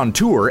brought on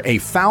tour a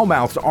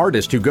foul-mouthed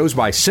artist who goes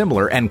by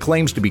Similar and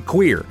claims to be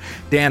queer.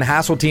 Dan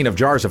Hasseltine of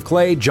Jars of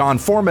Clay, John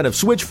Foreman of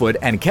Switchfoot,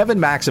 and Kevin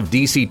Max of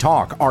DC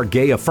Talk are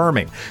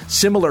gay-affirming.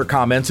 Similar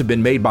comments have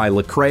been made by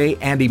Lecrae,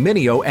 Andy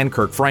Mineo, and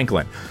Kirk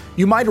Franklin.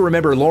 You might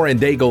remember Lauren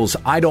Daigle's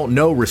I don't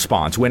know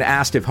response when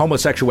asked if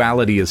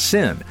homosexuality is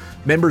sin.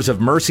 Members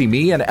of Mercy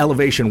Me and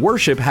Elevation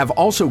Worship have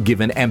also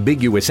given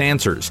ambiguous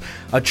answers.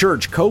 A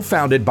church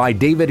co-founded by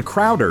David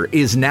Crowder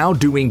is now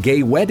doing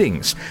gay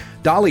weddings.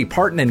 Dolly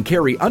Parton and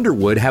Carrie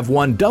Underwood have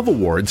won Dove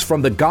Awards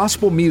from the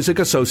Gospel Music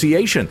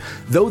Association,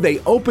 though they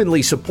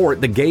openly support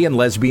the Gay and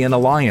Lesbian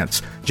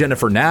Alliance.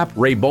 Jennifer Knapp,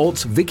 Ray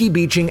Boltz, Vicky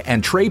Beeching,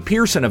 and Trey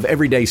Pearson of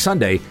Everyday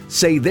Sunday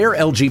say they're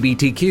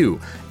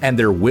LGBTQ, and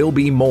there will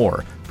be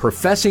more.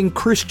 Professing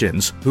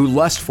Christians who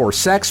lust for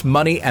sex,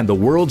 money, and the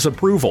world's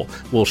approval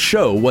will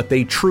show what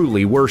they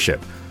truly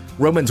worship.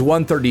 Romans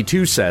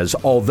 1:32 says,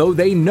 although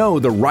they know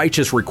the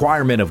righteous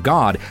requirement of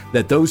God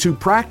that those who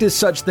practice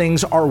such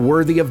things are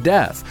worthy of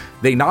death,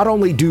 they not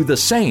only do the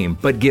same,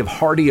 but give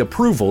hearty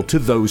approval to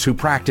those who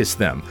practice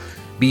them.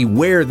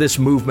 Beware this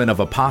movement of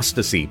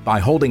apostasy by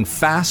holding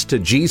fast to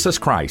Jesus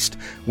Christ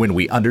when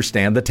we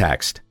understand the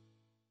text.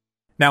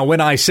 Now,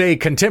 when I say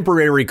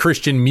contemporary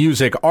Christian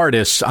music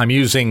artists, I'm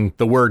using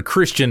the word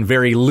Christian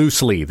very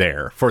loosely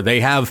there, for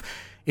they have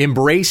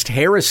embraced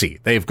heresy.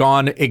 They've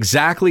gone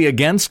exactly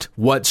against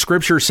what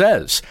Scripture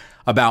says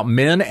about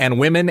men and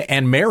women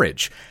and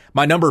marriage.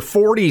 My number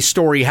 40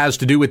 story has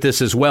to do with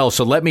this as well,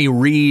 so let me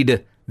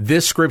read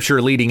this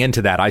scripture leading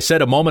into that. I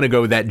said a moment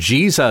ago that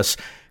Jesus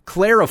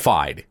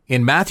clarified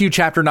in Matthew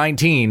chapter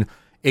 19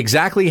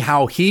 exactly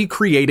how he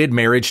created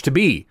marriage to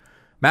be.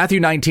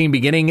 Matthew 19,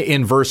 beginning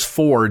in verse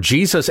 4,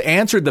 Jesus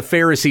answered the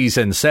Pharisees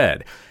and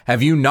said,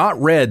 have you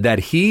not read that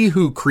he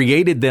who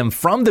created them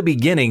from the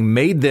beginning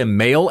made them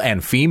male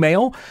and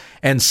female?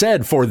 And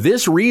said, for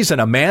this reason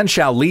a man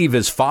shall leave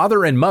his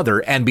father and mother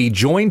and be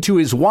joined to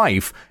his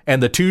wife,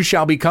 and the two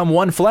shall become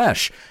one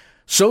flesh.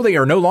 So they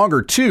are no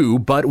longer two,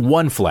 but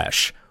one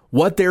flesh.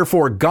 What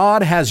therefore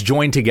God has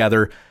joined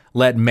together,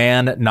 let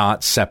man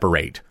not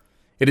separate.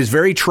 It is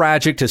very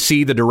tragic to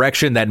see the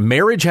direction that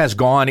marriage has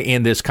gone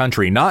in this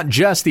country, not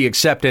just the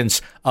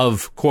acceptance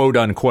of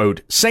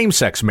quote-unquote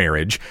same-sex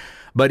marriage,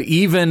 but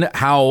even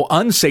how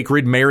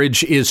unsacred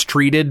marriage is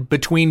treated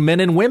between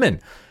men and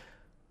women.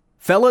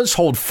 Fellas,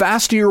 hold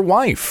fast to your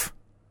wife.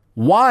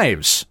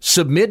 Wives,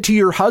 submit to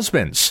your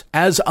husbands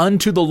as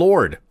unto the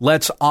Lord.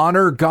 Let's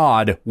honor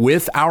God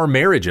with our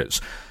marriages.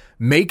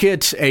 Make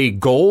it a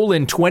goal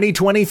in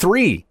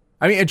 2023.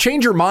 I mean,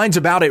 change your minds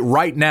about it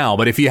right now.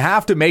 But if you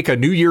have to make a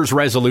New Year's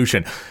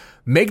resolution,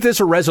 make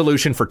this a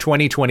resolution for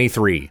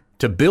 2023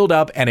 to build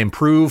up and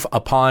improve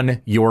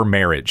upon your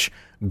marriage.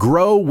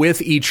 Grow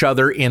with each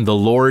other in the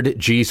Lord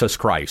Jesus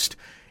Christ.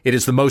 It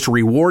is the most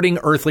rewarding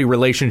earthly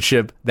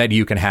relationship that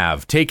you can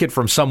have. Take it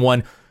from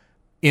someone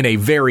in a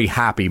very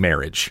happy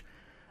marriage.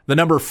 The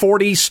number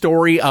 40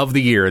 story of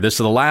the year. This is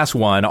the last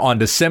one. On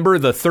December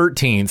the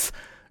 13th,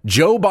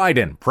 Joe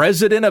Biden,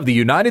 President of the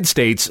United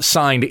States,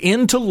 signed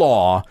into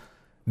law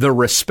the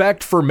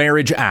Respect for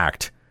Marriage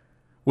Act,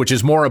 which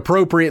is more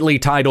appropriately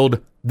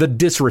titled the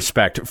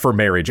Disrespect for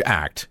Marriage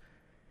Act.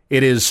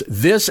 It is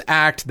this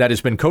act that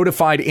has been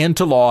codified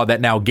into law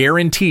that now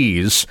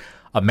guarantees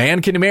a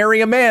man can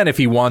marry a man if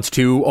he wants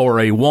to, or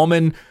a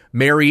woman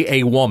marry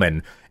a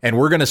woman. And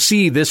we're going to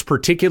see this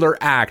particular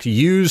act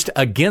used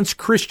against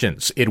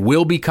Christians. It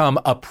will become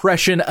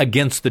oppression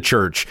against the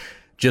church.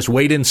 Just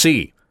wait and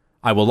see.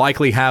 I will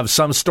likely have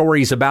some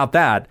stories about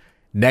that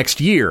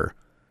next year,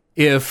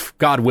 if,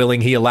 God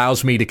willing, he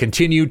allows me to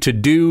continue to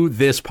do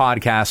this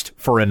podcast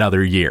for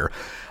another year.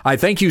 I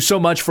thank you so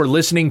much for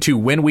listening to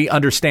When We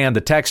Understand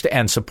the Text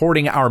and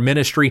supporting our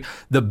ministry.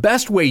 The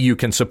best way you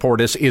can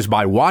support us is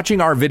by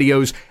watching our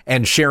videos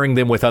and sharing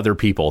them with other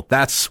people.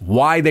 That's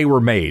why they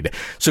were made.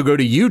 So go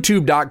to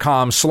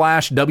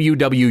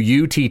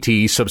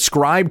youtube.com/WWUTT,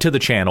 subscribe to the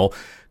channel,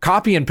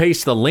 copy and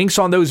paste the links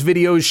on those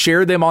videos,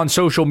 share them on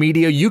social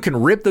media. You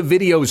can rip the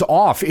videos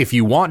off if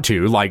you want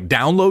to, like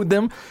download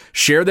them,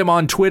 share them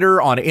on Twitter,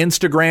 on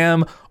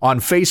Instagram, on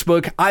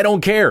Facebook. I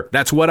don't care.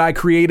 That's what I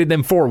created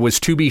them for, was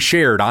to be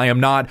shared. I am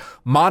not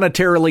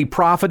monetarily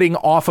profiting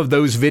off of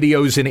those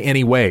videos in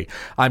any way.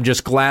 I'm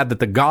just glad that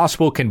the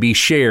gospel can be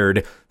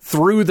shared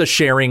through the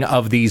sharing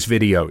of these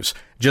videos.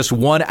 Just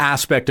one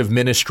aspect of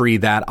ministry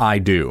that I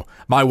do.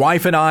 My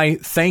wife and I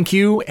thank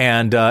you,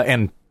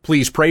 and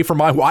please pray for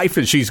my wife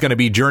as she's going to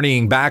be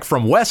journeying back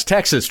from West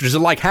Texas, which is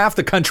like half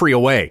the country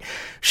away.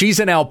 She's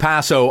in El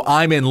Paso.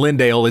 I'm in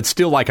Lindale. It's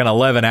still like an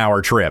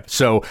 11-hour trip.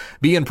 So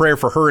be in prayer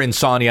for her and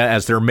Sonia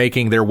as they're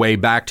making their way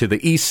back to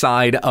the east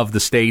side of the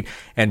state.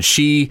 And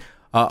she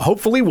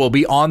hopefully will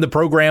be on the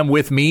program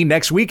with me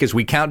next week as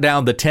we count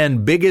down the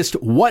 10 biggest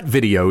what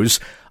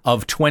videos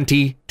of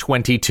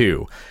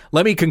 2022.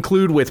 Let me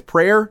conclude with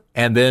prayer,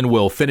 and then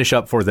we'll finish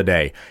up for the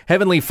day.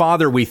 Heavenly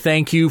Father, we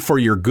thank you for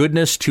your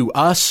goodness to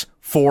us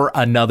for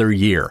another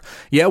year.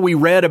 Yeah, we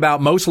read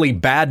about mostly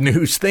bad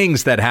news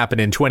things that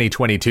happened in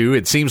 2022.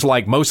 It seems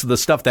like most of the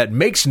stuff that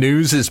makes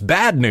news is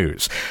bad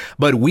news.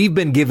 But we've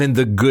been given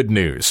the good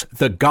news,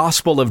 the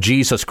gospel of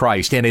Jesus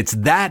Christ. And it's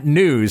that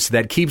news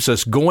that keeps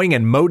us going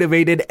and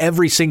motivated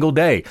every single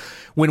day.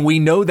 When we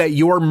know that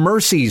your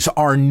mercies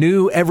are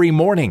new every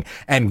morning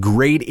and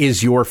great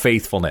is your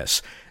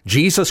faithfulness.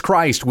 Jesus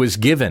Christ was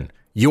given,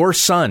 your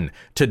Son,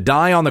 to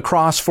die on the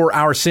cross for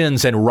our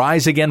sins and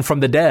rise again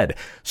from the dead,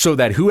 so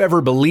that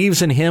whoever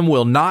believes in him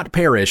will not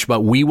perish,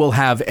 but we will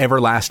have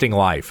everlasting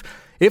life.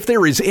 If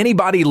there is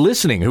anybody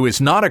listening who is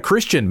not a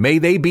Christian, may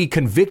they be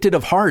convicted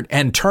of heart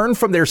and turn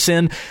from their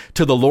sin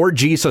to the Lord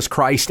Jesus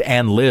Christ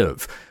and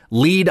live.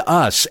 Lead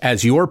us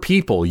as your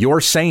people, your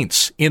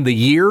saints, in the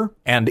year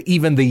and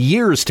even the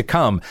years to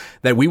come,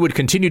 that we would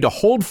continue to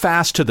hold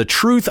fast to the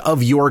truth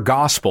of your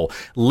gospel,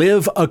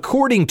 live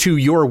according to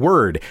your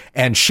word,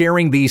 and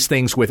sharing these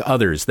things with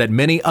others, that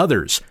many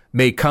others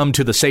may come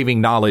to the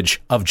saving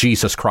knowledge of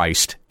Jesus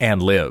Christ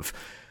and live.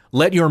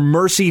 Let your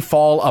mercy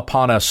fall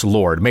upon us,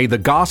 Lord. May the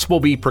gospel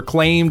be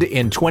proclaimed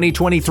in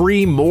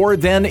 2023 more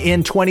than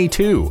in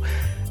 22.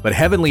 But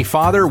Heavenly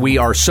Father, we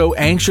are so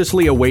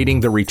anxiously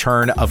awaiting the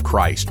return of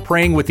Christ,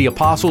 praying with the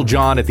Apostle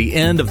John at the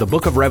end of the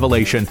book of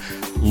Revelation,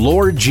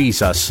 Lord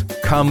Jesus,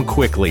 come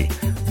quickly.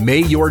 May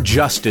your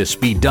justice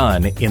be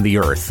done in the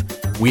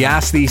earth. We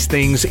ask these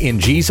things in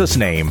Jesus'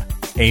 name.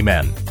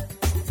 Amen.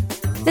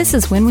 This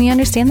is When We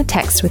Understand the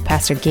Text with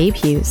Pastor Gabe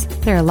Hughes.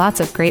 There are lots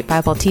of great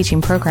Bible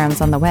teaching programs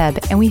on the web,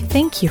 and we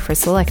thank you for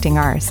selecting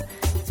ours.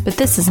 But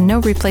this is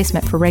no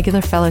replacement for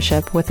regular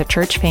fellowship with the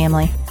church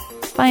family.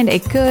 Find a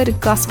good,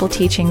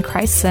 gospel-teaching,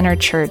 Christ-centered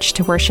church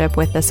to worship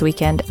with this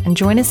weekend, and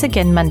join us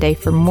again Monday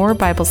for more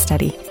Bible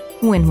study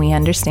when we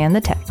understand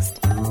the text.